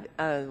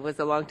 I was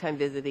a longtime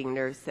visiting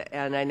nurse,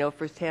 and I know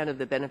firsthand of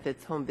the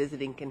benefits home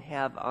visiting can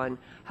have on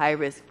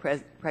high-risk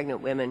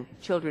pregnant women,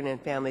 children, and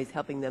families,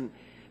 helping them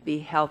be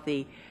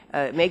healthy,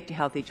 make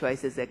healthy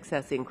choices,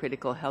 accessing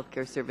critical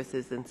healthcare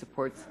services and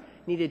supports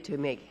needed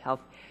to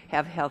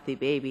have healthy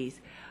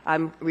babies.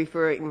 I'm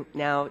referring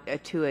now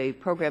to a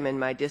program in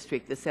my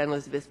district. The San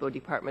Luis Obispo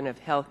Department of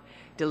Health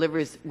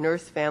delivers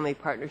nurse-family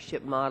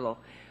partnership model,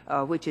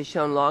 which has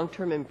shown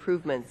long-term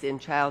improvements in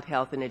child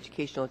health and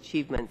educational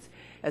achievements,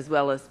 as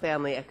well as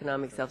family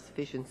economic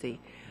self-sufficiency.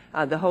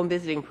 The home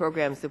visiting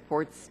program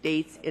supports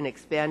states in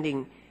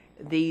expanding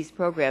these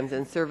programs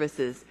and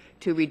services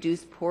to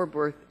reduce poor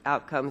birth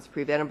outcomes,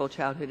 preventable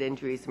childhood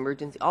injuries,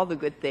 emergency, all the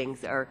good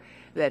things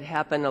that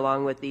happen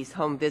along with these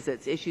home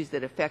visits, issues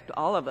that affect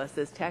all of us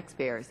as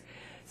taxpayers.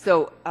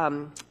 So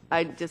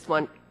I just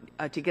want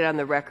to get on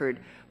the record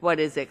what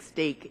is at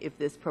stake if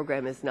this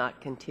program is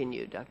not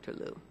continued, Dr.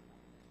 Liu.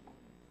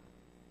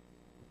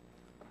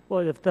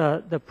 Well, if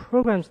the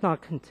program's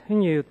not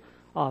continued,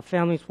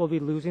 families will be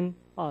losing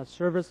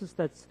services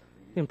that's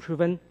been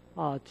proven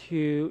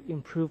to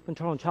improve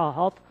maternal and child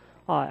health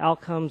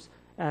outcomes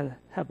and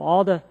have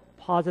all the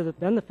positive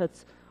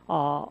benefits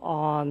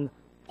on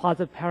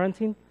positive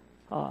parenting,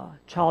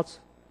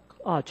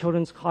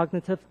 children's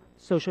cognitive,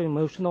 social,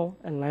 emotional,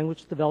 and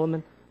language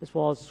development, as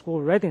well as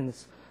school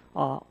readiness.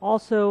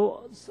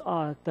 Also,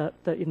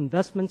 the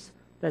investments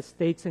that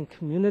states and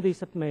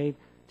communities have made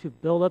to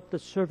build up the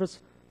service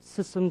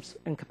systems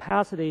and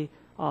capacity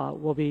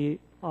will be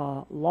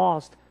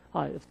lost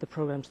if the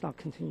program's not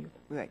continued.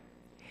 Right.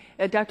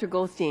 Dr.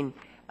 Goldstein,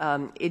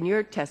 in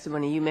your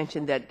testimony, you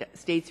mentioned that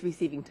states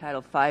receiving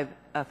Title V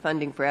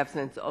funding for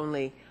abstinence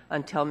only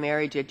until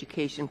marriage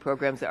education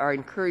programs are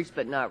encouraged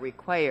but not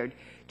required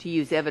to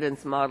use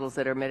evidence models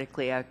that are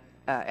medically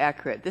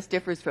accurate. This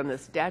differs from the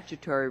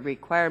statutory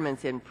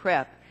requirements in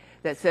PrEP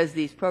that says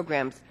these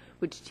programs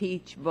which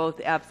teach both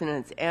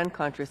abstinence and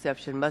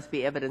contraception, must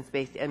be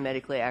evidence-based and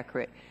medically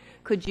accurate.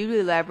 Could you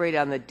elaborate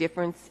on the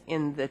difference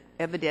in the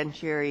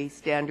evidentiary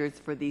standards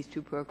for these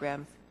two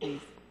programs,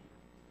 please?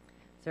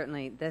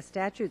 Certainly. The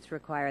statutes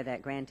require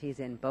that grantees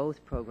in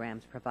both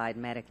programs provide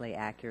medically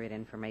accurate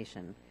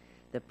information.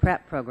 The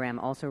PrEP program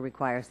also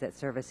requires that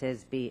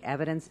services be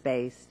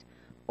evidence-based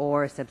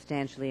or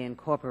substantially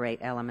incorporate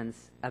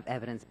elements of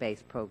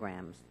evidence-based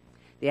programs.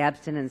 The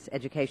abstinence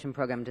education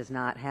program does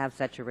not have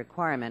such a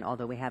requirement,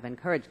 although we have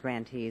encouraged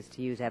grantees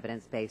to use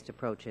evidence-based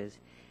approaches.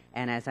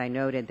 And as I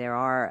noted, there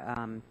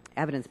are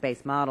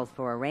evidence-based models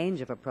for a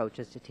range of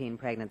approaches to teen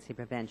pregnancy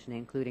prevention,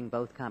 including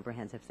both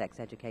comprehensive sex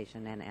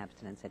education and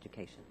abstinence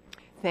education.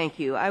 Thank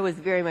you. I was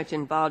very much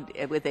involved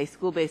with a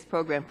school-based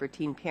program for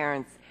teen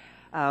parents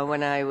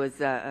when I was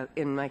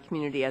in my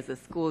community as a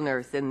school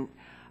nurse, and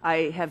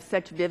I have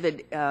such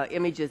vivid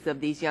images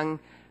of these young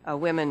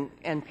women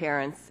and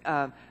parents,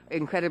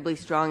 incredibly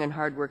strong and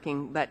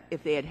hardworking, but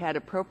if they had had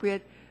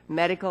appropriate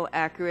medical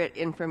accurate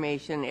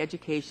information,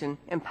 education,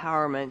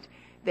 empowerment,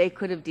 they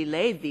could have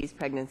delayed these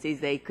pregnancies.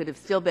 They could have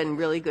still been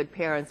really good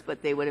parents,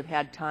 but they would have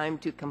had time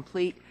to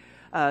complete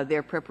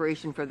their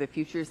preparation for the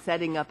future,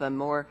 setting up a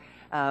more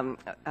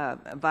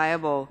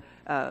viable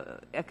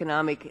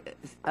economic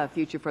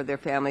future for their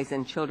families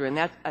and children.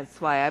 That's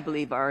why I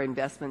believe our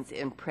investments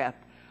in PrEP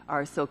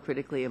are so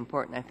critically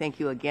important. I thank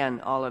you again,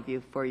 all of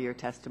you, for your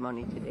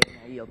testimony today.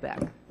 I yield back.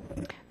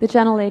 The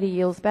gentlelady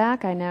yields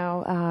back. I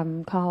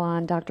now call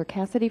on Dr.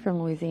 Cassidy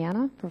from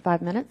Louisiana for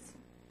 5 minutes.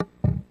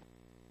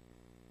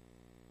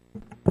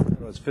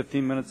 I was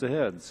 15 minutes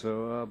ahead,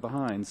 so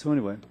behind. So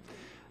anyway,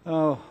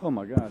 oh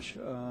my gosh.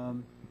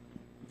 In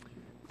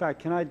fact,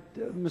 can I,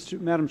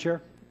 Madam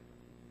Chair,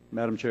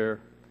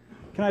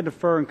 can I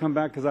defer and come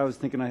back because I was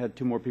thinking I had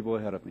 2 more people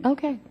ahead of me.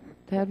 Okay,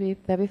 that'd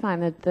be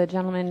fine. The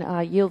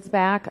gentleman yields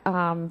back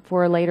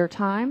for a later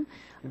time.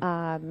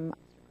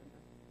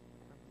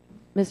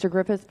 Mr.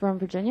 Griffith from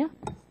Virginia,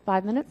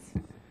 5 minutes.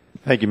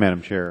 Thank you,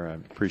 Madam Chair. I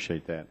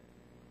appreciate that.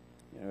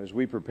 As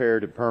we prepare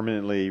to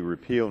permanently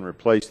repeal and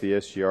replace the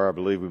SGR, I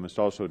believe we must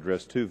also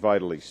address 2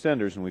 vital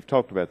extenders, and we've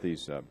talked about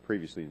these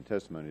previously in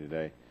testimony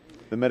today.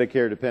 The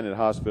Medicare-dependent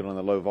hospital and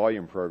the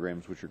low-volume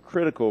programs, which are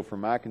critical for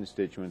my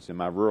constituents in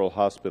my rural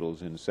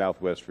hospitals in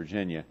southwest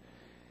Virginia.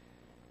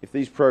 If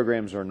these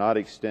programs are not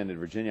extended,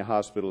 Virginia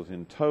hospitals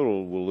in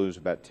total will lose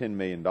about $10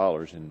 million,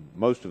 and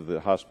most of the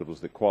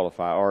hospitals that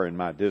qualify are in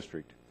my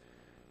district.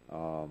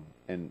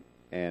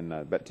 And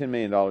about $10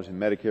 million in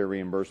Medicare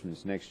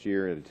reimbursements next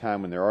year at a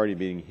time when they're already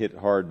being hit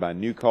hard by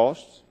new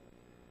costs,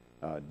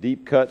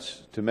 deep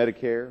cuts to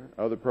Medicare,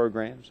 other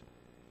programs,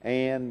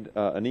 and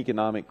an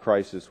economic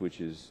crisis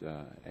which is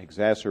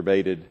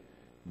exacerbated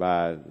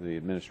by the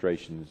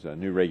administration's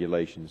new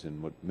regulations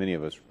and what many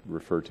of us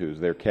refer to as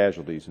their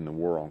casualties in the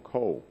war on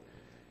coal.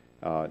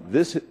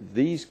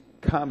 These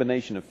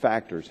combination of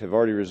factors have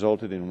already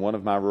resulted in one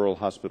of my rural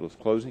hospitals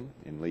closing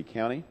in Lee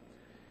County,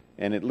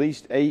 and at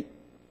least 8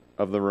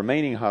 of the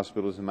remaining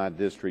hospitals in my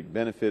district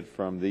benefit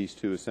from these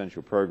 2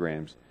 essential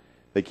programs.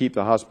 They keep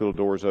the hospital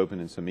doors open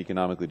in some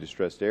economically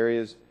distressed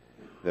areas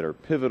that are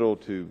pivotal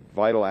to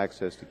vital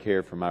access to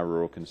care for my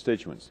rural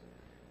constituents.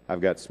 I've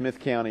got Smith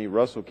County,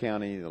 Russell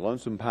County, the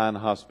Lonesome Pine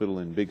Hospital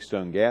in Big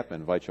Stone Gap. I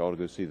invite you all to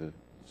go see the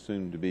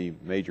soon-to-be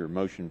major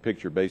motion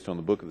picture based on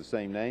the book of the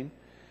same name.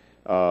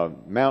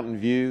 Mountain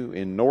View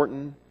in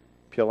Norton,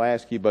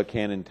 Pulaski,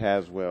 Buchanan,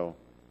 Tazewell,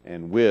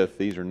 and Wythe.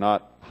 These are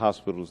not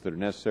hospitals that are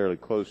necessarily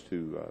close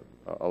to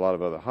a lot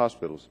of other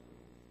hospitals.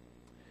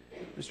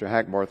 Mr.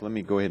 Hackbarth, let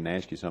me go ahead and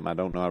ask you something. I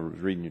don't know. I was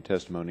reading your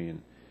testimony,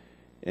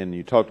 and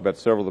you talked about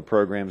several of the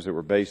programs that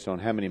were based on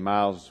how many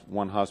miles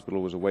one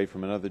hospital was away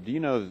from another. Do you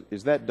know,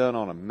 is that done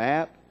on a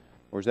map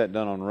or is that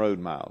done on road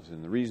miles?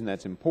 And the reason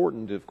that's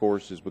important, of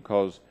course, is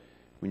because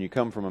when you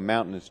come from a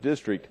mountainous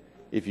district,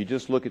 if you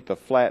just look at the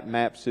flat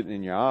map sitting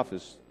in your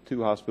office,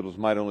 2 hospitals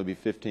might only be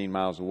 15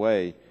 miles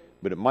away,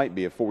 but it might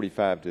be a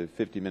 45 to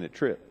 50-minute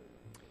trip.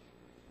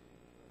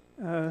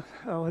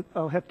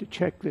 I'll have to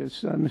check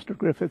this, Mr.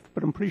 Griffith,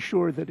 but I'm pretty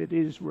sure that it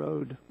is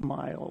road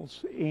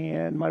miles.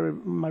 And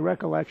my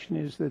recollection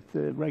is that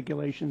the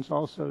regulations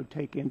also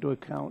take into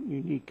account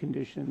unique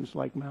conditions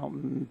like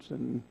mountains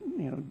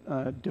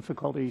and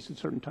difficulties at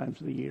certain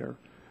times of the year.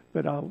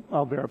 But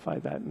I'll verify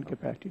that and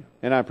get back to you.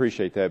 And I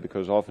appreciate that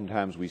because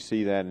oftentimes we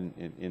see that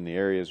in the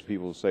areas.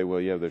 People say,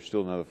 well, yeah, there's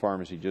still another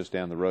pharmacy just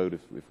down the road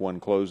if one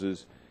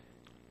closes.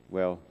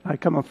 Well, I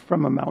come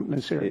from a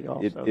mountainous area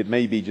also. It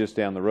may be just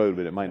down the road,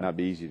 but it might not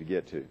be easy to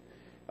get to.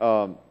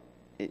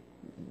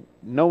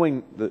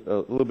 Knowing a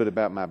little bit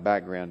about my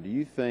background, do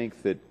you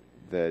think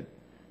that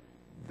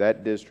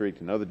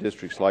district and other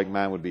districts like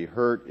mine would be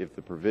hurt if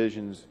the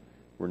provisions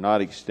were not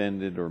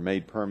extended or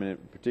made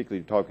permanent,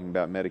 particularly talking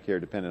about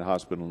Medicare-dependent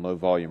hospital and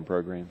low-volume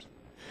programs?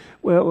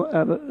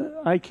 Well,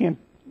 I can't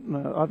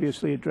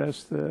obviously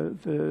address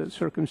the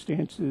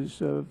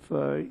circumstances of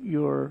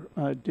your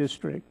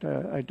district.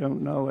 I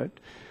don't know it.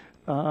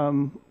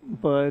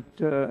 But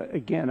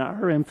again,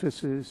 our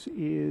emphasis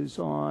is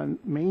on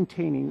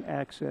maintaining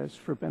access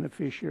for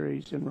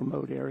beneficiaries in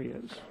remote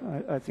areas.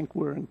 I think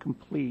we're in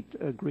complete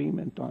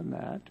agreement on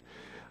that.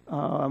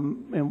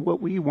 And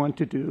what we want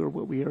to do, or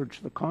what we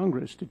urge the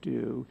Congress to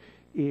do,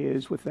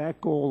 is with that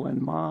goal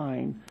in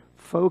mind,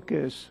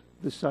 focus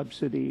the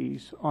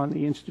subsidies on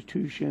the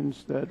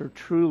institutions that are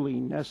truly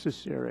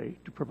necessary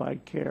to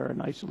provide care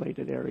in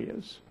isolated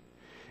areas.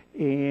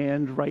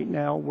 And right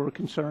now, we're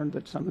concerned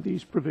that some of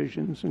these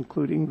provisions,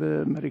 including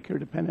the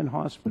Medicare-dependent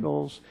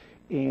hospitals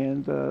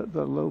and the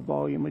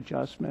low-volume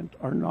adjustment,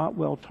 are not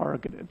well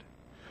targeted.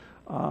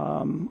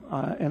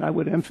 And I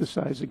would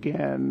emphasize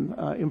again,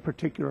 in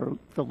particular,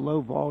 the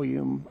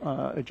low-volume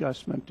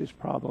adjustment is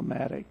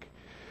problematic.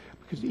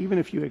 Because even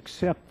if you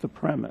accept the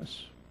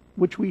premise,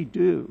 which we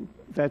do,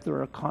 that there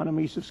are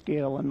economies of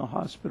scale in the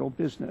hospital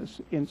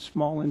business, and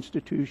small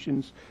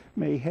institutions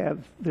may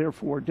have,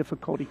 therefore,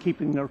 difficulty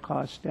keeping their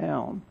costs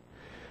down.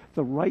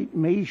 The right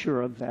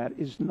measure of that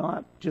is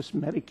not just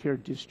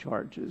Medicare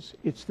discharges,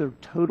 it's their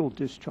total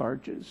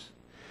discharges.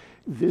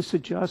 This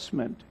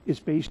adjustment is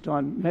based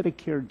on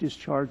Medicare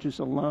discharges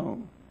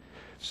alone.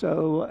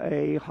 So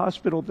a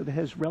hospital that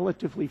has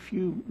relatively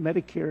few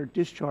Medicare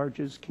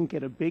discharges can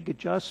get a big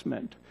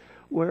adjustment,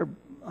 where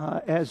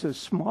as a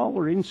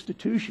smaller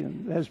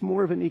institution that has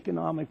more of an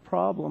economic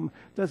problem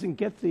doesn't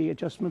get the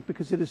adjustment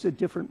because it is a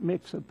different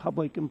mix of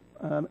public and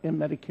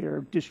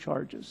Medicare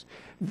discharges.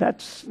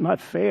 That's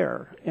not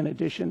fair, in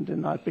addition to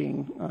not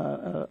being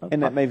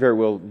and that may very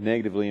well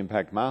negatively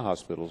impact my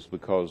hospitals,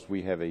 because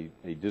we have a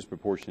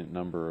disproportionate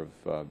number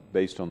of,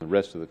 based on the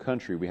rest of the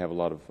country, we have a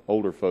lot of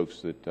older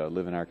folks that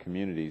live in our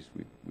communities.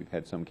 We've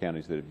had some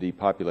counties that have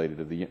depopulated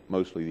of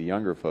mostly the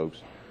younger folks.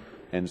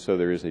 And so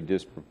there is a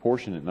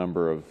disproportionate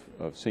number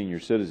of senior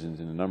citizens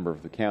in a number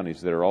of the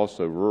counties that are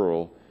also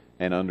rural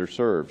and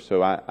underserved.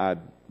 So I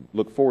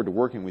look forward to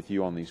working with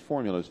you on these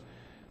formulas.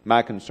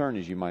 My concern,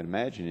 as you might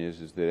imagine,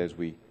 is that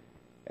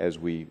as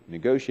we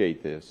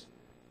negotiate this,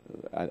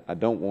 I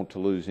don't want to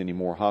lose any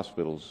more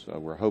hospitals.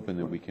 We're hoping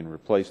that we can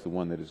replace the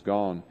one that is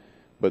gone.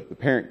 But the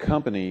parent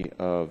company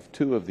of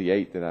 2 of the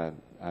 8 that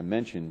I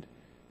mentioned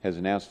has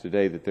announced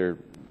today that they're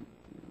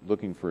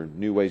looking for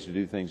new ways to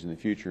do things in the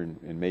future,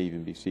 and may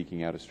even be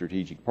seeking out a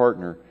strategic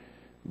partner,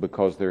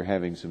 because they're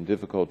having some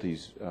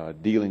difficulties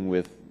dealing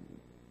with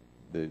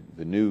the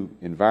new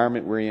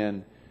environment we're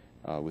in,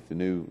 with the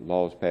new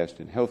laws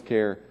passed in health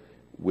care,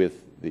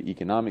 with the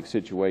economic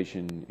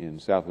situation in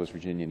Southwest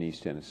Virginia and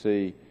East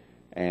Tennessee,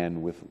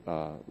 and with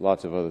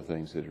lots of other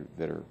things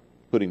that are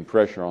putting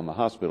pressure on the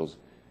hospitals.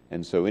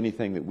 And so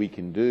anything that we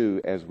can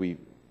do as we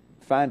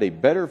find a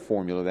better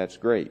formula, that's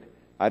great.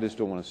 I just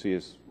don't want to see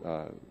us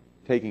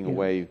taking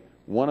away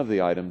one of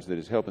the items that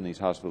is helping these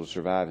hospitals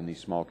survive in these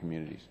small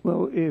communities.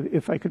 Well,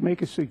 if I could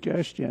make a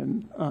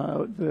suggestion,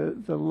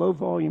 the low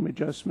volume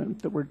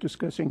adjustment that we're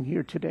discussing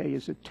here today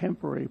is a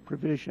temporary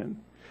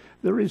provision.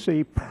 There is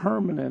a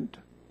permanent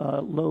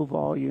low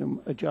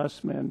volume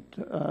adjustment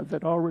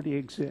that already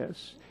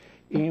exists,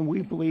 and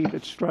we believe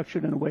it's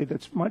structured in a way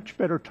that's much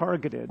better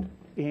targeted,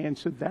 and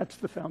so that's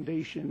the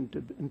foundation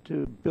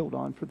to build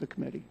on for the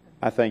committee.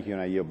 I thank you,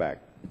 and I yield back.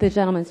 The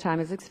gentleman's time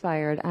has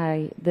expired.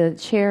 The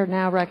chair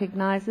now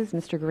recognizes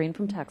Mr. Green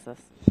from Texas.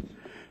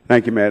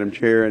 Thank you, Madam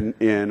Chair,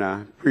 and I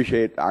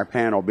appreciate our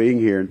panel being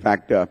here. In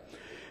fact,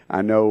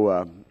 I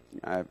know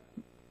I've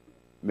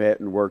met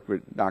and worked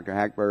with Dr.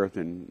 Hackberth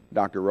and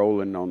Dr.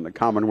 Rowland on the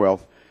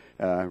Commonwealth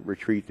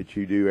retreat that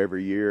you do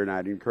every year, and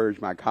I'd encourage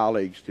my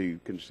colleagues to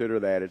consider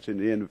that. It's in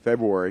the end of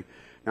February.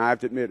 Now, I have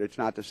to admit, it's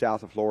not the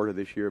south of Florida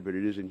this year, but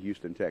it is in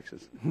Houston,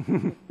 Texas.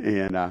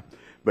 And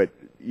but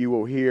you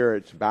will hear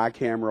it's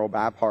bicameral,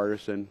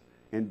 bipartisan,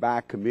 and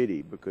by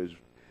committee, because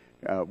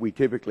we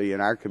typically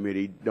in our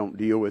committee don't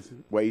deal with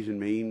Ways and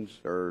Means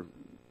or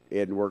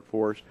Ed and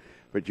Workforce,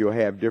 but you'll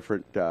have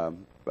different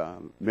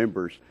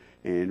members,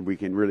 and we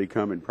can really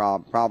come and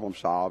problem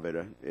solve at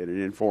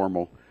an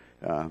informal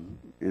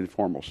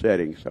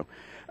setting. So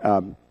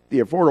the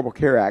Affordable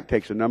Care Act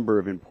takes a number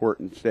of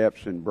important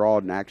steps in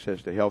broaden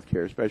access to health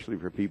care, especially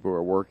for people who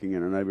are working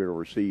and unable to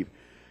receive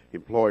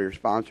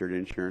employer-sponsored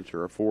insurance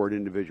or afford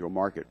individual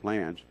market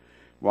plans.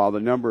 While the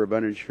number of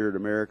uninsured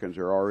Americans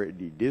are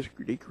already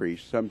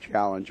decreased, some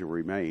challenge will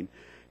remain.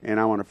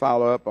 And I want to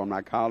follow up on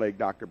my colleague,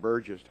 Dr.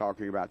 Burgess,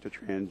 talking about the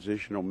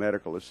transitional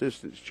medical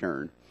assistance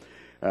churn.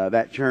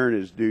 That churn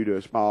is due to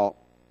a small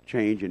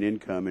change in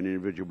income. An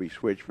individual will be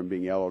switched from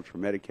being eligible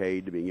for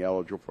Medicaid to being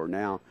eligible for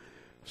now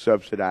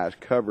subsidized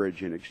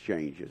coverage in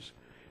exchanges.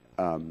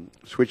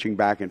 Switching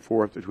back and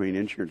forth between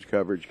insurance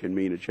coverage can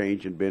mean a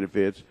change in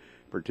benefits,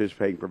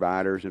 participating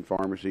providers and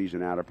pharmacies,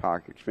 and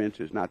out-of-pocket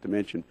expenses, not to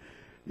mention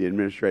the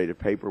administrative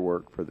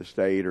paperwork for the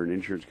state or an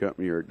insurance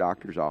company or a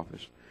doctor's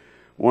office.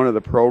 One of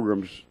the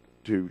programs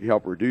to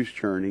help reduce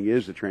churning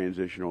is the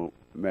transitional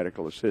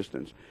medical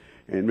assistance.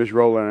 And Ms.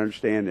 Rowland, I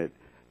understand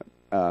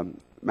that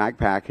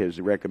MACPAC has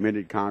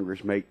recommended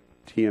Congress make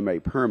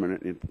TMA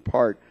permanent, in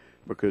part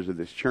because of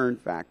this churn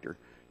factor.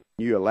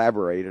 Can you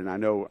elaborate? And I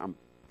know I'm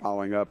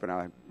following up, and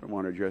I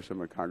want to address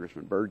some of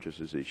Congressman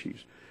Burgess's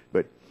issues.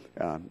 But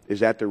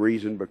is that the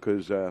reason,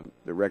 because the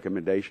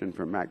recommendation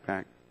from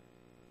MACPAC?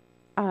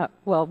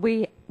 Well,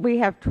 we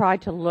have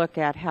tried to look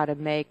at how to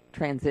make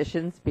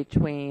transitions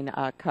between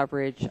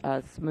coverage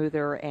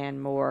smoother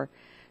and more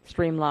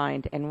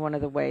streamlined, and one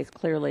of the ways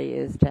clearly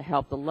is to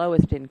help the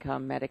lowest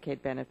income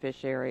Medicaid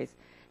beneficiaries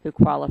who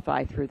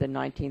qualify through the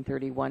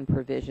 1931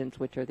 provisions,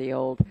 which are the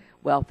old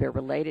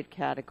welfare-related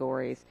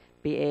categories,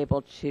 be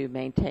able to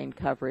maintain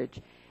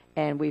coverage.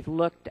 And we've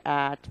looked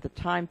at the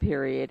time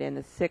period, and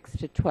the 6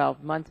 to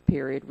 12-month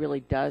period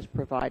really does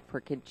provide for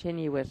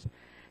continuous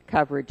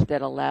coverage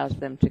that allows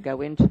them to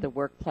go into the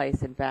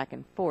workplace and back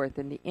and forth.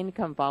 And the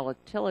income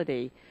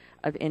volatility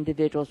of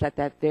individuals at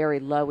that very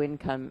low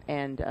income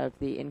end of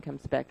the income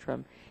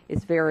spectrum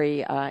is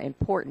very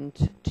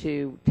important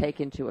to take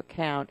into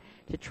account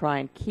to try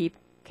and keep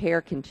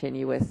care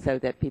continuous so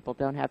that people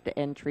don't have to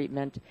end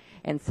treatment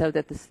and so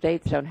that the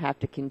states don't have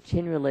to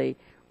continually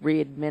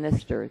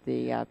re-administer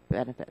the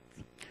benefits.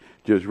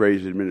 Just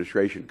raise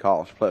administration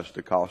costs plus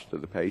the cost of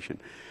the patient.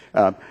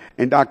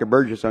 And Dr.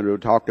 Burgess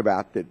talked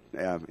about that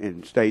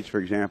in states, for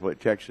example,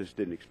 that Texas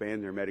didn't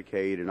expand their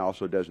Medicaid and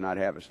also does not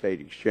have a state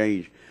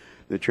exchange.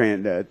 The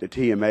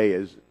TMA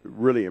is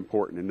really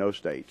important in those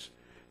states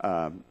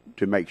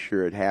to make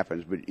sure it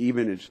happens. But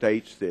even in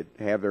states that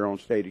have their own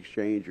state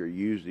exchange or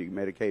use the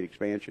Medicaid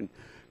expansion,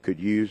 could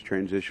use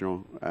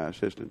transitional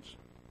assistance.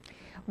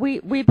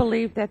 We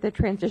believe that the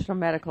transitional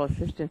medical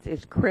assistance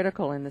is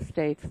critical in the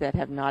states that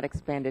have not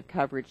expanded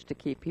coverage to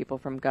keep people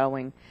from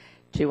going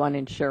to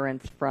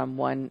uninsurance from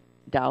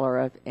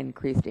 $1 of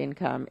increased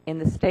income. In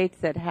the states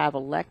that have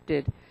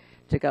elected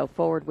to go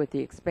forward with the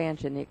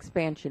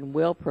expansion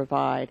will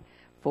provide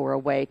for a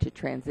way to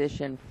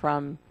transition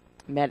from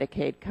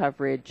Medicaid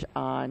coverage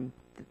on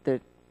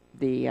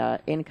the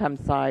income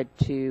side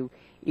to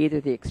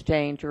either the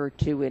exchange or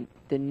to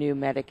the new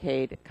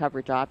Medicaid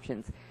coverage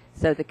options.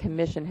 So the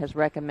Commission has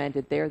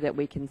recommended there that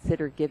we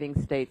consider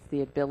giving states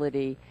the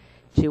ability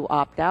to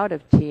opt out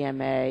of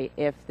TMA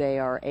if they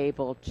are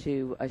able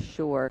to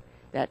assure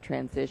that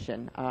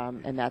transition,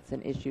 and that's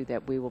an issue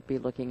that we will be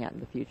looking at in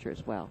the future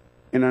as well.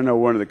 And I know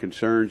one of the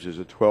concerns is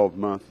a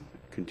 12-month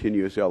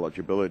continuous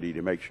eligibility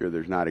to make sure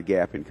there's not a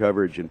gap in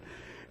coverage,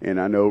 and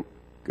I know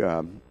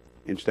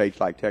in states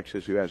like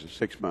Texas, who has a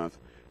 6-month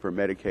for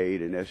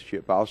Medicaid and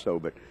SGR also,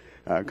 but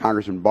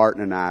Congressman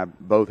Barton and I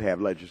both have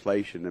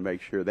legislation to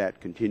make sure that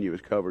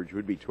continuous coverage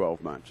would be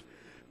 12 months.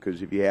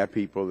 Because if you have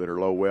people that are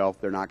low wealth,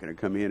 they're not going to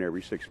come in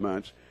every 6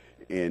 months,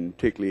 and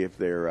particularly if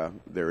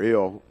they're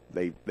ill,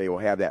 they will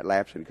have that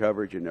lapse in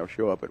coverage, and they'll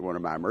show up at one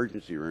of my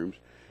emergency rooms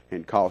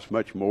and cost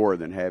much more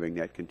than having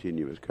that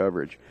continuous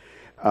coverage.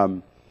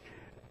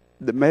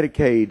 The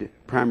Medicaid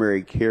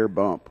primary care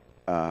bump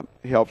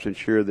helps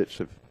ensure that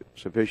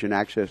sufficient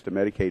access to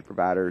Medicaid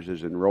providers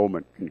as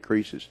enrollment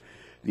increases.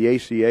 The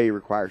ACA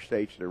requires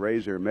states to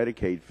raise their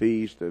Medicaid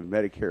fees to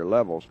Medicare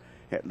levels,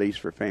 at least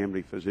for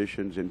family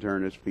physicians,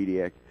 internists,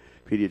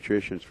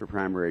 pediatricians for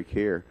primary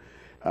care.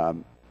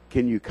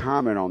 Can you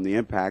comment on the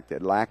impact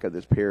that lack of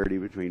this parity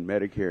between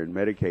Medicare and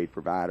Medicaid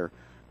provider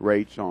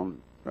rates on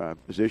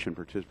physician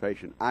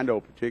participation? I know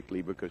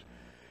particularly because,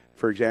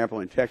 for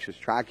example, in Texas,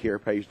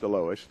 TRICARE pays the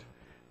lowest,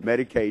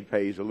 Medicaid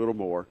pays a little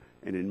more,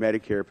 and then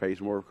Medicare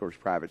pays more. Of course,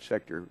 private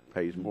sector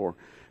pays more.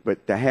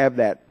 But to have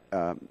that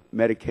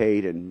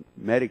Medicaid and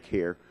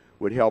Medicare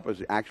would help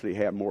us actually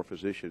have more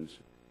physicians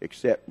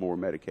accept more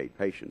Medicaid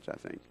patients, I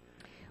think.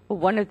 Well,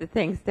 one of the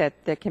things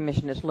that the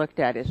Commission has looked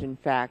at is, in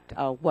fact,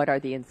 what are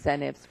the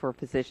incentives for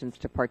physicians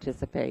to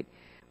participate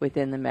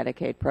within the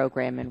Medicaid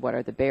program and what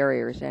are the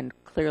barriers. And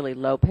clearly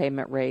low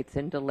payment rates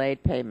and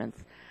delayed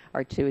payments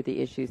are two of the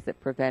issues that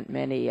prevent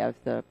many of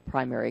the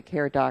primary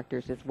care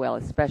doctors, as well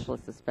as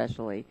specialists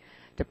especially,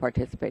 to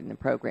participate in the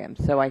program.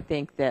 So I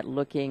think that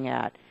looking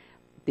at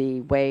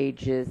the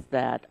wages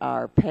that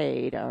are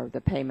paid or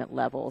the payment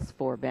levels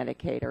for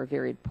Medicaid are a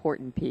very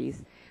important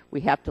piece.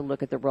 We have to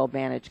look at the role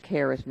managed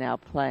care is now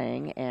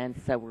playing, and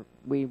so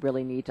we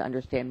really need to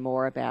understand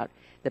more about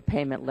the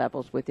payment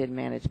levels within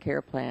managed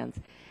care plans.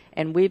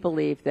 And we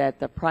believe that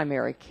the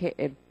primary care,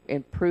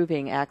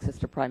 improving access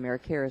to primary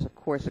care is, of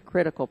course, a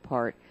critical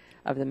part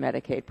of the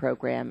Medicaid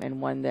program,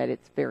 and one that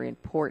it's very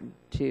important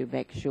to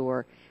make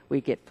sure we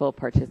get full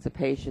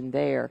participation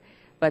there.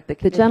 But the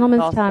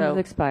gentleman's time has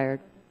expired.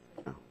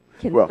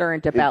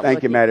 Concerned about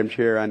thank you, Madam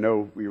Chair. I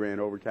know we ran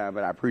over time,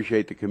 but I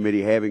appreciate the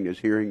committee having this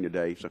hearing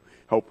today. So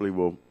hopefully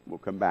we'll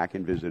come back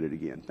and visit it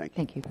again. Thank you.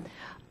 Thank you.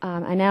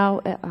 I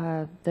now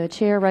the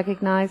chair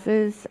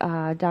recognizes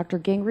Dr.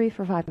 Gingrey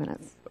for 5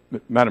 minutes.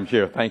 Madam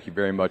Chair, thank you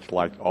very much. I'd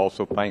like to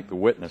also thank the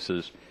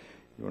witnesses.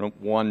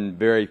 One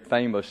very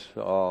famous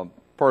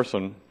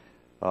person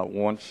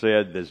once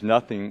said, "There's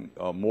nothing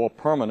more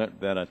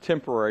permanent than a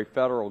temporary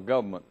federal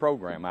government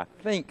program." I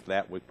think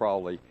that was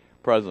probably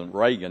President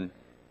Reagan.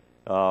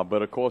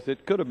 But, of course,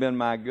 it could have been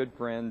my good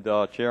friend,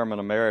 Chairman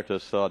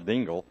Emeritus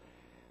Dingell.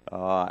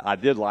 I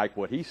did like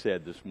what he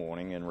said this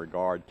morning in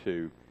regard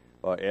to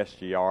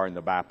SGR and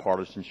the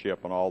bipartisanship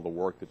and all the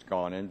work that's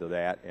gone into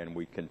that, and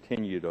we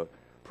continue to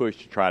push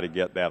to try to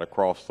get that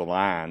across the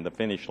line, the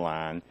finish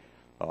line,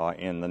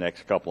 in the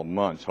next couple of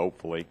months,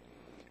 hopefully.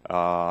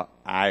 I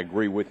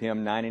agree with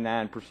him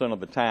 99% of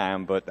the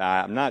time, but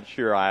I'm not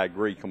sure I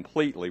agree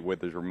completely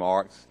with his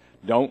remarks.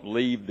 Don't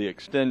leave the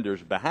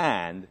extenders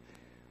behind.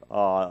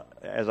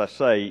 As I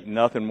say,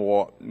 nothing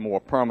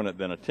more permanent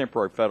than a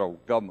temporary federal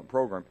government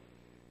program.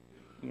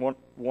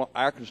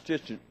 Our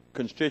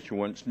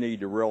constituents need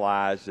to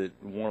realize that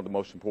one of the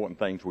most important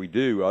things we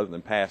do, other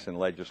than passing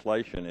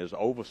legislation, is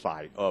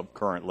oversight of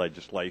current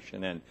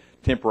legislation and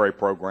temporary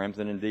programs,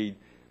 and indeed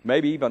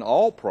maybe even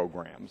all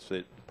programs.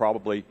 It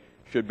probably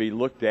should be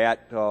looked at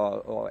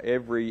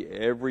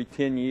every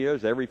 10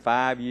 years, every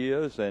 5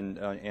 years,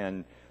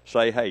 and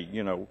say, hey,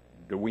 you know,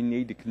 do we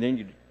need to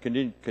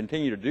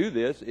continue to do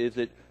this? Is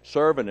it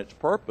serving its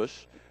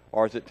purpose,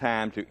 or is it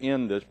time to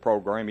end this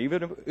program,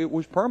 even if it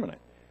was permanent?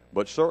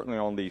 But certainly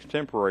on these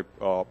temporary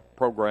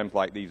programs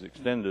like these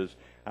extenders,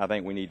 I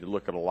think we need to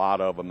look at a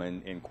lot of them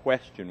and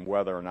question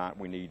whether or not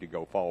we need to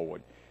go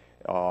forward.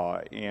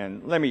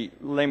 And let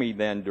me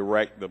then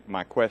direct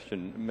my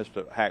question,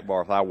 Mr.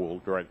 Hackbarth. I will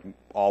direct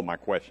all my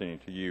questioning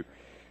to you.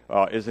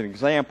 As an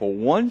example,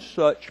 one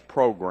such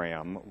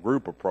program,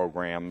 group of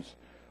programs,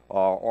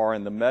 are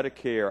in the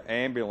Medicare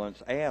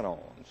ambulance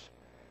add-ons.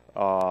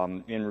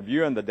 In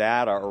reviewing the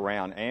data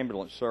around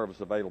ambulance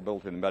service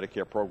availability in the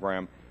Medicare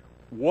program,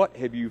 what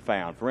have you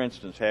found? For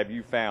instance, have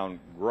you found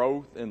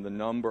growth in the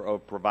number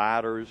of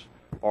providers,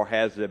 or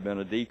has there been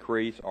a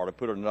decrease? Or to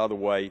put it another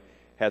way,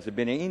 has there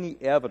been any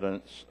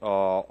evidence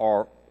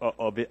of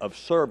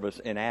service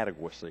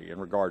inadequacy in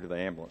regard to the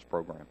ambulance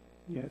program?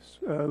 Yes,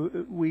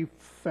 we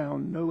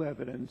found no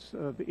evidence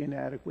of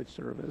inadequate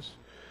service.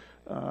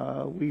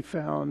 We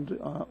found,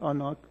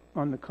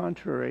 on the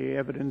contrary,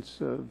 evidence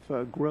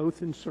of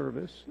growth in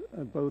service,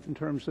 both in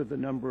terms of the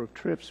number of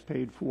trips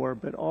paid for,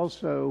 but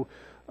also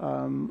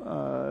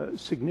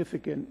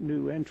significant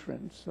new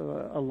entrants,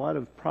 a lot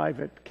of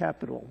private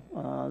capital,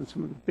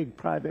 some of the big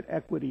private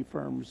equity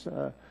firms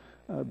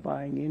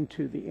buying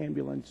into the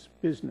ambulance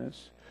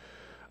business.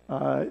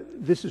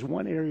 This is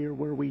one area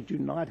where we do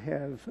not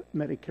have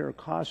Medicare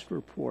cost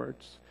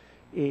reports.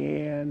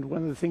 And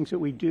one of the things that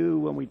we do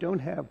when we don't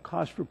have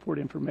cost report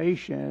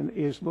information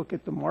is look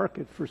at the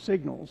market for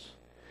signals.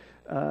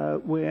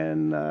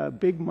 When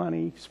big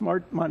money,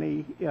 smart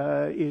money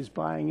is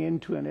buying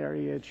into an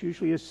area, it's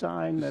usually a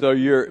sign that so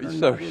you're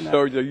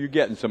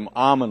getting some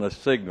ominous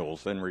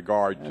signals in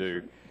regard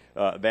to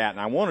that. And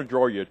I want to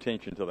draw your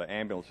attention to the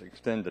ambulance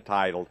extender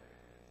titled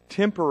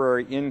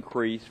 "Temporary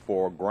Increase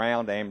for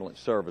Ground Ambulance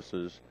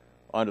Services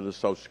under the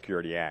Social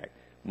Security Act."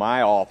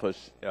 My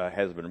office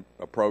has been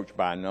approached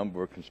by a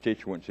number of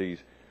constituencies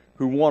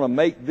who want to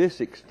make this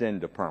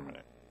extender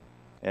permanent.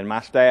 And my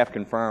staff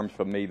confirms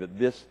for me that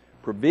this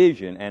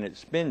provision and its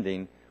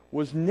spending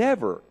was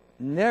never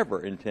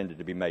intended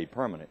to be made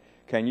permanent.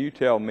 Can you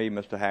tell me,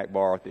 Mr.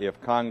 Hackbarth,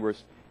 if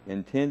Congress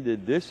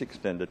intended this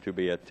extender to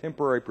be a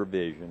temporary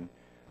provision,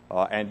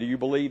 and do you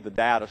believe the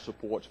data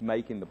supports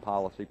making the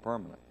policy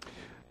permanent?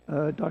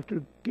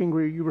 Dr.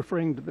 Gingrey, are you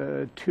referring to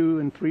the 2%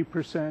 and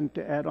 3%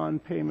 add-on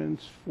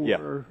payments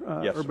for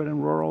Yes, urban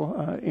and rural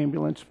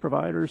ambulance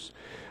providers?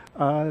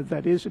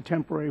 That is a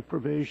temporary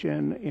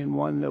provision, and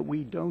one that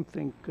we don't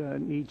think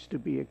needs to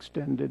be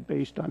extended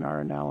based on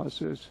our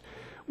analysis.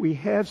 We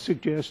have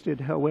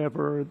suggested,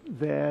 however,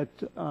 that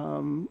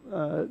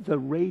the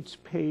rates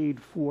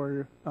paid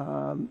for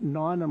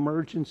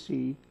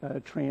non-emergency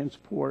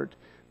transport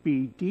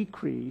be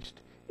decreased,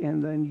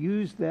 and then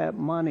use that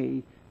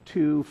money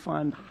to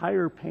fund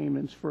higher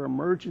payments for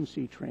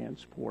emergency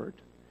transport.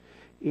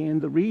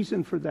 And the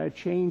reason for that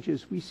change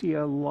is we see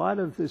a lot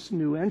of this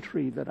new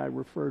entry that I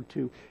referred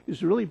to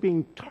is really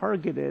being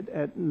targeted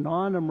at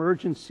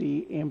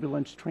non-emergency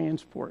ambulance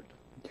transport.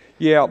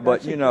 Yeah,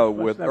 but you know,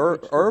 with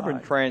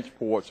urban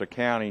transports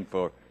accounting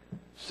for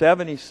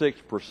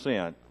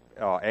 76%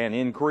 and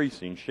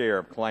increasing share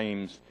of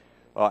claims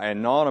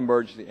and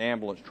non-emergency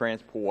ambulance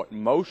transport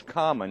most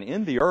common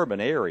in the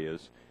urban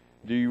areas,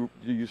 do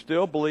you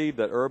still believe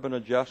that urban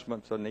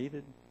adjustments are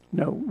needed?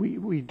 No,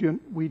 we do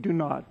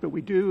not, but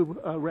we do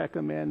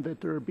recommend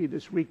that there be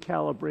this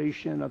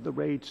recalibration of the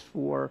rates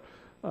for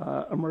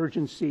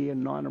emergency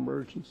and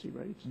non-emergency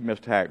rates.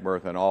 Mr.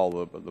 Hackbarth and all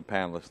the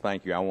panelists,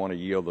 thank you. I want to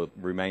yield the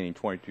remaining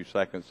 22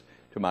 seconds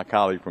to my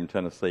colleague from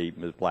Tennessee,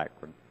 Ms.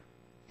 Blackburn.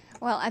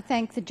 Well, I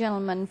thank the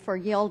gentleman for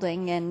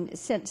yielding, and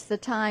since the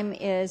time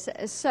is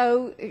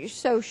so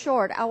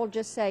short, I will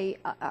just say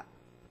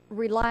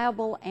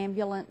reliable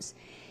ambulance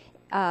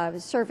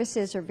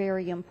services are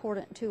very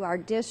important to our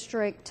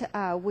district.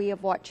 We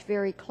have watched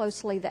very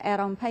closely the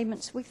add-on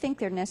payments. We think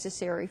they're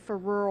necessary for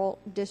rural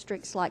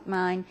districts like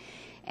mine,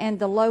 and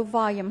the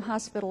low-volume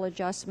hospital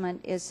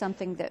adjustment is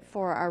something that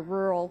for our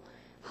rural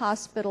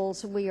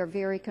hospitals we are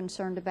very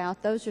concerned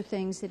about. Those are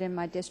things that in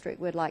my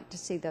district would like to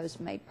see those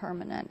made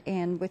permanent.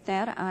 And with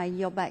that, I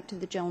yield back to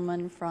the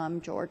gentleman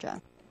from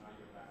Georgia.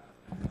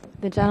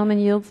 The gentleman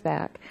yields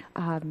back.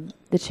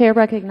 The chair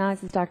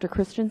recognizes Dr.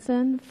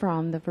 Christensen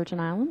from the Virgin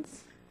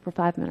Islands for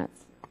 5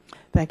 minutes.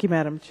 Thank you,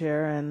 Madam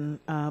Chair, and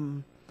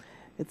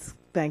it's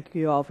thank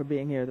you all for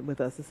being here with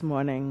us this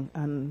morning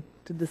and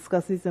to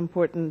discuss these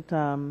important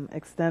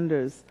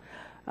extenders.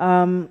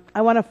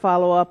 I want to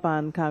follow up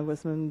on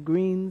Congressman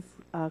Green's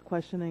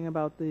questioning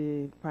about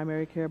the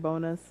primary care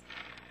bonus.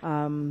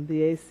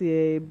 The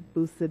ACA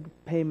boosted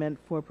payment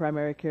for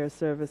primary care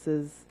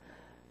services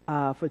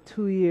for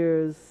 2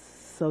 years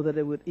so that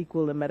it would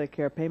equal the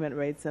Medicare payment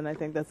rates, and I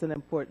think that's an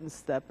important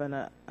step, and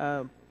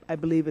I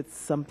believe it's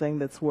something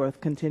that's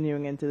worth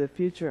continuing into the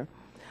future.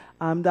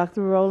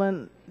 Dr.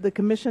 Rowland, the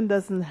Commission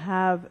doesn't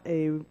have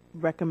a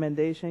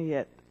recommendation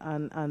yet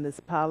on this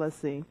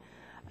policy,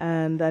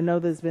 and I know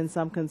there's been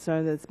some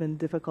concern that it's been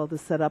difficult to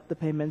set up the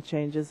payment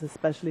changes,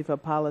 especially for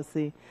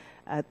policy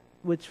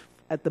which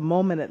at the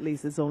moment at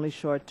least is only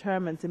short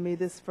term, and to me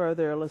this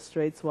further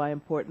illustrates why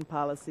important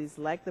policies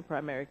like the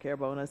primary care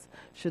bonus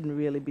shouldn't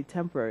really be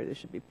temporary, they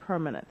should be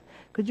permanent.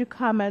 Could you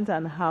comment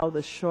on how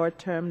the short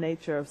term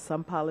nature of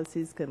some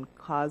policies can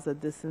cause a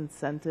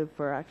disincentive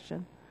for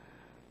action?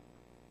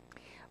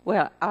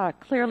 Well,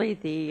 clearly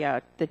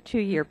the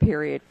 2-year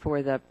period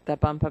for the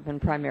bump up in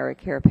primary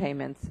care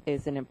payments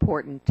is an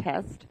important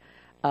test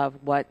of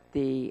what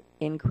the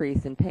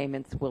increase in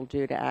payments will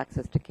do to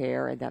access to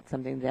care, and that's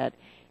something that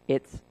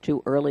it's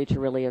too early to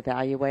really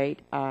evaluate.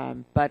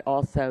 But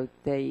also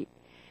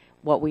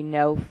what we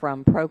know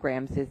from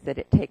programs is that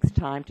it takes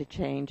time to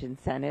change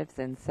incentives,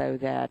 and so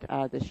that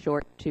the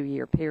short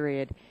 2-year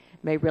period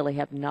may really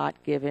have not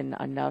given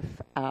enough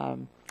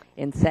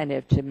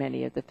incentive to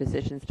many of the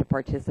physicians to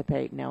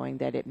participate, knowing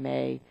that it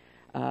may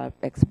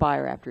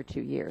expire after 2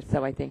 years.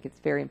 So I think it's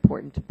very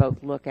important to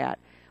both look at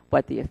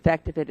what the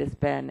effect of it has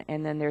been,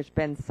 and then there's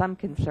been some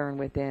concern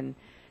within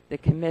the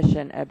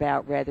Commission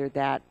about whether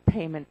that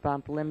payment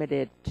bump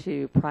limited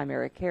to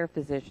primary care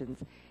physicians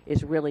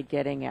is really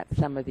getting at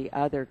some of the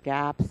other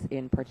gaps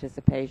in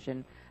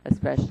participation,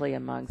 especially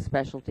among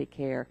specialty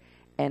care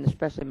and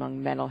especially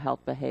among mental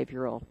health,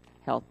 behavioral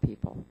health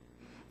people.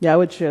 Yeah, I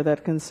would share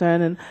that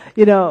concern. And,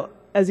 you know,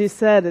 as you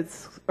said,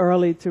 it's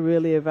early to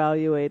really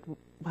evaluate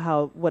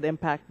what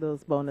impact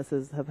those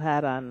bonuses have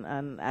had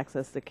on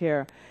access to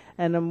care.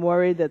 And I'm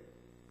worried that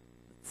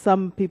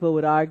some people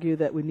would argue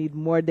that we need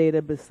more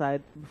data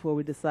before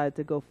we decide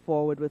to go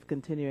forward with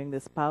continuing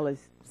this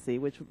policy,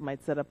 which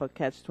might set up a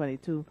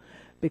catch-22,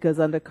 because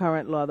under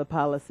current law, the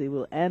policy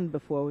will end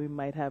before we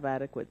might have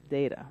adequate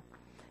data.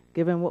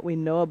 Given what we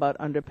know about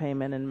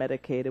underpayment in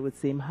Medicaid, it would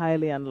seem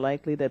highly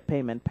unlikely that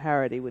payment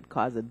parity would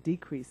cause a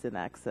decrease in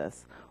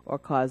access or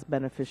cause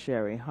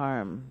beneficiary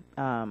harm.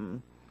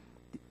 Can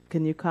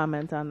you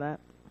comment on that?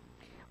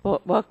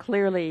 Well,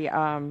 clearly,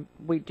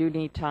 we do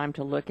need time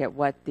to look at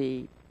what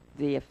the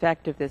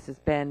effect of this has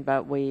been,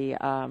 but we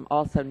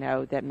also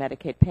know that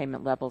Medicaid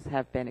payment levels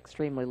have been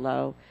extremely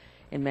low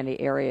in many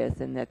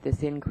areas, and that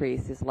this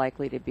increase is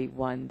likely to be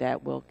one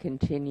that will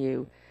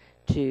continue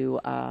to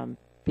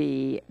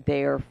be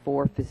there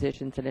for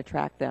physicians and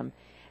attract them.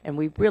 And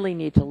we really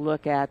need to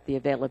look at the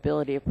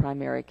availability of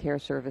primary care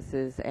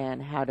services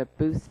and how to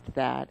boost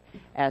that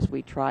as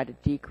we try to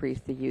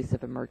decrease the use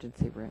of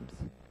emergency rooms.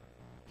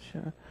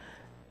 Sure.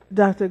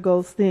 Dr.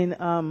 Goldstein,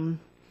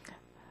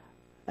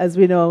 as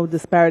we know,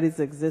 disparities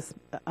exist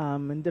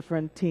in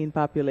different teen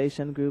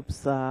population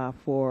groups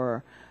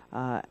for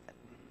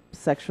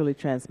sexually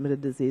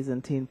transmitted disease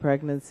and teen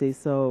pregnancy,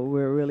 so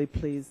we're really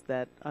pleased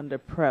that under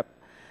PrEP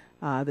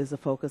there's a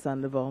focus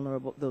on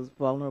those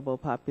vulnerable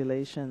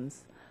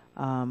populations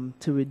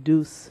to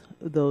reduce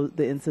the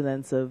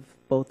incidence of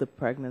both the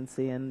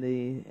pregnancy and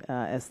the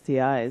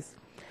STIs.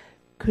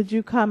 Could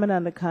you comment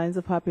on the kinds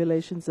of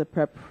populations that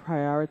PrEP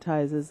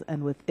prioritizes,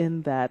 and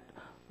within that,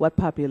 what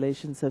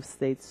populations have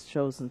states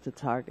chosen to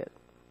target?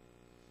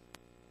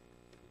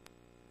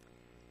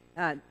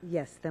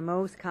 Yes, the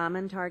most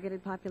common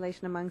targeted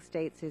population among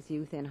states is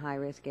youth in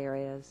high-risk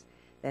areas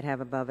that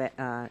have above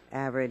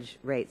average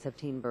rates of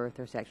teen birth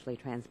or sexually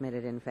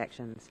transmitted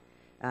infections.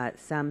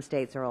 Some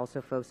states are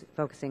also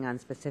focusing on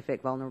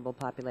specific vulnerable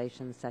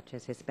populations such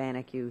as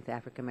Hispanic youth,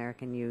 African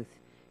American youth,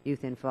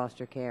 youth in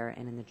foster care,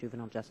 and in the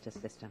juvenile justice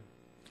system.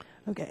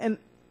 Okay, and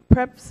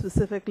PrEP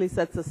specifically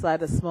sets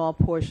aside a small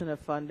portion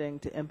of funding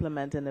to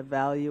implement and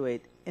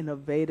evaluate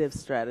innovative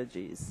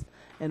strategies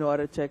in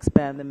order to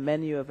expand the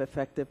menu of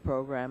effective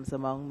programs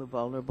among the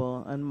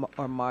vulnerable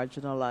or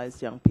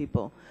marginalized young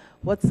people.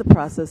 What's the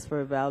process for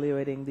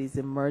evaluating these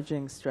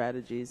emerging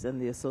strategies and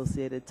the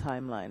associated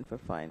timeline for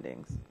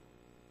findings?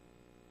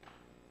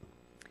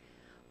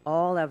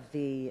 All of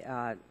the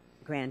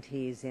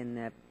grantees in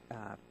the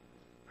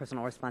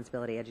Personal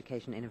Responsibility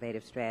Education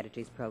Innovative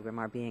Strategies program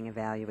are being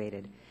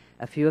evaluated.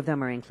 A few of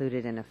them are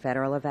included in a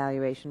federal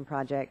evaluation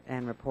project,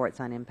 and reports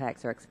on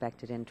impacts are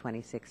expected in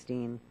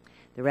 2016.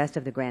 The rest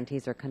of the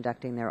grantees are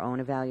conducting their own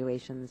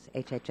evaluations.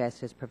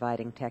 HHS is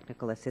providing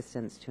technical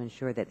assistance to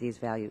ensure that these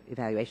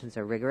evaluations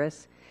are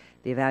rigorous.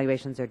 The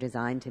evaluations are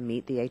designed to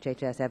meet the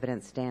HHS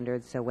evidence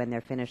standards, so when they're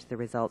finished, the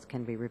results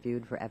can be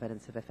reviewed for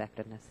evidence of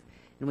effectiveness.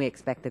 And we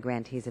expect the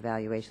grantees'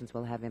 evaluations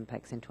will have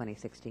impacts in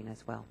 2016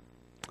 as well.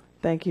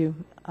 Thank you.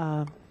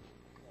 I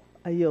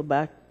yield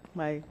back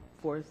my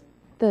 4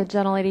 The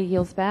gentlelady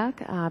yields back.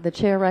 The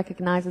chair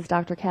recognizes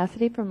Dr.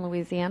 Cassidy from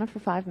Louisiana for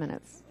 5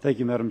 minutes. Thank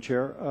you, Madam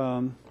Chair.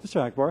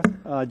 Mr.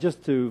 Ackbarth,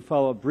 just to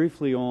follow up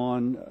briefly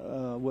on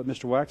what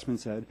Mr. Waxman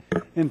said,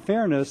 in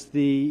fairness,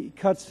 the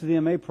cuts to the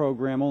MA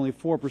program, only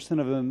 4%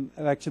 of them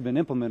have actually been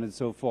implemented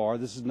so far.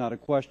 This is not a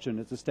question,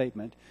 it's a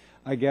statement.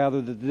 I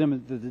gather that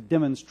the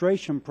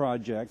demonstration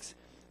projects,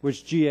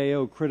 which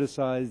GAO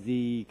criticized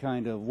the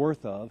kind of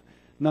worth of,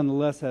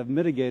 nonetheless have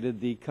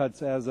mitigated the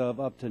cuts as of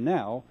up to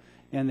now,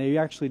 and they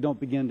actually don't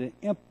begin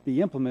to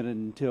be implemented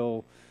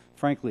until,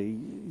 frankly,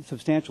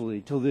 substantially,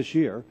 till this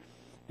year.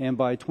 And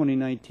by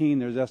 2019,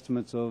 there's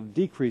estimates of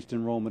decreased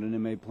enrollment in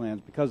MA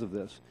plans because of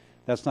this.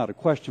 That's not a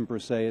question per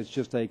se, it's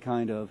just a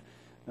kind of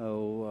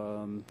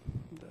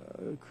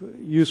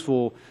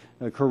useful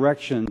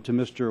correction to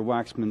Mr.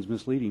 Waxman's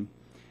misleading.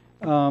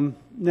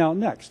 Now,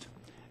 next.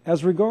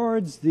 As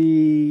regards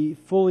the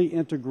fully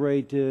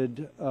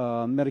integrated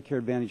Medicare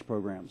Advantage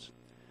programs,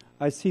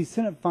 I see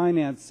Senate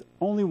Finance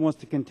only wants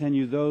to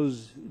continue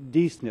those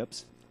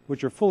DSNPs,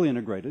 which are fully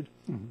integrated.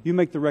 Mm-hmm. You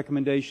make the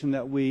recommendation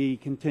that we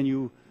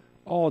continue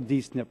all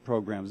DSNP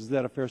programs. Is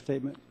that a fair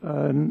statement?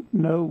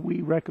 No,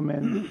 we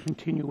recommend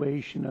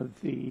continuation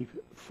of the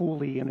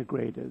fully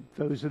integrated,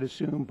 those that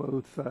assume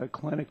both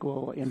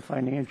clinical and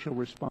financial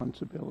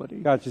responsibility.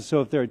 Gotcha. So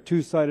if they're a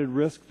two-sided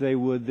risk, they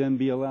would then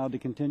be allowed to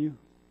continue?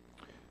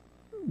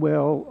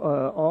 Well,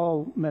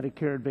 all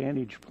Medicare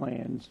Advantage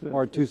plans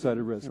are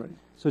two-sided risk. Right.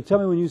 So tell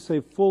me, when you say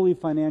fully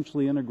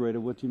financially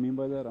integrated, what do you mean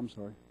by that? I'm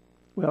sorry.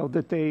 Well,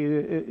 that they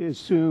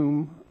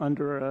assume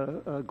under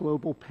a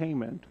global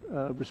payment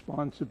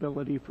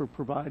responsibility for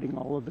providing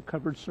all of the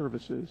covered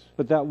services.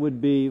 But that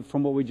would be,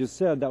 from what we just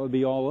said, that would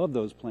be all of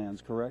those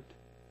plans, correct?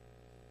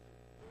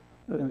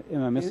 Am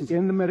I missing something?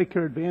 In the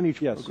Medicare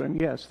Advantage Yes. program,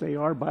 yes, they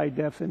are by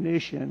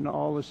definition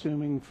all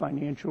assuming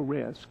financial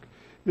risk.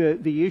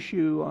 The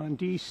issue on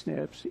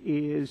DSNPs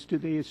is, do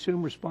they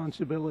assume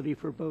responsibility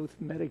for both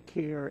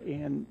Medicare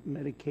and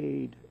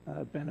Medicaid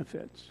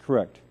benefits?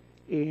 Correct.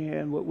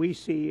 And what we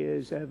see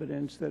is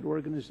evidence that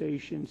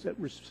organizations that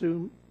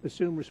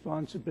assume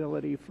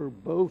responsibility for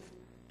both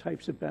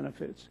types of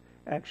benefits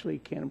actually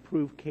can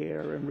improve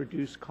care and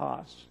reduce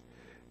costs.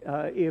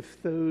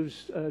 If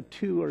those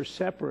two are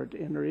separate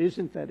and there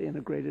isn't that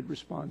integrated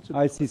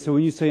responsibility. I see. So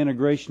when you say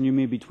integration, you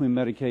mean between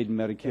Medicaid and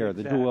Medicare,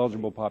 Exactly. the dual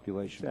eligible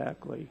population.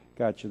 Exactly.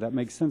 Gotcha. That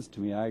makes sense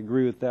to me. I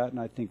agree with that, and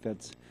I think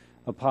that's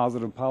a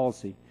positive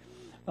policy.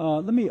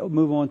 Let me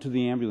move on to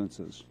the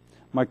ambulances.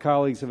 My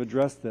colleagues have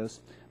addressed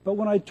this. But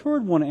when I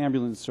toured one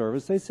ambulance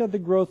service, they said the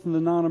growth in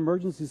the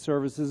non-emergency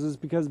services is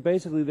because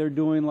basically they're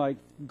doing like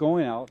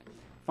going out,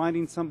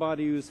 finding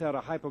somebody who's had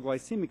a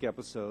hypoglycemic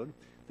episode.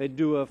 They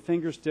do a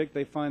finger stick,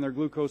 they find their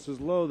glucose is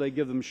low, they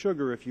give them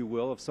sugar, if you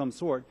will, of some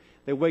sort.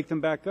 They wake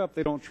them back up,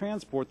 they don't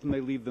transport them,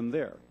 they leave them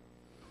there.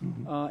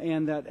 Mm-hmm.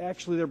 And that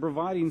actually they're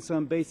providing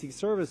some basic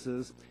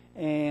services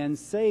and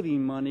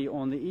saving money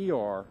on the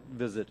ER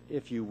visit,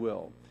 if you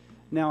will.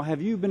 Now,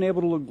 have you been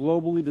able to look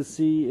globally to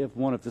see if,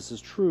 one, if this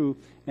is true,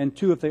 and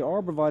two, if they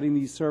are providing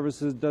these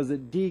services, does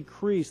it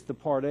decrease the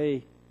Part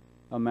A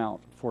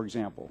amount, for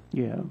example?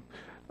 Yeah.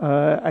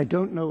 I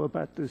don't know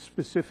about the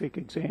specific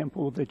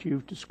example that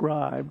you've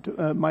described.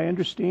 My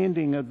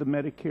understanding of the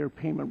Medicare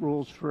payment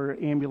rules for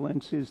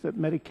ambulance is that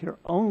Medicare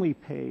only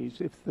pays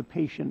if the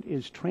patient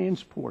is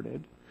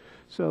transported.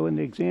 So in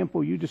the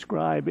example you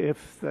describe,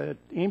 if the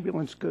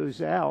ambulance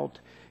goes out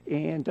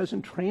and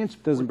doesn't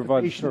transport the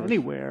patient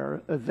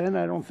anywhere, then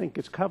I don't think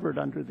it's covered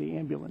under the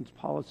ambulance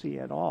policy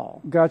at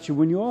all. Gotcha.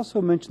 When you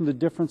also mentioned the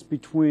difference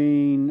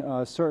between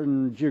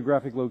certain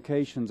geographic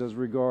locations as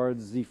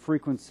regards the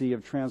frequency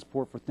of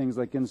transport for things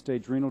like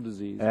end-stage renal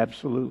disease.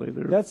 Absolutely.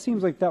 That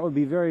seems like that would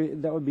be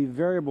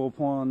variable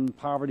upon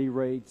poverty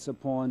rates,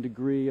 upon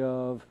degree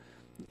of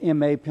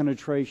MA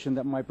penetration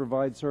that might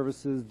provide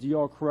services. Do you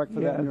all correct for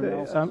that in your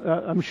analysis?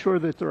 I'm sure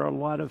that there are a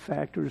lot of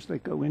factors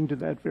that go into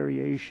that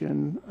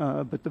variation,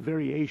 but the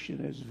variation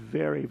is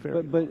very,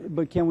 very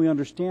But can we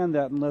understand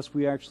that unless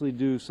we actually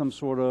do some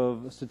sort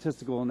of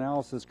statistical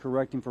analysis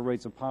correcting for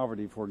rates of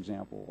poverty, for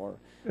example?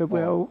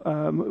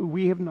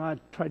 We have not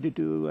tried to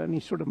do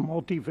any sort of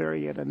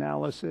multivariate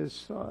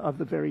analysis of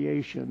the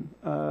variation,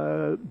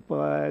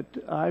 but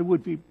I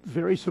would be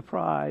very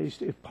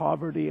surprised if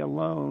poverty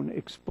alone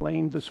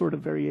explained the sort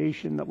of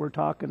variation that we're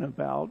talking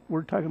about.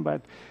 We're talking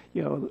about,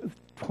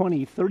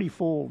 20,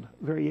 30-fold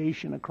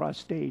variation across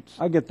states.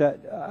 I get that.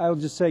 I'll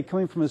just say,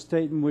 coming from a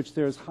state in which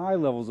there's high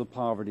levels of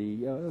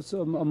poverty,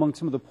 among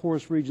some of the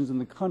poorest regions in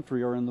the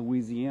country are in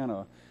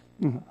Louisiana,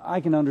 mm-hmm. I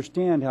can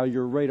understand how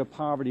your rate of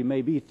poverty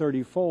may be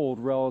 30-fold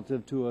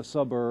relative to a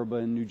suburb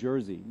in New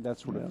Jersey, that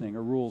sort of thing,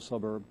 a rural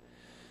suburb.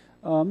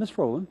 Ms.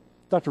 Rowland,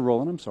 Dr.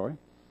 Rowland, I'm sorry.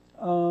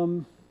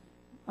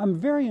 I'm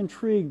very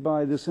intrigued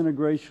by this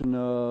integration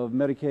of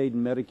Medicaid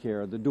and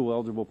Medicare, the dual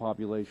eligible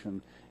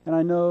population. And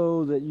I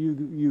know that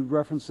you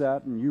referenced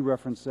that and you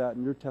referenced that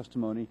in your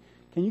testimony.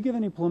 Can you give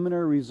any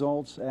preliminary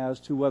results as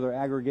to whether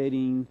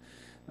aggregating,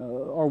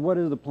 or what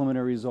are the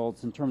preliminary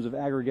results in terms of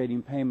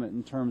aggregating payment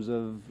in terms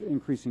of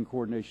increasing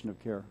coordination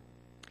of care?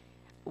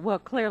 Well,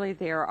 clearly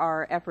there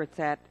are efforts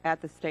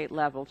at the state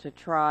level to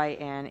try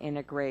and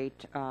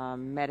integrate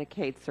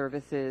Medicaid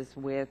services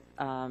with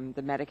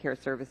the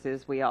Medicare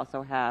services. We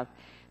also have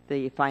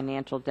the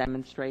financial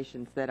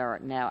demonstrations that are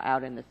now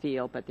out in the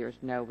field, but there's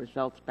no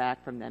results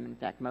back from them. In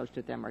fact, most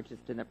of them are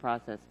just in the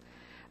process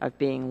of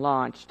being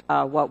launched.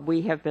 What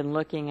we have been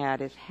looking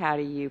at is how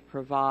do you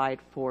provide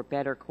for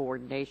better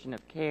coordination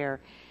of care,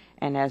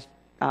 and as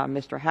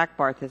Mr.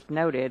 Hackbarth has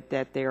noted,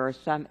 that there are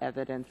some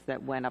evidence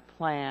that when a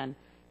plan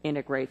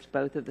integrates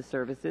both of the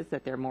services,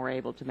 that they're more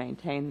able to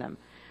maintain them.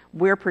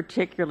 We're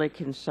particularly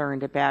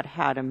concerned about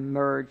how to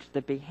merge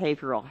the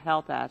behavioral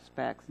health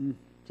aspects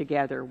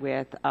together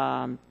with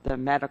the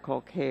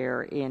medical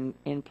care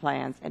in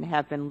plans, and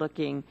have been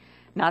looking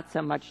not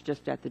so much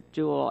just at the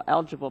dual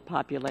eligible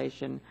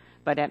population,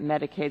 but at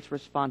Medicaid's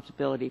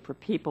responsibility for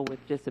people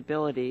with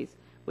disabilities,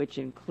 which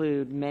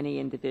include many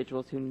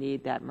individuals who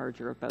need that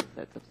merger of both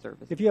sets of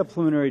services. If you have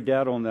preliminary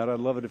data on that, I'd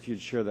love it if you'd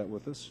share that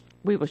with us.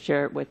 We will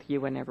share it with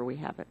you whenever we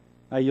have it.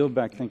 I yield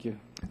back. Thank you.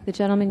 The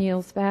gentleman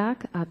yields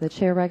back. The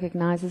chair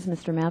recognizes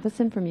Mr.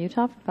 Matheson from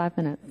Utah for 5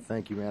 minutes.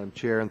 Thank you, Madam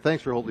Chair, and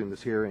thanks for holding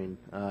this hearing.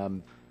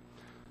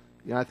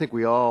 I think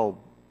we all,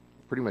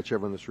 pretty much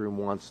everyone in this room,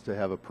 wants to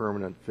have a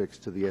permanent fix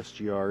to the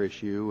SGR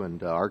issue,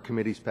 and our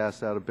committee's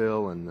passed out a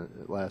bill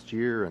last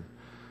year,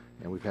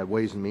 and we've had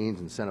Ways and Means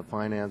and Senate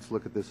Finance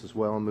look at this as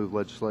well and move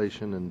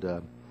legislation,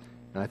 and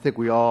I think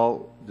we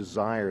all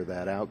desire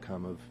that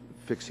outcome of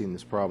fixing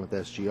this problem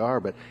with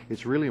SGR, but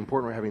it's really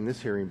important we're having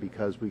this hearing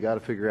because we got to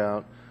figure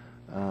out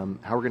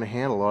how we're going to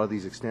handle a lot of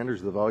these extenders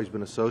that have always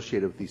been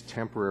associated with these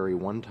temporary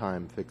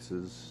one-time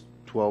fixes,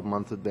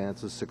 12-month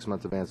advances,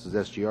 6-month advances,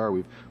 SGR.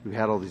 We've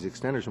had all these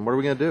extenders, and what are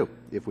we going to do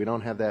if we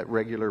don't have that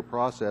regular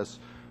process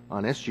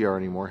on SGR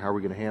anymore? How are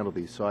we going to handle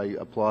these? So I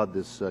applaud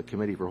this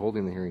committee for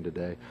holding the hearing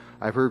today.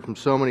 I've heard from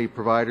so many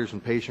providers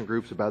and patient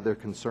groups about their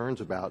concerns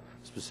about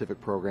specific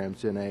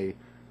programs in a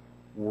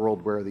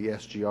world where the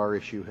SGR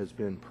issue has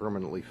been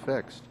permanently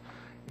fixed.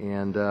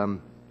 And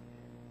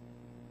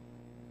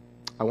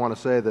I want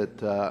to say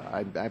that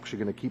I'm actually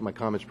going to keep my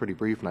comments pretty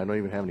brief, and I don't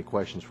even have any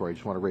questions for you. I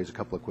just want to raise a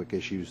couple of quick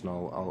issues, and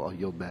I'll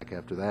yield back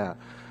after that.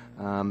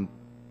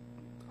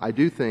 I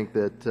do think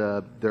that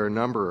there are a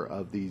number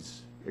of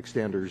these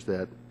extenders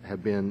that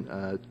have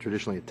been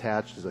traditionally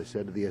attached, as I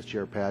said, to the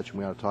SGR patch, and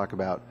we ought to talk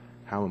about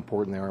how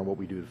important they are and what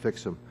we do to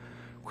fix them.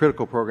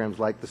 Critical programs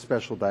like the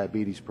Special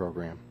Diabetes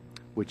Program,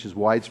 which is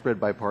widespread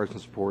bipartisan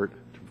support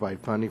to provide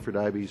funding for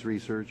diabetes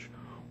research,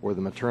 or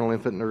the Maternal,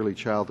 Infant, and Early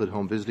Childhood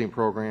Home Visiting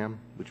Program,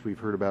 which we've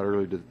heard about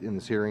earlier in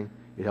this hearing.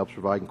 It helps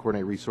provide and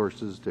coordinate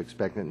resources to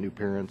expectant new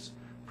parents,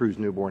 improves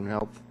newborn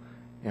health,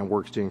 and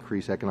works to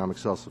increase economic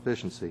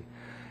self-sufficiency.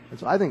 And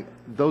so I think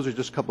those are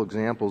just a couple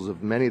examples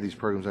of many of these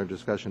programs in our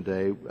discussion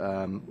today,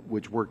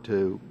 which work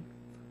to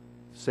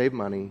save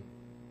money,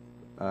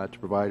 to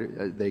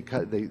provide.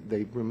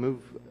 They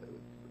remove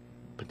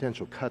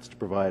potential cuts to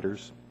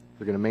providers.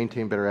 They're going to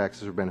maintain better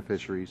access for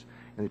beneficiaries,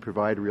 and they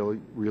provide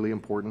really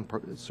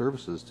important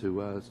services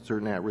to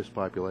certain at-risk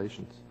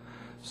populations.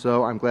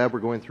 So I'm glad we're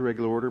going through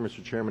regular order.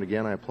 Mr. Chairman,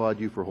 again, I applaud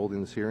you for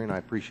holding this hearing. I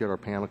appreciate our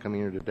panel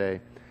coming here today,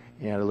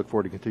 and I look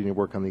forward to continuing to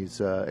work on these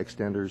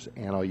extenders,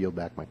 and I'll yield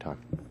back my time.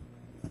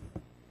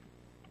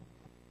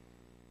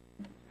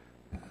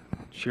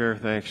 Chair,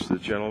 thanks to the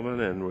gentleman,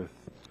 and with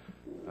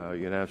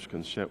unanimous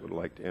consent, would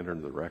like to enter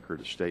into the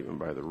record a statement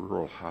by the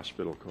Rural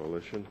Hospital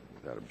Coalition.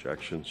 Without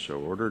objection, so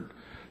ordered.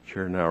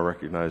 Chair now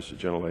recognizes the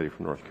gentlelady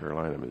from North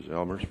Carolina, Ms.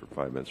 Elmers, for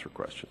 5 minutes for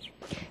questions.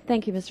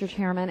 Thank you, Mr.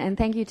 Chairman, and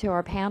thank you to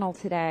our panel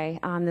today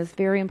on this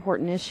very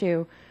important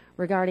issue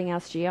regarding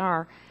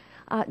SGR.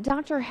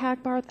 Dr.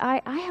 Hackbarth,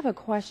 I have a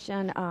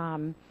question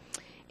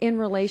in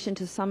relation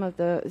to some of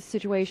the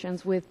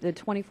situations with the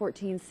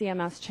 2014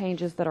 CMS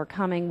changes that are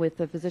coming with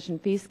the physician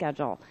fee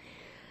schedule.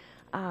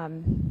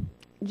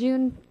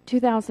 June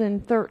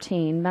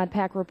 2013,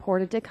 MedPAC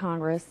reported to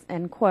Congress,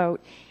 and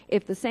quote,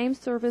 if the same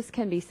service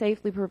can be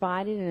safely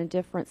provided in a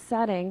different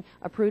setting,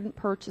 a prudent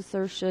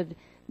purchaser should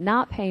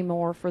not pay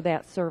more for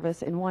that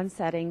service in one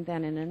setting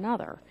than in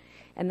another.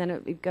 And then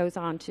it goes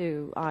on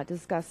to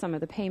discuss some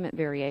of the payment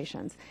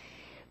variations.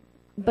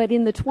 But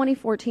in the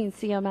 2014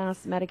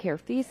 CMS Medicare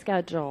fee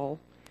schedule,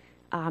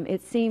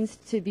 it seems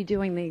to be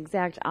doing the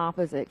exact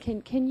opposite.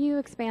 Can you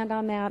expand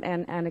on that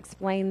and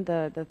explain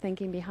the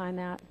thinking behind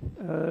that?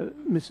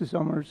 Mrs.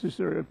 Elmers, is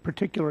there a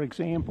particular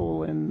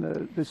example in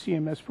the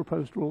CMS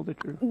proposed rule that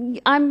you're...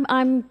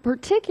 I'm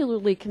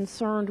particularly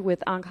concerned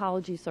with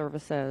oncology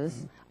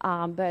services,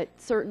 but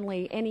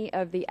certainly any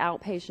of the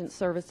outpatient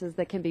services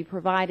that can be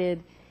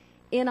provided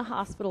in a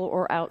hospital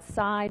or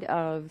outside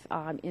of,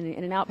 in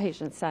an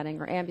outpatient setting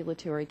or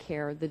ambulatory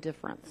care, the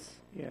difference.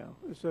 Yeah,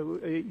 so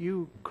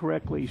you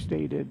correctly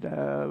stated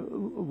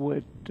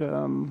what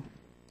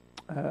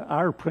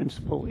our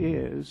principle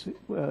is,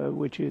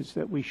 which is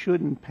that we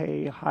shouldn't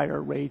pay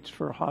higher rates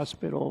for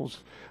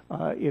hospitals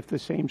if the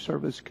same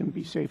service can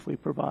be safely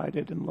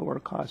provided in lower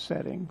cost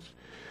settings.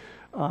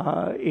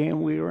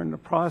 And we are in the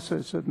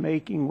process of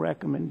making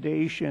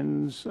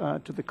recommendations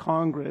to the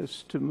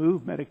Congress to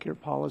move Medicare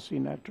policy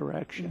in that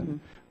direction.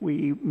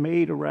 We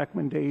made a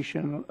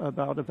recommendation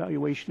about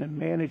evaluation and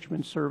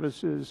management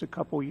services a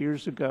couple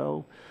years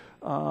ago.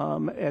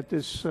 At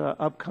this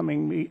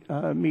upcoming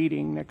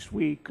meeting next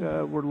week,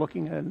 we're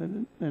looking at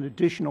an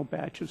additional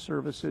batch of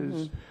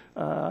services,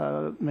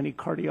 many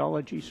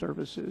cardiology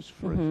services,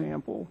 for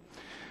example.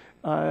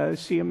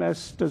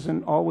 CMS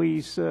doesn't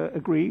always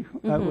agree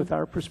with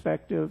our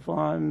perspective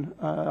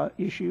on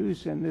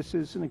issues, and this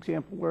is an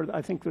example where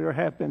I think there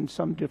have been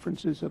some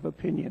differences of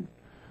opinion.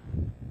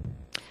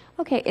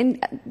 Okay,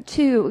 and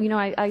two,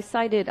 I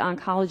cited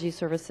oncology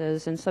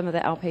services and some of the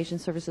outpatient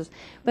services,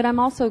 but I'm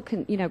also,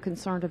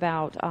 concerned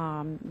about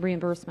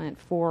reimbursement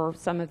for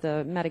some of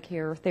the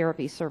Medicare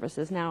therapy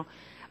services. Now,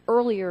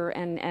 earlier,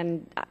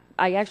 and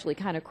I actually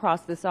kind of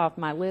crossed this off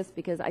my list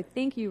because I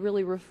think you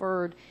really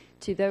referred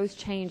to those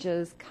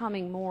changes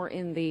coming more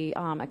in the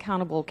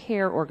accountable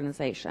care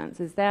organizations.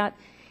 Is that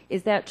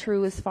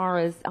true as far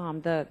as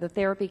the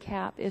therapy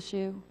cap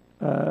issue?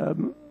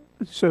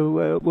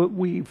 So what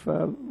we've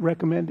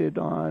recommended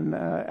on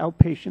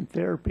outpatient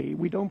therapy,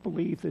 we don't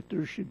believe that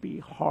there should be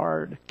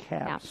hard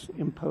caps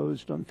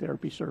imposed on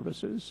therapy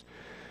services.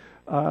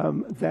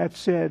 That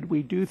said,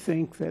 we do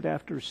think that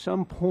after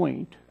some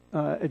point,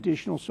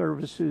 additional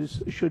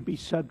services should be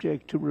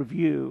subject to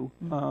review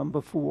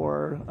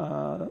before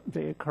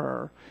they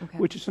occur,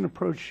 which is an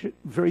approach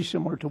very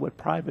similar to what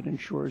private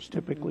insurers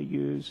typically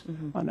use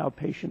on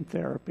outpatient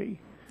therapy.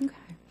 Okay.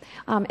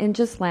 And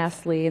just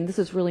lastly, and this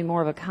is really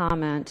more of a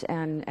comment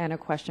and a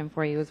question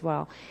for you as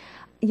well.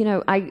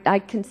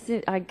 I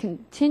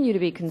continue to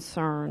be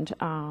concerned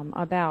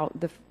about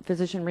the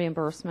physician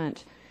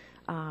reimbursement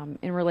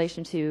in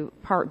relation to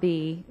Part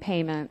B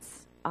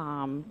payments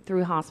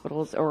through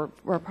hospitals or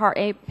Part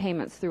A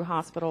payments through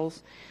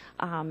hospitals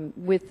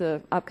with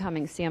the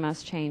upcoming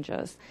CMS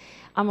changes.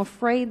 I'm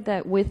afraid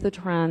that with the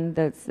trend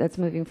that's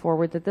moving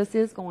forward, that this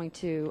is going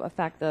to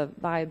affect the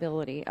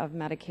viability of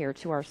Medicare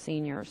to our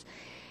seniors.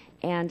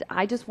 And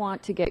I just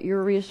want to get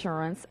your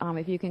reassurance,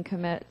 if you can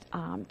commit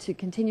to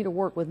continue to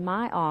work with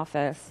my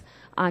office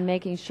on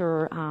making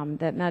sure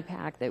that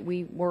MedPAC, that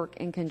we work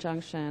in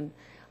conjunction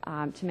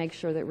to make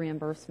sure that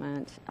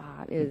reimbursement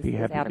is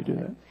adequate. To do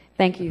that.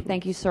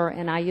 Thank you, sir,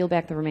 and I yield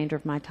back the remainder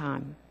of my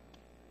time.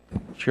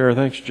 Chair,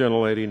 thanks,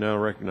 gentlelady. Now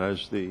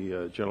recognize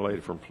the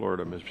gentlelady from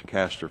Florida, Ms.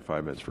 Castor,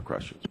 5 minutes for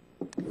questions.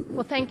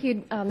 Well, thank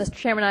you, Mr.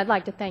 Chairman. I'd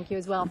like to thank you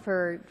as well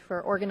for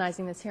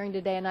organizing this hearing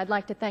today, and I'd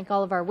like to thank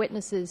all of our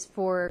witnesses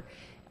for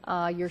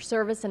your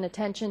service and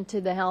attention to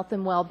the health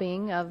and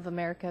well-being of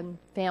American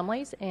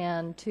families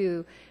and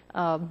to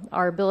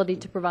our ability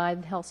to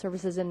provide health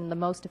services in the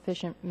most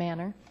efficient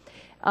manner.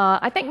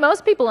 I think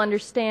most people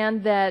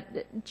understand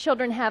that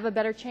children have a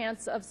better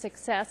chance of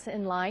success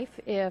in life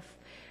if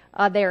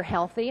they are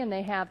healthy and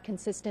they have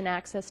consistent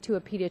access to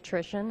a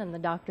pediatrician and the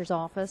doctor's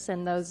office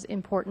and those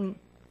important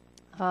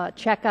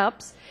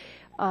checkups.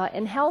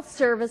 And health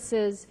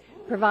services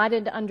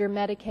provided under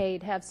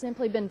Medicaid have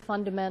simply been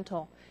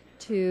fundamental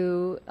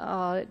to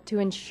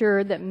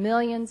ensure that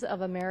millions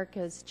of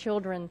America's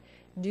children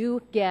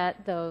do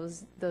get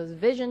those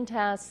vision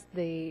tests,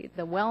 the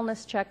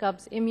wellness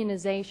checkups,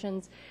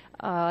 immunizations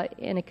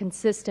in a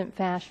consistent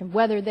fashion,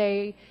 whether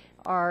they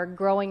are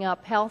growing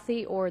up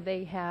healthy or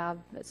they have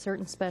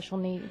certain special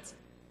needs.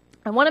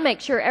 I want to make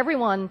sure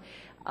everyone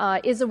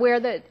is aware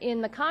that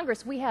in the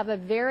Congress we have a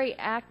very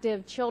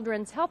active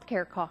Children's Health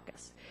Care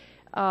Caucus.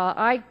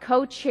 I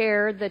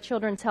co-chair the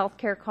Children's Health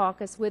Care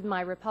Caucus with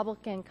my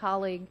Republican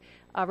colleague,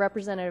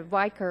 Representative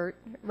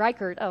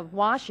Reichert of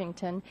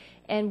Washington,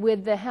 and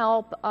with the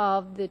help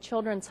of the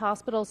Children's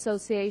Hospital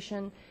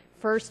Association,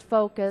 First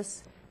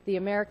Focus, the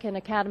American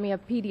Academy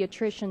of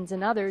Pediatricians,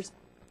 and others.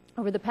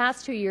 Over the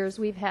past 2 years,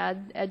 we've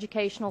had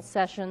educational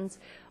sessions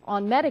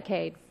on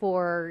Medicaid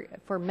for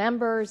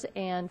members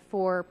and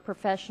for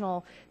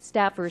professional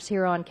staffers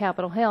here on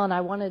Capitol Hill, and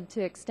I wanted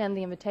to extend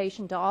the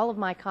invitation to all of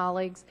my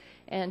colleagues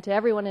and to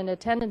everyone in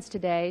attendance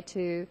today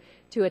to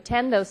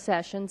attend those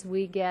sessions.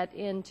 We get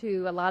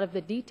into a lot of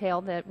the detail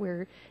that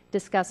we're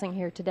discussing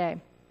here today.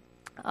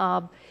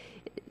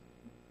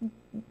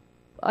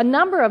 A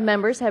number of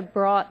members have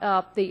brought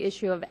up the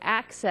issue of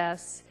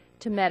access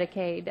to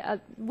Medicaid.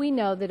 We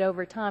know that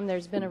over time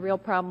there's been a real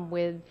problem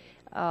with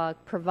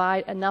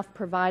enough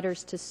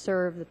providers to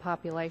serve the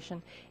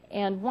population.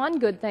 And one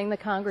good thing the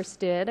Congress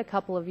did a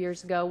couple of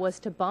years ago was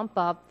to bump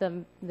up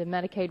the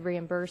Medicaid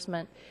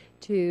reimbursement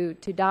to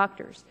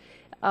doctors.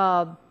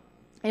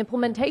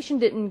 Implementation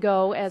didn't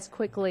go as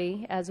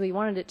quickly as we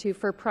wanted it to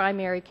for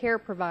primary care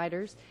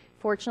providers.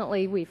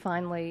 Fortunately,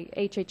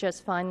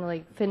 HHS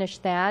finally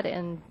finished that,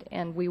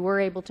 and we were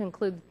able to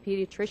include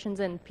pediatricians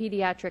and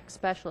pediatric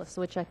specialists,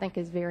 which I think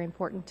is very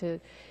important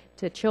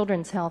to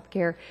children's health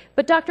care.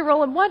 But Dr.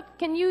 Rowland,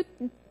 can you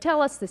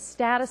tell us the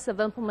status of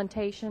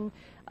implementation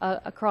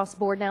across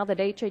board now that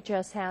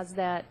HHS has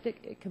that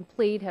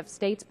complete? Have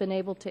states been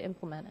able to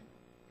implement it?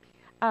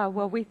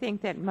 Well, we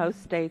think that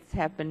most states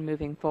have been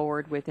moving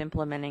forward with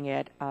implementing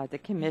it. The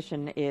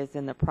Commission is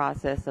in the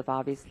process of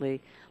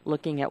obviously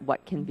looking at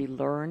what can be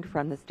learned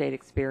from the state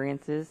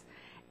experiences,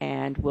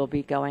 and we'll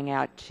be going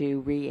out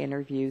to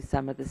re-interview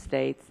some of the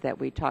states that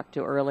we talked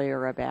to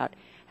earlier about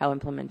how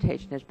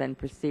implementation has been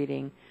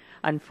proceeding.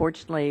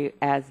 Unfortunately,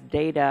 as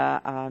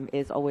data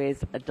is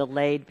always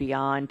delayed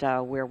beyond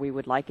where we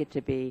would like it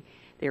to be,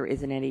 there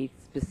isn't any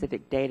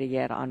specific data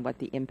yet on what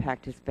the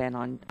impact has been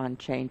on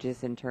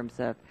changes in terms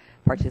of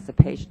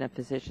participation of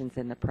physicians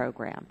in the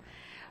program.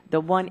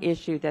 The one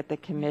issue that the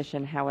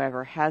Commission,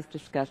 however, has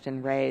discussed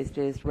and raised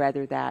is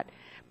whether that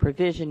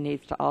provision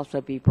needs to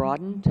also be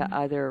broadened to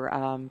other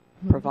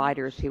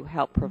providers who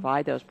help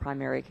provide those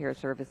primary care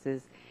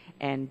services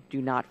and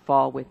do not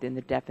fall within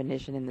the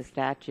definition in the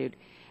statute,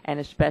 and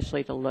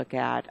especially to look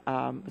at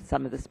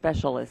some of the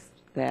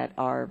specialists that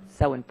are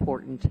so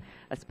important,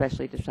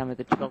 especially to some of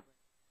the children.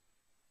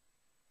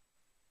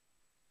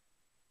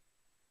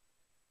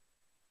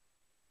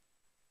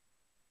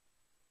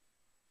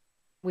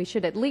 We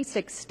should at least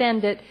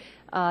extend it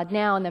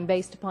now and then,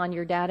 based upon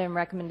your data and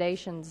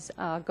recommendations,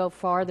 go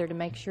farther to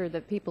make sure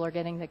that people are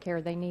getting the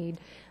care they need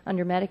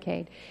under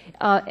Medicaid.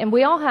 And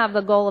we all have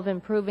the goal of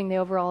improving the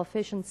overall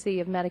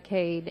efficiency of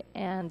Medicaid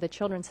and the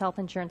Children's Health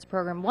Insurance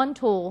Program. One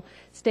tool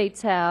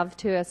states have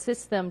to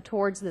assist them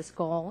towards this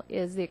goal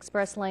is the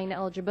express lane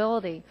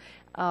eligibility.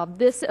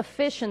 This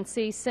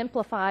efficiency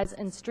simplifies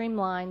and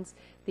streamlines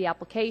the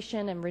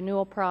application and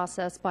renewal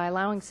process by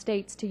allowing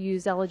states to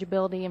use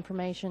eligibility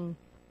information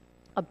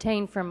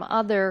obtained from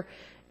other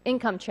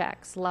income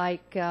checks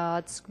like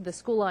the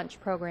school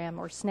lunch program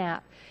or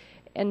SNAP.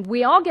 And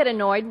we all get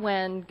annoyed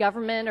when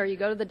government or you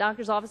go to the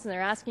doctor's office and they're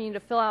asking you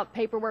to fill out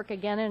paperwork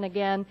again and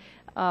again,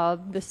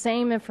 the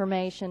same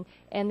information.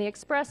 And the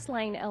express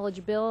lane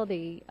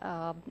eligibility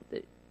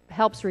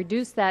helps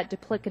reduce that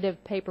duplicative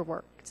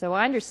paperwork. So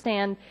I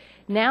understand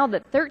now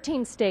that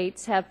 13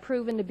 states have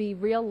proven to be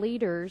real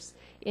leaders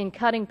in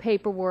cutting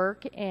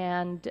paperwork,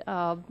 and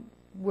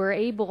we're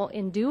able,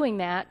 in doing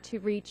that, to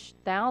reach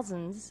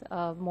thousands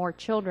of more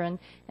children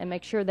and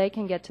make sure they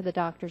can get to the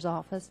doctor's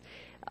office.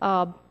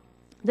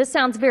 This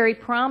sounds very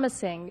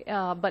promising,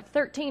 but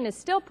 13 is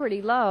still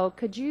pretty low.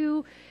 Could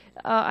you,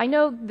 I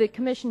know the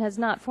Commission has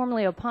not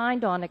formally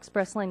opined on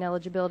express lane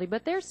eligibility,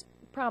 but there's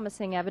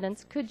promising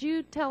evidence. Could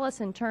you tell us,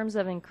 in terms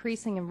of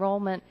increasing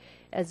enrollment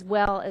as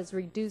well as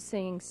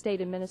reducing state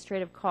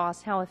administrative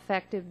costs, how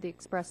effective the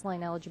express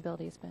lane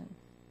eligibility has been?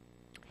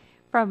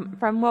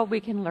 From what we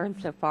can learn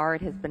so far,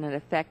 it has been an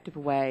effective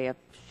way of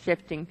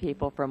shifting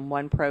people from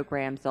one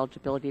program's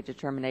eligibility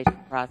determination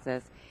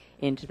process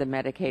into the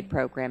Medicaid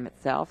program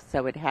itself.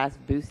 So it has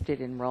boosted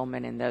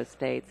enrollment in those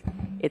states.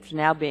 It's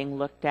now being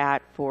looked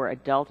at for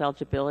adult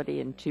eligibility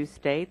in 2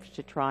 states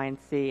to try and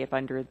see if,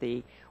 under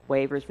the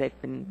waivers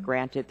they've been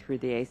granted through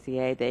the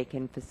ACA, they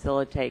can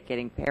facilitate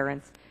getting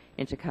parents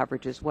into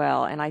coverage as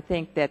well. And I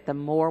think that the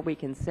more we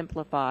can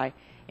simplify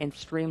and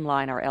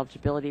streamline our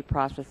eligibility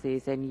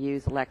processes and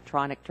use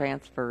electronic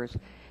transfers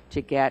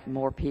to get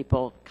more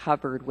people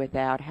covered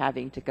without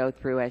having to go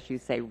through, as you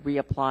say,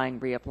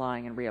 reapplying, and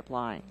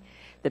reapplying,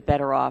 the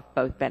better off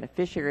both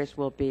beneficiaries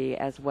will be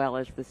as well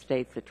as the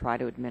states that try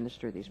to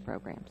administer these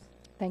programs.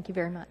 Thank you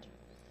very much.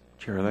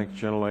 Chair, thank you,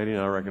 gentlelady.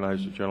 I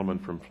recognize the gentleman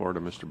from Florida,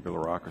 Mr.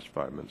 Bilirakis,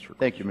 5 minutes.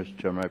 Thank you, Mr.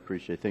 Chairman. I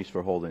appreciate it. Thanks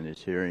for holding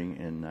this hearing,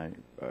 and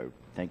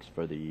thanks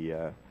for the,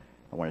 I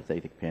want to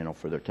thank the panel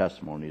for their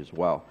testimony as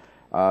well.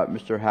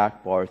 Mr.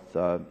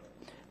 Hackbarth,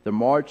 the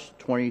March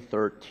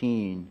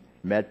 2013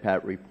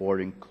 MedPAC report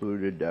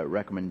included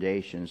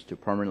recommendations to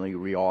permanently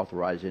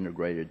reauthorize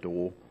integrated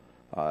dual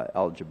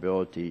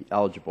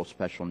eligible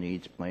special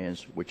needs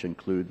plans, which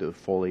include the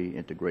fully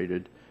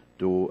integrated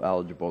dual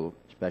eligible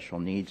special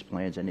needs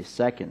plans, and a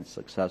second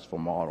successful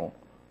model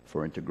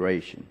for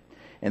integration.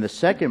 In the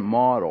second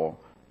model,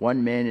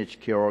 one managed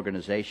care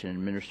organization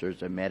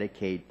administers a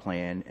Medicaid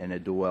plan and a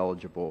dual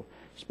eligible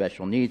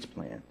special needs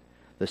plan.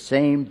 The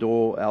same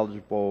dual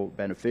eligible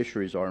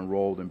beneficiaries are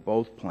enrolled in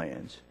both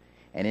plans,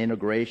 and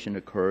integration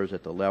occurs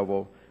at the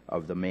level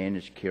of the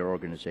managed care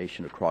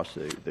organization across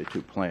the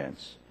 2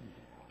 plans.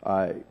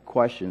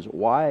 Questions: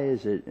 why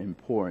is it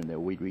important that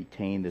we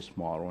retain this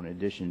model in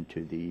addition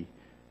to the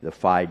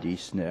 5D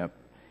SNP?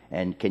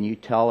 And can you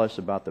tell us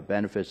about the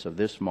benefits of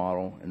this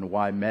model and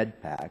why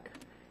MedPAC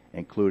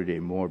included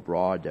a more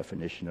broad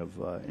definition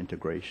of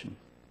integration?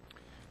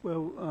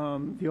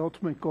 Well, the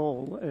ultimate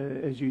goal,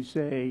 as you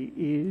say,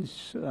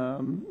 is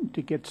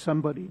to get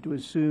somebody to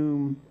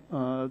assume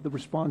the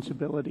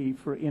responsibility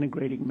for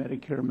integrating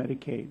Medicare and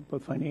Medicaid,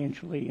 both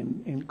financially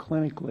and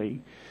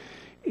clinically.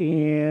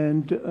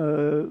 And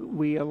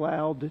we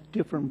allowed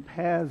different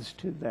paths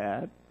to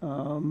that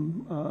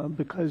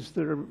because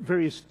there are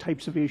various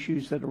types of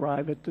issues that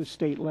arrive at the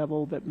state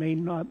level that may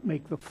not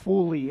make the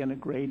fully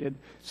integrated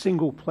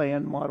single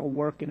plan model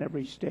work in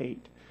every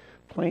state.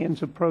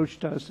 plans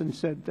approached us and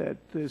said that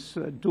this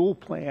dual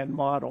plan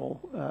model,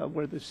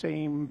 where the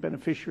same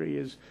beneficiary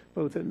is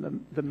both in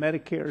the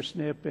Medicare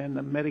SNP and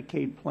the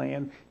Medicaid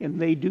plan, and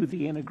they do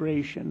the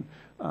integration,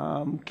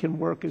 can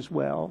work as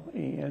well.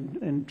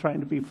 And trying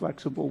to be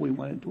flexible, we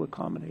wanted to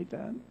accommodate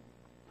that.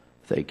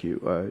 Thank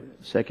you.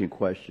 Second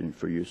question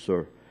for you,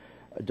 sir.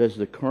 Does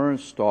the current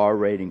star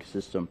rating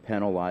system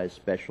penalize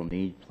special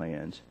need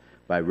plans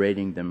by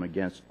rating them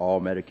against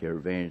all Medicare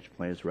Advantage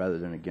plans rather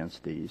than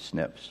against the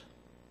SNPs?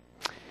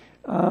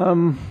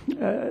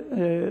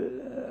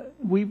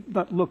 We've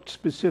not looked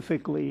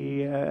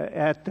specifically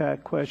at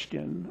that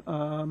question.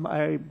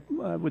 I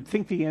would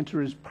think the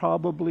answer is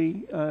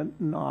probably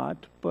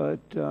not, but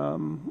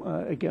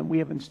again, we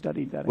haven't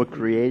studied that. We're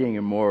creating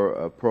a more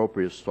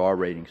appropriate star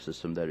rating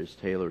system that is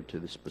tailored to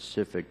the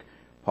specific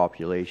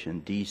population.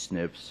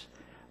 D-SNPs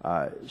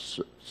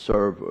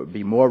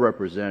be more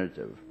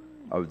representative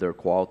of their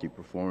quality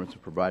performance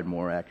and provide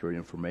more accurate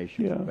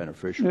information to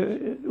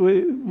beneficiaries.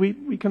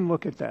 We can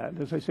look at that.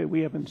 As I say,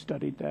 we haven't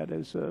studied that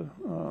as a...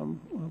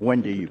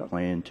 when do you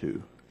plan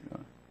to?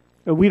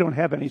 We don't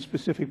have any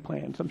specific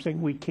plans. I'm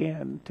saying we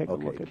can take a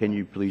look at Can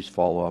you please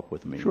follow up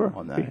with me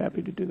on that? Sure, be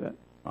happy to do that.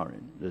 All right.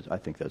 I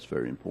think that's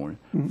very important.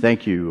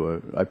 Thank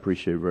you. I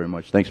appreciate it very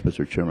much. Thanks,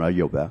 Mr. Chairman. I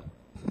yield back.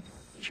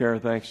 Chair,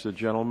 thanks to the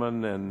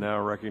gentleman, and now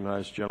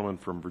recognize gentleman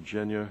from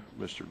Virginia,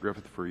 Mr.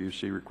 Griffith, for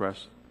UC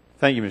request.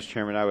 Thank you, Mr.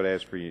 Chairman. I would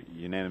ask for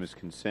unanimous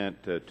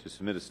consent to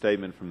submit a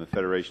statement from the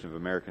Federation of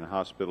American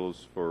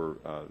Hospitals for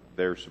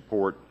their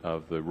support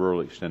of the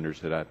rural extenders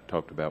that I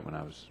talked about when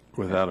I was...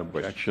 Without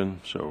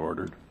objection, so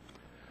ordered.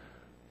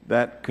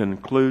 That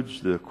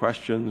concludes the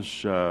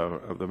questions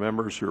of the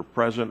members who are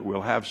present.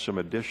 We'll have some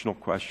additional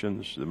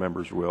questions. The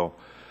members will,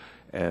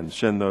 and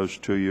send those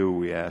to you.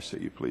 We ask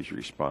that you please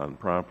respond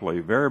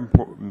promptly. Very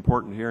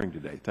important hearing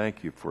today.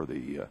 Thank you for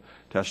the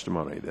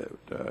testimony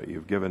that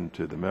you've given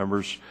to the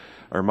members.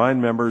 I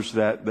remind members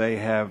that they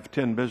have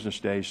 10 business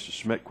days to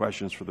submit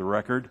questions for the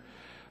record,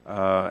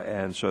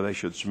 and so they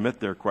should submit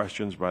their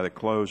questions by the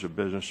close of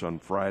business on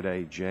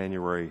Friday,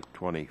 January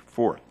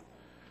 24th.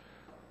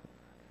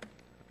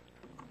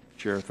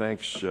 Chair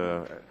thanks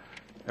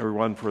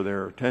everyone for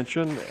their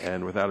attention,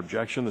 and without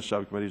objection, the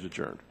subcommittee is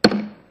adjourned.